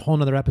 which is a whole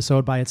nother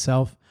episode by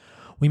itself.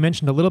 We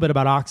mentioned a little bit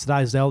about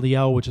oxidized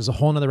LDL, which is a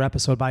whole nother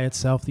episode by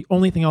itself. The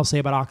only thing I'll say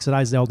about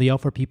oxidized LDL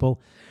for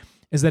people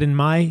is that in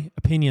my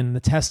opinion, the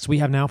tests we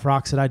have now for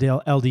oxidized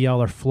LDL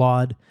are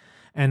flawed.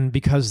 And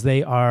because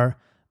they are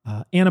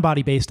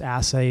antibody-based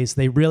assays,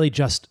 they really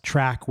just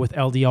track with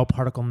LDL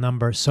particle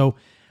number. So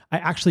I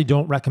actually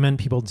don't recommend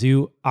people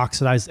do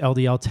oxidized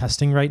LDL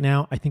testing right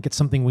now. I think it's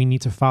something we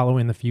need to follow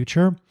in the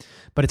future,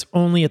 but it's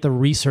only at the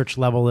research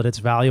level that it's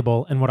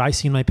valuable. And what I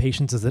see in my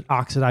patients is that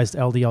oxidized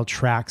LDL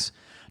tracks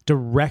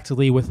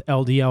directly with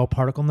LDL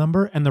particle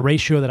number, and the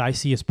ratio that I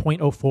see is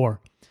 0.04.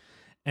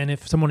 And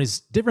if someone is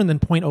different than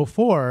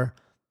 0.04,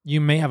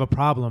 you may have a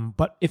problem.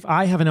 But if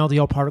I have an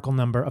LDL particle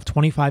number of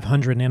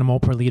 2,500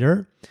 nanomole per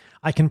liter,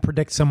 I can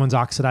predict someone's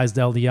oxidized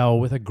LDL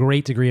with a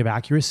great degree of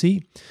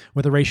accuracy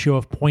with a ratio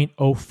of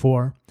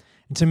 0.04.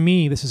 And to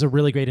me, this is a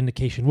really great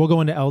indication. We'll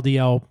go into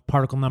LDL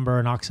particle number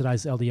and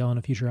oxidized LDL in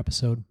a future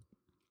episode.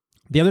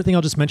 The other thing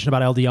I'll just mention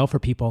about LDL for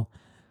people,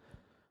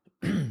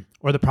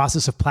 or the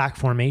process of plaque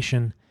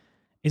formation,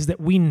 is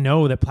that we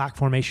know that plaque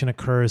formation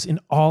occurs in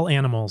all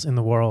animals in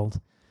the world.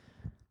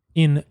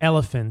 In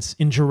elephants,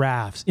 in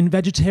giraffes, in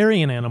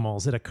vegetarian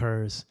animals it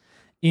occurs,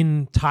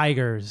 in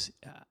tigers.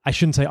 I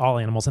shouldn't say all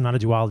animals, I'm not a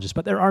zoologist,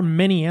 but there are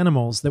many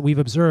animals that we've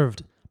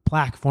observed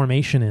plaque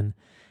formation in.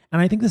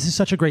 And I think this is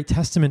such a great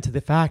testament to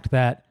the fact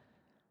that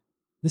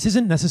this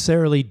isn't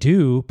necessarily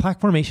due, plaque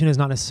formation is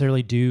not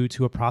necessarily due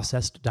to a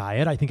processed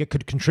diet. I think it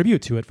could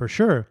contribute to it for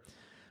sure,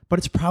 but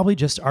it's probably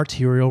just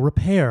arterial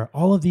repair.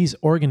 All of these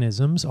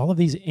organisms, all of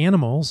these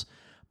animals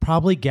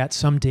probably get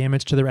some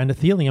damage to their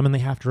endothelium and they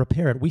have to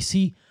repair it. We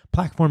see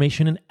plaque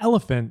formation in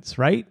elephants,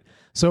 right?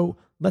 So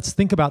let's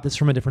think about this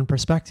from a different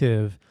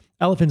perspective.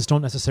 Elephants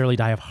don't necessarily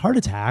die of heart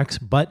attacks,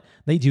 but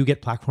they do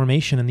get plaque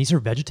formation, and these are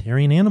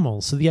vegetarian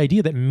animals. So the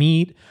idea that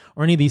meat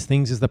or any of these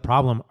things is the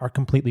problem are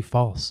completely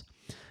false.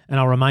 And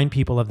I'll remind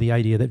people of the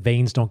idea that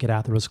veins don't get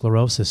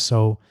atherosclerosis.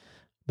 So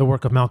the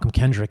work of Malcolm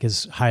Kendrick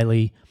is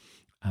highly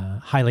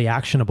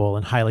actionable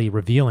and highly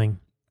revealing.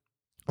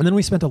 And then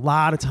we spent a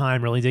lot of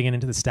time really digging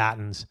into the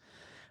statins.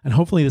 And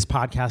hopefully this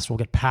podcast will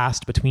get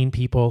passed between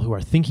people who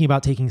are thinking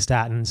about taking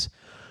statins,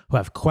 who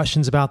have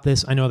questions about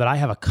this. I know that I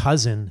have a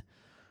cousin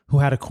who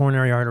had a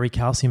coronary artery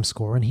calcium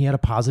score, and he had a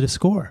positive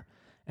score.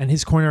 And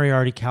his coronary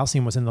artery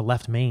calcium was in the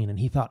left main. And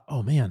he thought,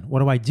 oh man,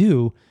 what do I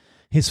do?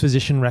 His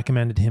physician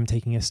recommended him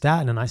taking a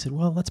statin. And I said,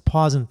 well, let's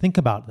pause and think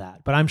about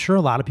that. But I'm sure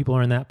a lot of people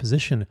are in that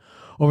position.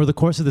 Over the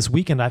course of this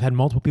weekend, I've had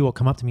multiple people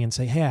come up to me and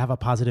say, hey, I have a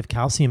positive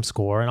calcium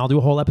score. And I'll do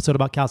a whole episode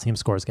about calcium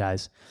scores,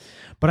 guys.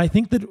 But I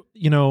think that,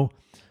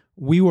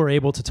 we were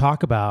able to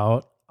talk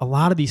about a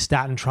lot of these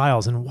statin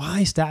trials and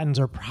why statins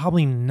are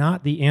probably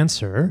not the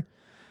answer,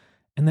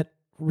 and that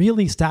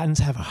really statins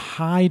have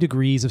high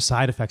degrees of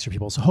side effects for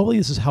people. So hopefully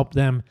this has helped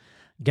them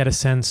get a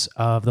sense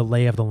of the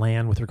lay of the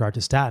land with regard to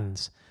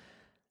statins.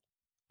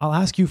 I'll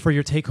ask you for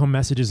your take-home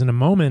messages in a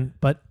moment,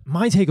 but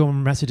my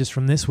take-home messages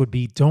from this would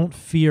be, don't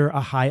fear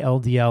a high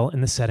LDL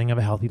in the setting of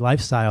a healthy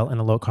lifestyle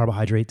and a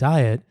low-carbohydrate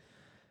diet.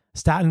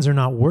 Statins are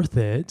not worth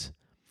it,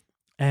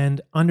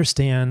 and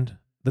understand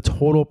the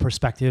total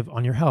perspective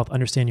on your health.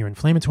 Understand your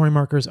inflammatory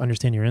markers,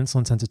 understand your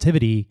insulin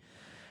sensitivity,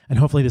 and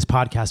hopefully this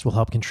podcast will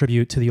help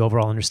contribute to the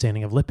overall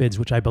understanding of lipids,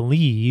 which I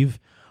believe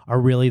are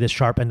really the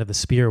sharp end of the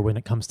spear when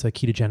it comes to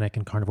ketogenic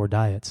and carnivore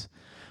diets.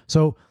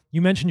 So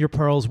you mentioned your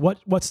pearls. What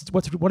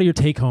are your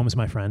take homes,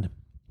 my friend?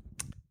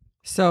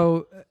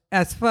 So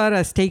as far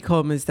as take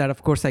home is that,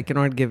 of course, I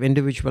cannot give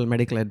individual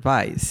medical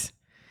advice,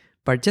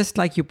 but just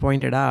like you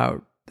pointed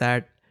out,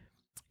 that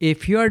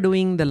if you are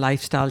doing the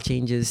lifestyle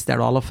changes that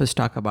all of us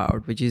talk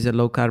about, which is a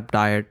low-carb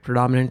diet,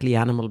 predominantly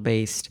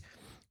animal-based,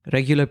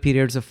 regular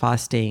periods of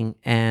fasting,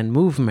 and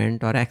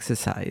movement or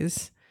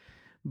exercise,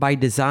 by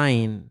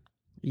design,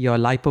 your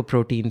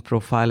lipoprotein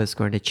profile is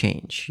going to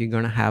change. You're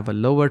going to have a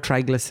lower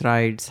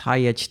triglycerides, high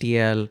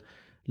HDL,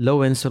 low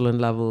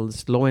insulin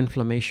levels, low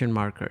inflammation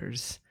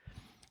markers.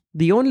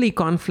 The only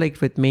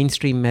conflict with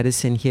mainstream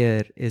medicine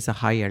here is a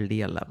high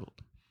LDL level.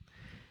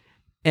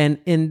 And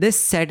in this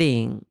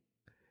setting,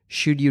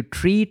 should you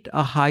treat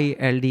a high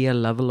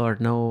LDL level or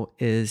no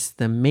is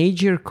the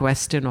major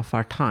question of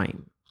our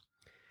time.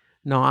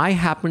 Now, I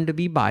happen to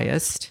be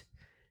biased,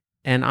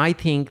 and I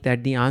think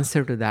that the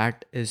answer to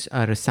that is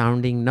a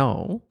resounding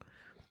no.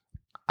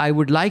 I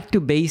would like to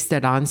base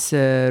that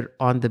answer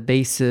on the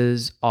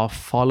basis of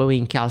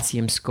following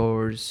calcium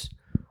scores,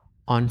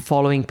 on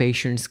following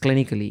patients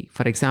clinically.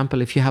 For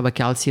example, if you have a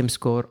calcium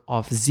score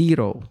of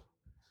 0,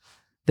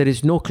 there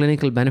is no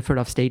clinical benefit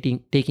of taking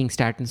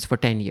statins for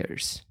 10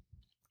 years.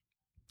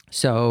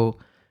 So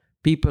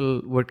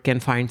people can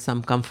find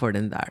some comfort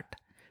in that.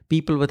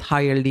 People with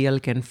high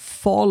LDL can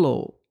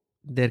follow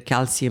their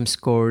calcium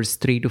scores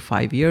 3 to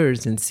 5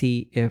 years and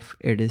see if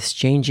it is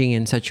changing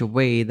in such a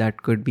way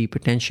that could be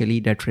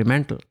potentially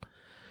detrimental.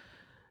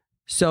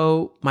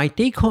 So my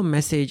take-home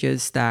message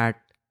is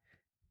that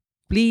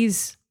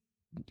please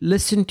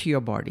listen to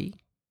your body.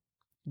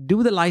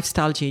 Do the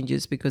lifestyle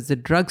changes because the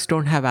drugs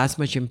don't have as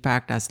much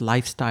impact as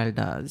lifestyle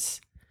does.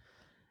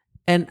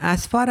 And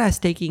as far as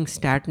taking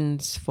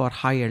statins for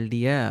high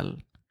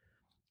LDL,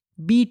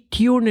 be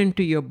tuned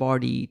into your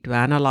body to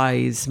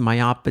analyze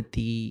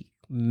myopathy,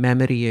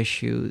 memory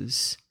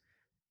issues,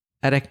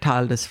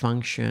 erectile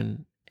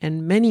dysfunction,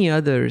 and many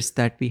others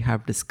that we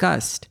have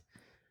discussed,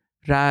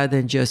 rather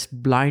than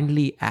just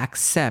blindly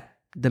accept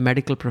the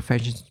medical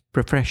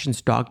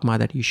profession's dogma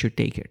that you should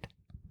take it.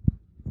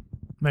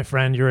 My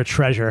friend, you're a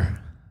treasure.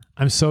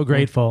 I'm so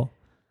grateful.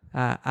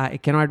 I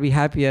cannot be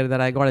happier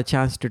that I got a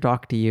chance to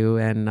talk to you.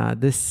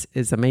 And this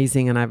is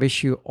amazing. And I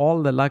wish you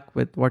all the luck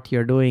with what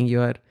you're doing.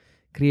 You're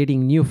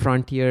creating new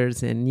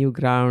frontiers and new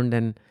ground.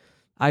 And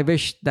I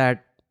wish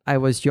that I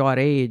was your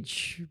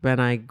age when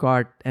I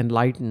got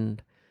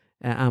enlightened.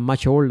 I'm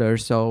much older.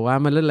 So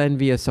I'm a little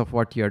envious of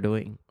what you're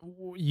doing.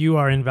 You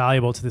are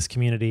invaluable to this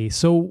community.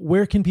 So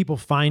where can people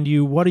find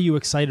you? What are you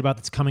excited about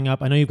that's coming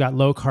up? I know you've got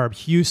Low Carb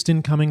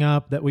Houston coming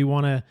up that we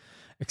want to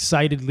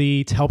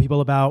excitedly tell people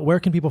about. Where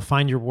can people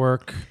find your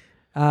work?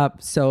 I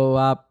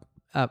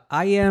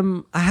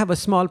have a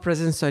small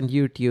presence on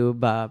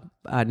YouTube,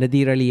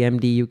 Nadir Ali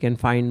MD. You can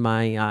find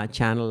my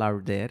channel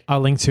out there.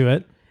 I'll link to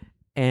it.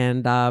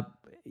 And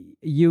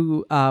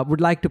you would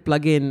like to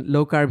plug in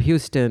Low Carb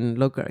Houston.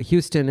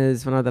 Houston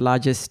is one of the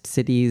largest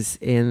cities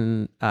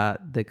in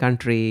the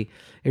country.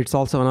 It's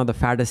also one of the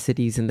fattest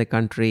cities in the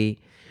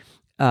country.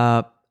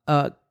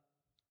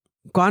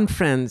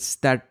 Conference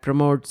that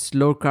promotes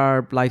low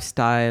carb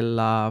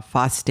lifestyle,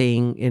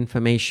 fasting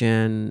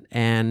information,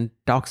 and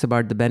talks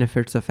about the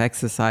benefits of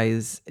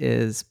exercise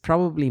is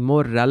probably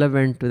more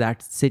relevant to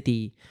that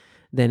city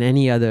than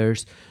any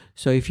others.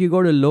 So if you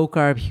go to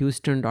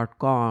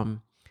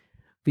lowcarbhouston.com,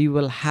 we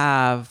will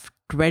have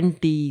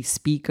 20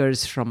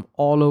 speakers from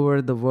all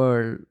over the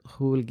world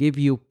who will give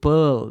you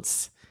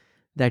pearls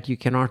that you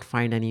cannot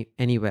find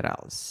anywhere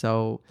else.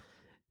 So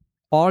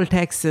all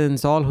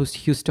Texans, all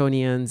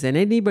Houstonians, and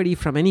anybody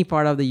from any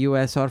part of the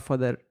US or from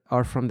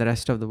the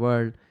rest of the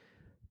world,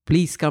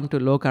 please come to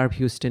Low Carb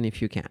Houston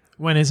if you can.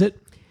 When is it?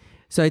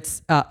 So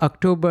it's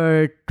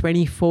October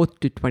 24th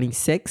to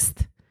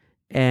 26th.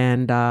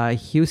 And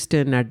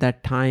Houston at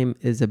that time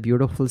is a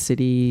beautiful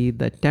city.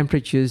 The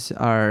temperatures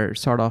are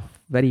sort of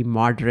very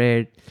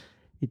moderate.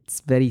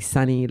 It's very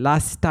sunny.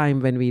 Last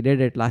time when we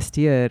did it last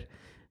year,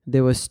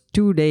 there was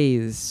 2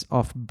 days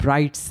of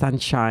bright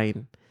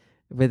sunshine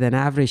with an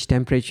average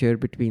temperature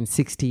between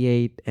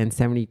 68 and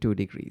 72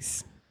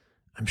 degrees.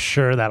 I'm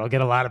sure that'll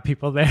get a lot of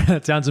people there.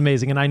 That sounds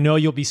amazing. And I know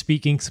you'll be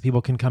speaking so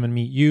people can come and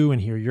meet you and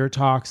hear your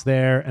talks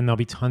there. And there'll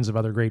be tons of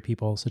other great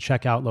people. So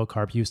check out Low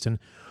Carb Houston.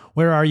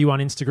 Where are you on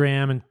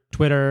Instagram and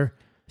Twitter?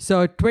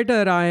 So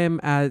Twitter, I am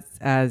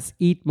as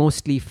Eat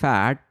Mostly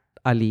Fat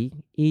Ali.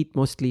 Eat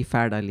Mostly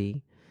Fat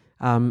Ali.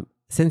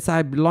 Since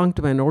I belong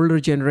to an older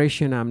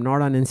generation, I'm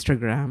not on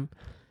Instagram.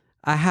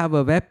 I have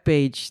a web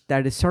page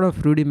that is sort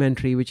of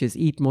rudimentary, which is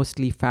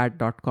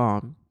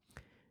eatmostlyfat.com.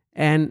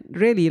 And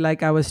really,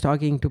 like I was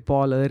talking to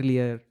Paul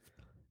earlier,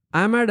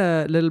 I'm at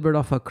a little bit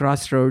of a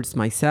crossroads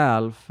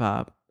myself.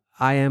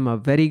 I am a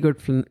very good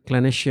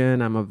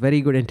clinician. I'm a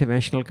very good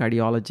interventional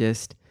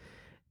cardiologist.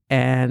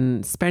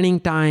 And spending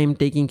time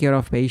taking care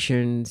of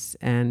patients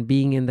and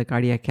being in the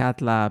cardiac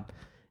cath lab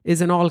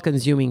is an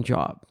all-consuming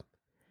job.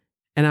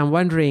 And I'm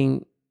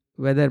wondering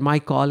whether my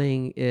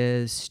calling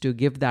is to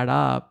give that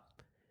up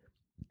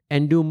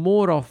and do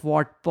more of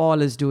what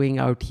Paul is doing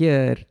out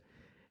here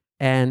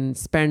and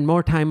spend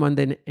more time on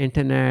the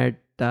internet,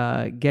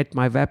 get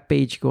my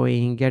webpage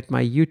going, get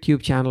my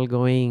YouTube channel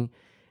going,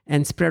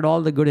 and spread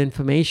all the good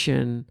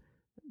information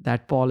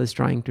that Paul is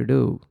trying to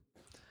do.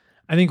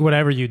 I think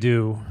whatever you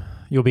do,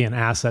 you'll be an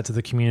asset to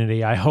the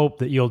community. I hope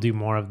that you'll do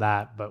more of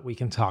that, but we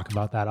can talk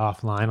about that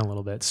offline a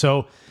little bit.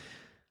 So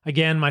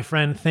again, my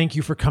friend, thank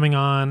you for coming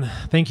on.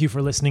 Thank you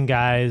for listening,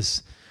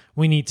 guys.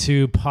 We need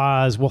to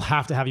pause. We'll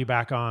have to have you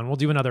back on. We'll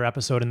do another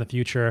episode in the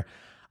future.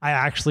 I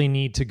actually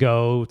need to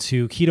go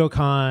to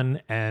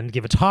KetoCon and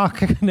give a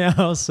talk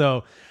now.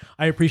 So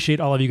I appreciate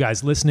all of you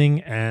guys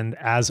listening. And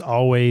as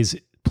always,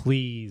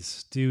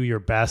 please do your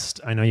best.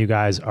 I know you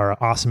guys are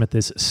awesome at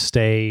this.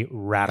 Stay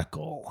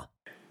radical.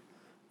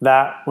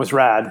 That was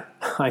rad.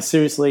 I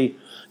seriously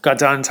got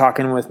done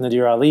talking with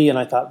Nadir Ali and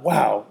I thought,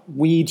 wow,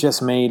 we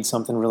just made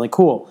something really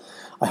cool.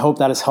 I hope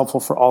that is helpful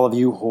for all of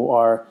you who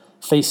are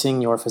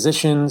facing your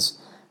physicians,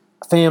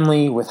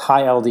 family with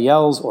high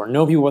LDLs or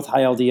know people with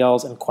high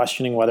LDLs and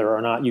questioning whether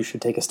or not you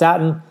should take a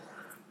statin.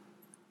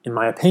 In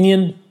my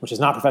opinion, which is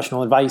not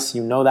professional advice,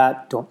 you know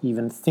that. Don't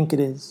even think it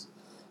is.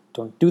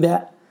 Don't do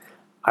that.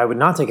 I would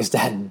not take a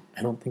statin.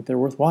 I don't think they're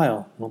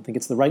worthwhile. I don't think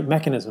it's the right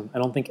mechanism. I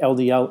don't think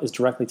LDL is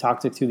directly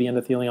toxic to the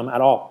endothelium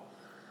at all.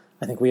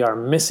 I think we are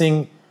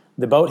missing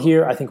the boat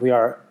here. I think we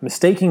are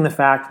mistaking the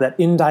fact that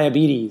in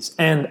diabetes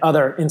and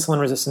other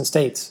insulin-resistant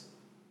states,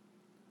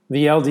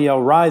 the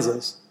LDL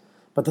rises.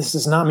 But this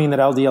does not mean that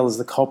LDL is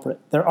the culprit.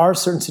 There are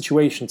certain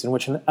situations in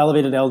which an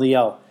elevated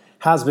LDL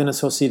has been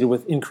associated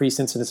with increased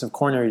incidence of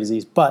coronary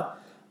disease, but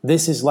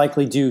this is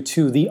likely due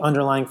to the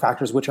underlying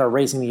factors which are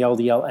raising the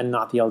LDL and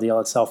not the LDL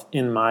itself,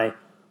 in my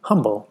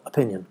humble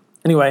opinion.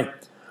 Anyway,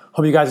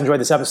 hope you guys enjoyed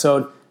this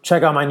episode.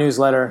 Check out my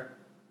newsletter,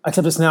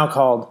 except it's now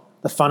called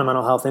The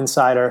Fundamental Health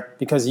Insider,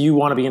 because you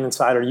want to be an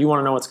insider. You want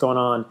to know what's going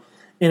on.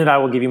 In it, I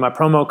will give you my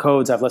promo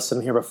codes. I've listed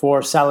them here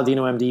before.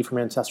 Saladino MD from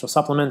Ancestral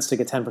Supplements to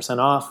get 10%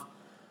 off.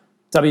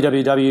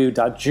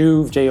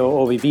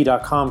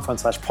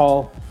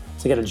 www.joovv.com/Paul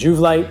to get a Joovv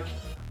Light.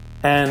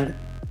 And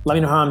let me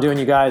know how I'm doing,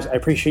 you guys. I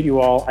appreciate you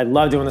all. I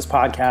love doing this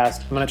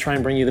podcast. I'm going to try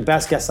and bring you the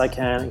best guests I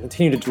can and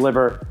continue to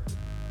deliver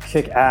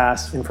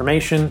kick-ass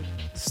information.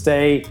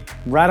 Stay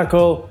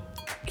radical,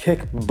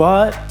 kick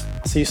butt.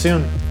 See you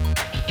soon.